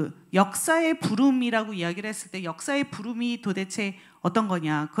그 역사의 부름이라고 이야기를 했을 때 역사의 부름이 도대체 어떤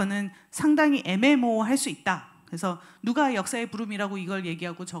거냐 그거는 상당히 애매모호할 수 있다. 그래서 누가 역사의 부름이라고 이걸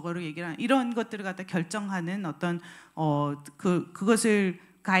얘기하고 저거를 얘기하는 이런 것들을 갖다 결정하는 어떤 그것을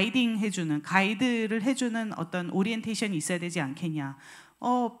가이드를 해주는 어떤 오리엔테이션이 있어야 되지 않겠냐.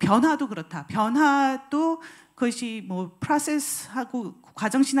 변화도 그렇다. 변화도 그것이 뭐 프로세스하고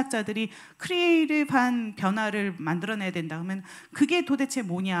과정 신학자들이 크리에이티브한 변화를 만들어내야 된다 하면 그게 도대체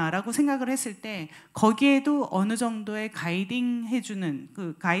뭐냐라고 생각을 했을 때 거기에도 어느 정도의 가이딩 해주는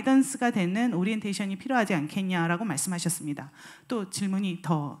그 가이던스가 되는 오리엔테이션이 필요하지 않겠냐라고 말씀하셨습니다. 또 질문이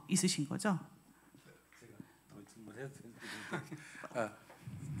더 있으신 거죠?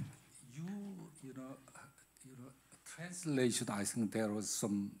 Translation. I think there was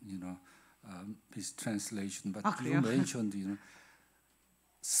some mistranslation, but you mentioned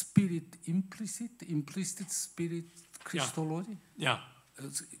spirit, implicit spirit Christology. Yeah.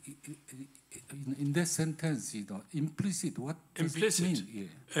 In that sentence, implicit. What does it mean?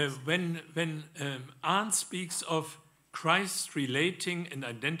 Yeah. When Arndt speaks of Christ relating to and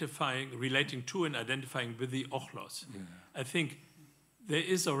identifying with the ochlos, I think there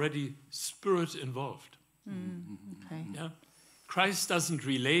is already spirit involved. Okay. Yeah? Christ doesn't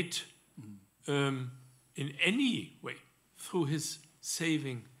relate in any way through his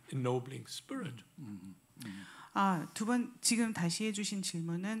saving, ennobling spirit. 두 번 지금 다시 해주신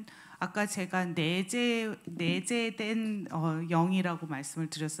질문은 아까 제가 내재된 영이라고 말씀을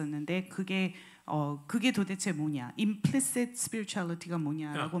드렸었는데 그게 도대체 뭐냐? implicit spirituality가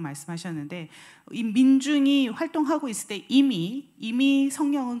뭐냐라고 말씀하셨는데 이 민중이 활동하고 있을 때 이미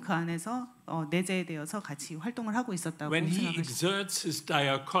성령은 그 안에서 내재되어서 같이 활동을 하고 있었다고 When he 생각하십니다. exerts his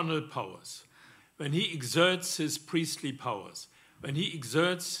diaconal powers, when he exerts his priestly powers, when he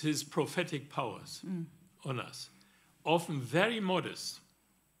exerts his prophetic powers on us, often very modest,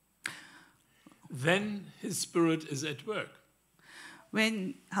 then his spirit is at work.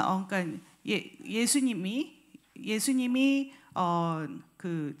 그러니까 예수님이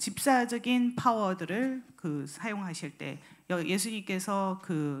그 집사적인 파워들을 사용하실 때 예수님께서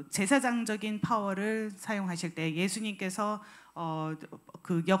그 제사장적인 파워를 사용하실 때 예수님께서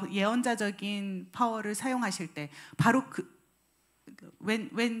그 예언자적인 파워를 사용하실 때 바로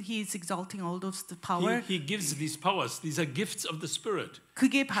when he is exalting all those power He gives these powers. These are gifts of the Spirit.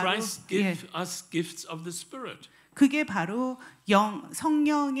 그게 바로 Christ gives us gifts of the Spirit. 그게 바로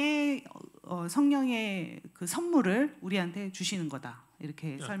성령의 그 선물을 우리한테 주시는 거다.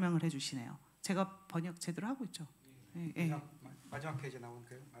 이렇게 설명을 해주시네요. 제가 번역 제대로 하고 있죠. 예. 마지막 페이지에 나온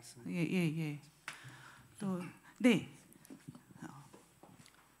그 말씀. 예. 또 네.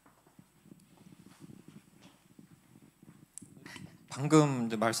 방금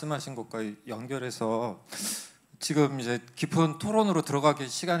이제 말씀하신 것과 연결해서 지금 이제 깊은 토론으로 들어가기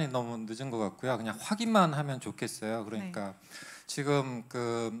시간이 너무 늦은 것 같고요. 그냥 확인만 하면 좋겠어요. 그러니까 지금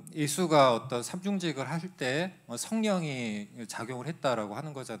그 예수가 어떤 삼중직을 할 때 성령이 작용을 했다라고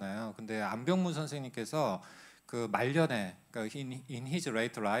하는 거잖아요. 근데 안병문 선생님께서 그 말년에 그러니까 in his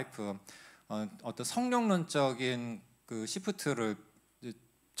late life 어떤 성령론적인 그 시프트를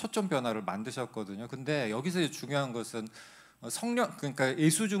초점 변화를 만드셨거든요. 근데 여기서 중요한 것은 성령, 그러니까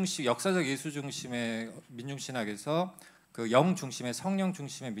예수 중심, 역사적 예수 중심의 민중신학에서 그 영 중심의 성령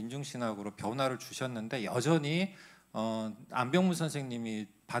중심의 민중신학으로 변화를 주셨는데 여전히 안병무 선생님이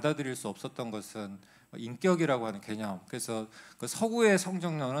받아들일 수 없었던 것은 인격이라고 하는 개념. 그래서 그 서구의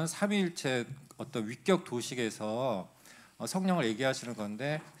성경론은 삼위일체 어떤 위격 도식에서 성령을 얘기하시는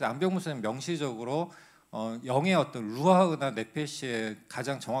건데 안병무 선생님 명시적으로 영의 어떤 루아흐나 네페시의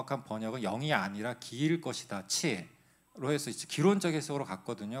가장 정확한 번역은 영이 아니라 기일 것이다, 치로 해서 이제 기론적 해석으로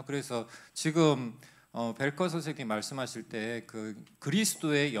갔거든요. 그래서 지금 벨커 선생님이 말씀하실 때 그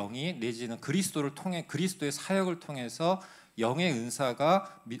그리스도의 영이 내지는 그리스도를 통해 그리스도의 사역을 통해서 영의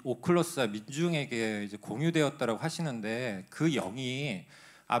은사가 오클러스와 민중에게 이제 공유되었다라고 하시는데 그 영이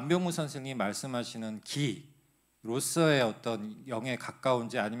안병무 선생님이 말씀하시는 기로서의 어떤 영에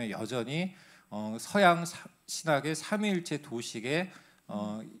가까운지 아니면 여전히 서양 신학의 삼위일체 도식의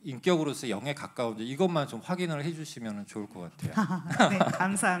인격으로서 영에 가까운지 이것만 좀 확인을 해주시면 좋을 것 같아요. 네,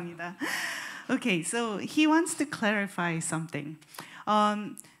 감사합니다. Okay, so he wants to clarify something.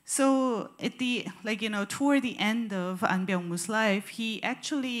 So at the toward the end of An Byung-Mu's life, he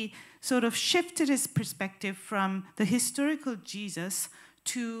actually sort of shifted his perspective from the historical Jesus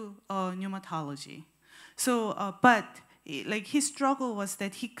to pneumatology. So, but his struggle was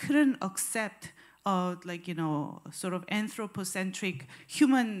that he couldn't accept sort of anthropocentric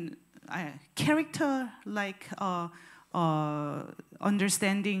human character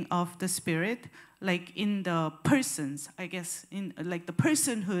understanding of the spirit, like in the persons, I guess, in like the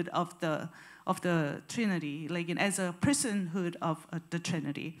personhood of the Trinity, as a personhood of the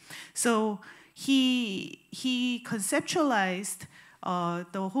Trinity. So he conceptualized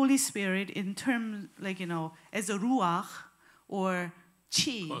the Holy Spirit in terms as a ruach or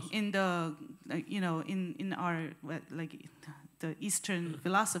chi in the in our the Eastern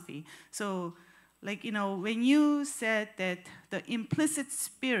philosophy. So when you said that the implicit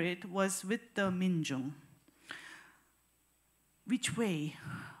spirit was with the Minjung, which way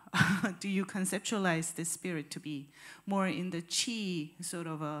do you conceptualize the spirit to be? More in the chi sort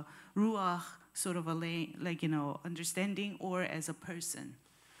of a ruach sort of a understanding, or as a person?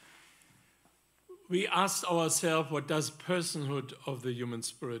 We asked ourselves, what does personhood of the human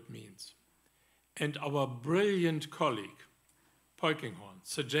spirit means? And our brilliant colleague, Polkinghorne,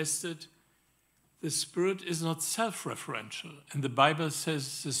 suggested the Spirit is not self-referential, and the Bible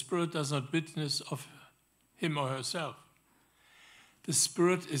says the Spirit does not witness of him or herself. The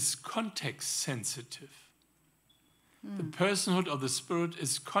Spirit is context-sensitive. The personhood of the Spirit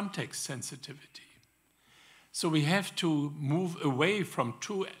is context sensitivity. So we have to move away from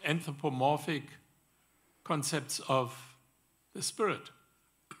two anthropomorphic concepts of the Spirit.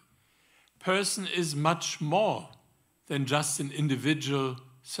 Person is much more than just an individual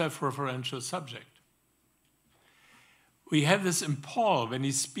self-referential subject. We have this in Paul when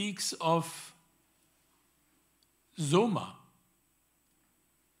he speaks of Soma.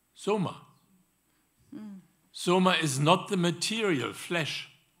 Soma. Soma is not the material flesh.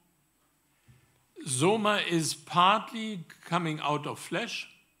 Soma is partly coming out of flesh,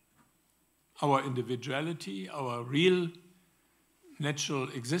 our individuality, our real natural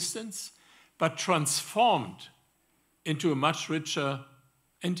existence, but transformed into a much richer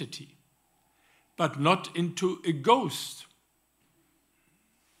entity, but not into a ghost,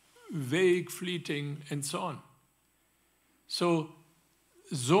 vague, fleeting, and so on. So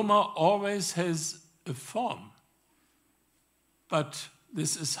Soma always has a form, but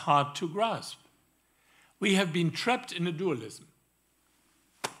this is hard to grasp. We have been trapped in a dualism.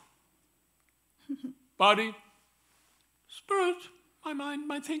 Body, spirit, my mind,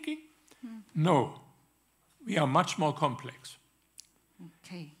 my thinking. No, we are much more complex.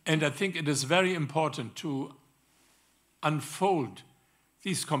 Okay. And I think it is very important to unfold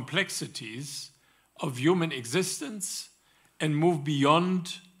these complexities of human existence and move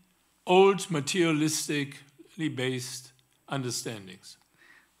beyond old materialistically based understandings.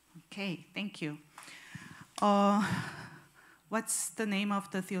 Okay, thank you. What's the name of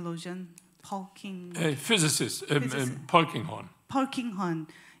the theologian? Physicist, Polkinghorne.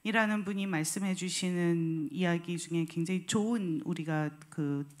 폴킹헌이라는 분이 말씀해 주시는 이야기 중에 굉장히 좋은 우리가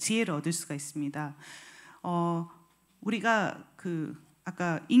그 지혜를 얻을 수가 있습니다. 우리가 그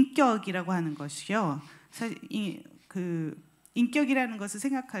아까 인격이라고 하는 것이요. 사실 그 인격이라는 것을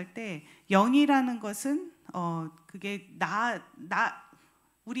생각할 때 영이라는 것은 그게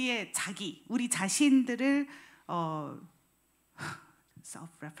우리의 자기, 우리 자신들을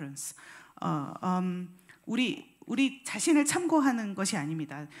self-reference. 우리 자신을 참고하는 것이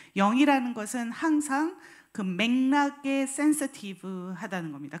아닙니다. 영이라는 것은 항상 그 맥락에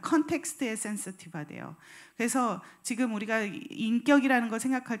센시티브하다는 겁니다. 컨텍스트에 센시티브하대요. 그래서 지금 우리가 인격이라는 걸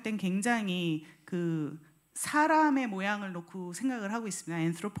생각할 땐 굉장히 그 사람의 모양을 놓고 생각을 하고 있습니다.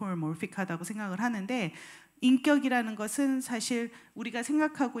 anthropomorphic하다고 생각을 하는데 인격이라는 것은 사실 우리가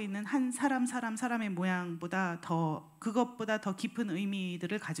생각하고 있는 한 사람의 모양보다 그것보다 더 깊은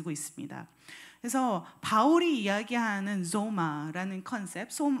의미들을 가지고 있습니다. 그래서 바울이 이야기하는 소마라는 컨셉,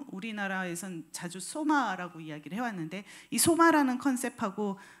 우리나라에선 자주 소마라고 이야기를 해왔는데 이 소마라는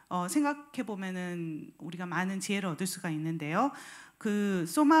컨셉하고 생각해 보면은 우리가 많은 지혜를 얻을 수가 있는데요. 그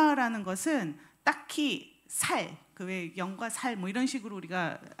소마라는 것은 딱히 그 왜 영과 살 뭐 이런 식으로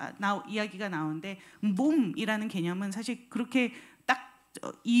우리가 이야기가 나오는데 몸이라는 개념은 사실 그렇게 딱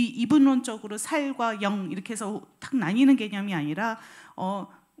이분론적으로 살과 영 이렇게 해서 딱 나뉘는 개념이 아니라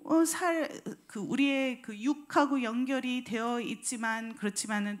우리의 그 육하고 연결이 되어 있지만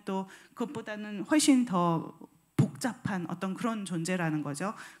그렇지만은 또 그것보다는 훨씬 더 복잡한 어떤 그런 존재라는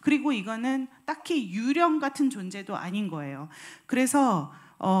거죠. 그리고 이거는 딱히 유령 같은 존재도 아닌 거예요. 그래서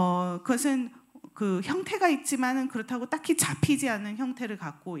그것은 그 형태가 있지만은 그렇다고 딱히 잡히지 않는 형태를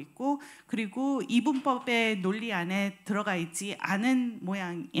갖고 있고 그리고 이분법의 논리 안에 들어가 있지 않은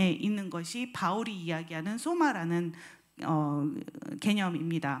모양에 있는 것이 바울이 이야기하는 소마라는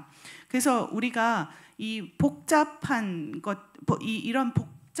개념입니다. 그래서 우리가 이 복잡한 이런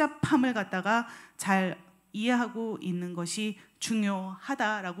복잡함을 갖다가 잘 이해하고 있는 것이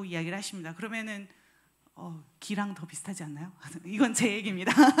중요하다라고 이야기를 하십니다. 그러면은 기랑 더 비슷하지 않나요? 이건 제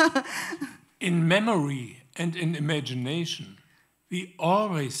얘기입니다. In memory and in imagination, we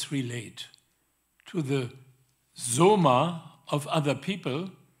always relate to the soma of other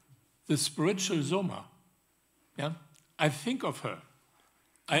people, the spiritual soma. Yeah? I think of her.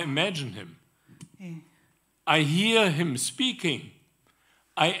 I imagine him. 예. I hear him speaking.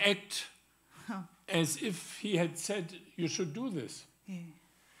 I act as if he had said, you should do this. 예.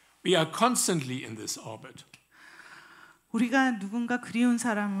 We are constantly in this orbit. 우리가 누군가 그리운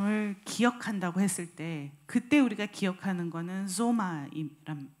사람을 기억한다고 했을 때 그때 우리가 기억하는 거는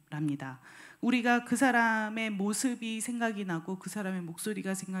소마랍니다. 우리가 그 사람의 모습이 생각이 나고 그 사람의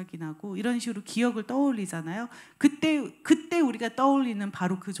목소리가 생각이 나고 이런 식으로 기억을 떠올리잖아요. 그때 우리가 떠올리는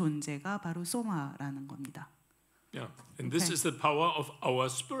바로 그 존재가 바로 소마라는 겁니다. Yeah, and this is the power of our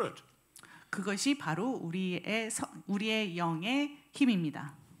spirit. 그것이 바로 우리의 영의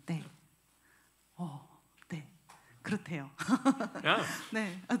힘입니다. 네. 네. 그렇대요. Yeah.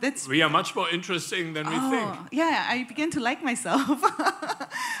 네. That's We are much more interesting than we think. Yeah, I began to like myself.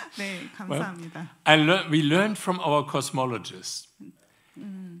 네, 감사합니다. We learned from our cosmologists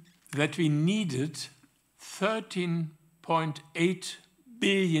that we needed 13.8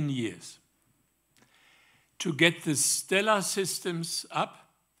 billion years to get the stellar systems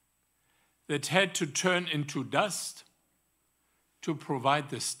up that had to turn into dust to provide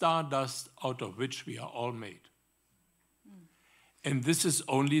the stardust out of which we are all made. And this is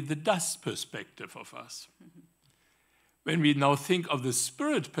only the dust perspective of us. When we now think of the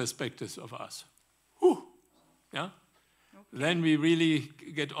spirit perspectives of us, then we really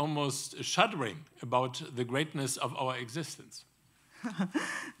get almost shuddering about the greatness of our existence.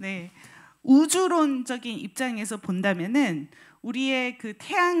 네, 우주론적인 입장에서 본다면은 우리의 그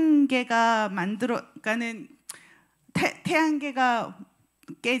태양계가 만들어가는 태양계가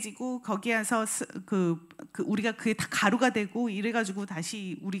깨지고 거기에서 우리가 그게 다 가루가 되고 이래가지고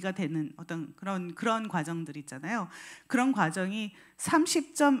다시 우리가 되는 어떤 그런 과정들 있잖아요. 그런 과정이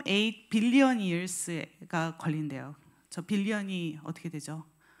 30.8 빌리언 years가 걸린대요. 저 빌리언이 어떻게 되죠?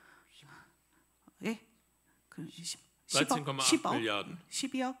 예? 10억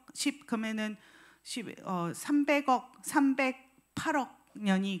그러면은 308억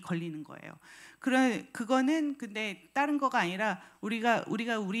년이 걸리는 거예요. 그거는 근데 다른 거가 아니라 우리가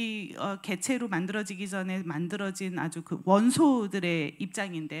우리 개체로 만들어지기 전에 만들어진 아주 그 원소들의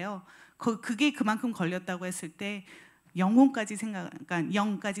입장인데요. 그게 그만큼 걸렸다고 했을 때 영혼까지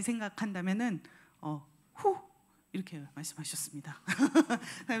영까지 생각한다면은 이렇게 말씀하셨습니다.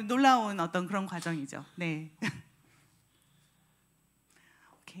 놀라운 어떤 그런 과정이죠. 네.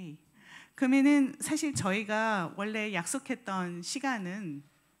 오케이. 그러면은 사실 저희가 원래 약속했던 시간은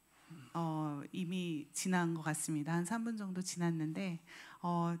이미 지난 것 같습니다. 한 3분 정도 지났는데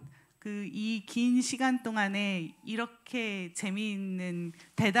이 긴 시간 동안에 이렇게 재미있는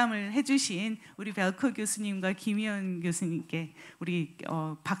대담을 해주신 우리 벨커 교수님과 김희원 교수님께 우리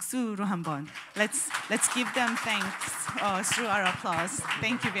박수로 한번 Let's give them thanks through our applause.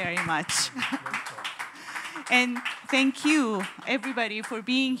 Thank you very much. And thank you, everybody, for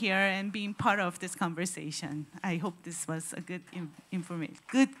being here and being part of this conversation. I hope this was a good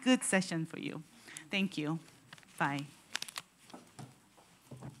good session for you. Thank you. Bye.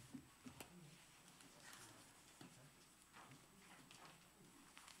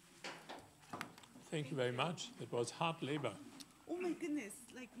 Thank you very much. That was hard labor. Oh my goodness,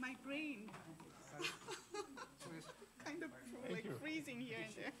 like my brain. Kind of like freezing here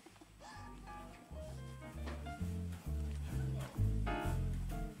and there.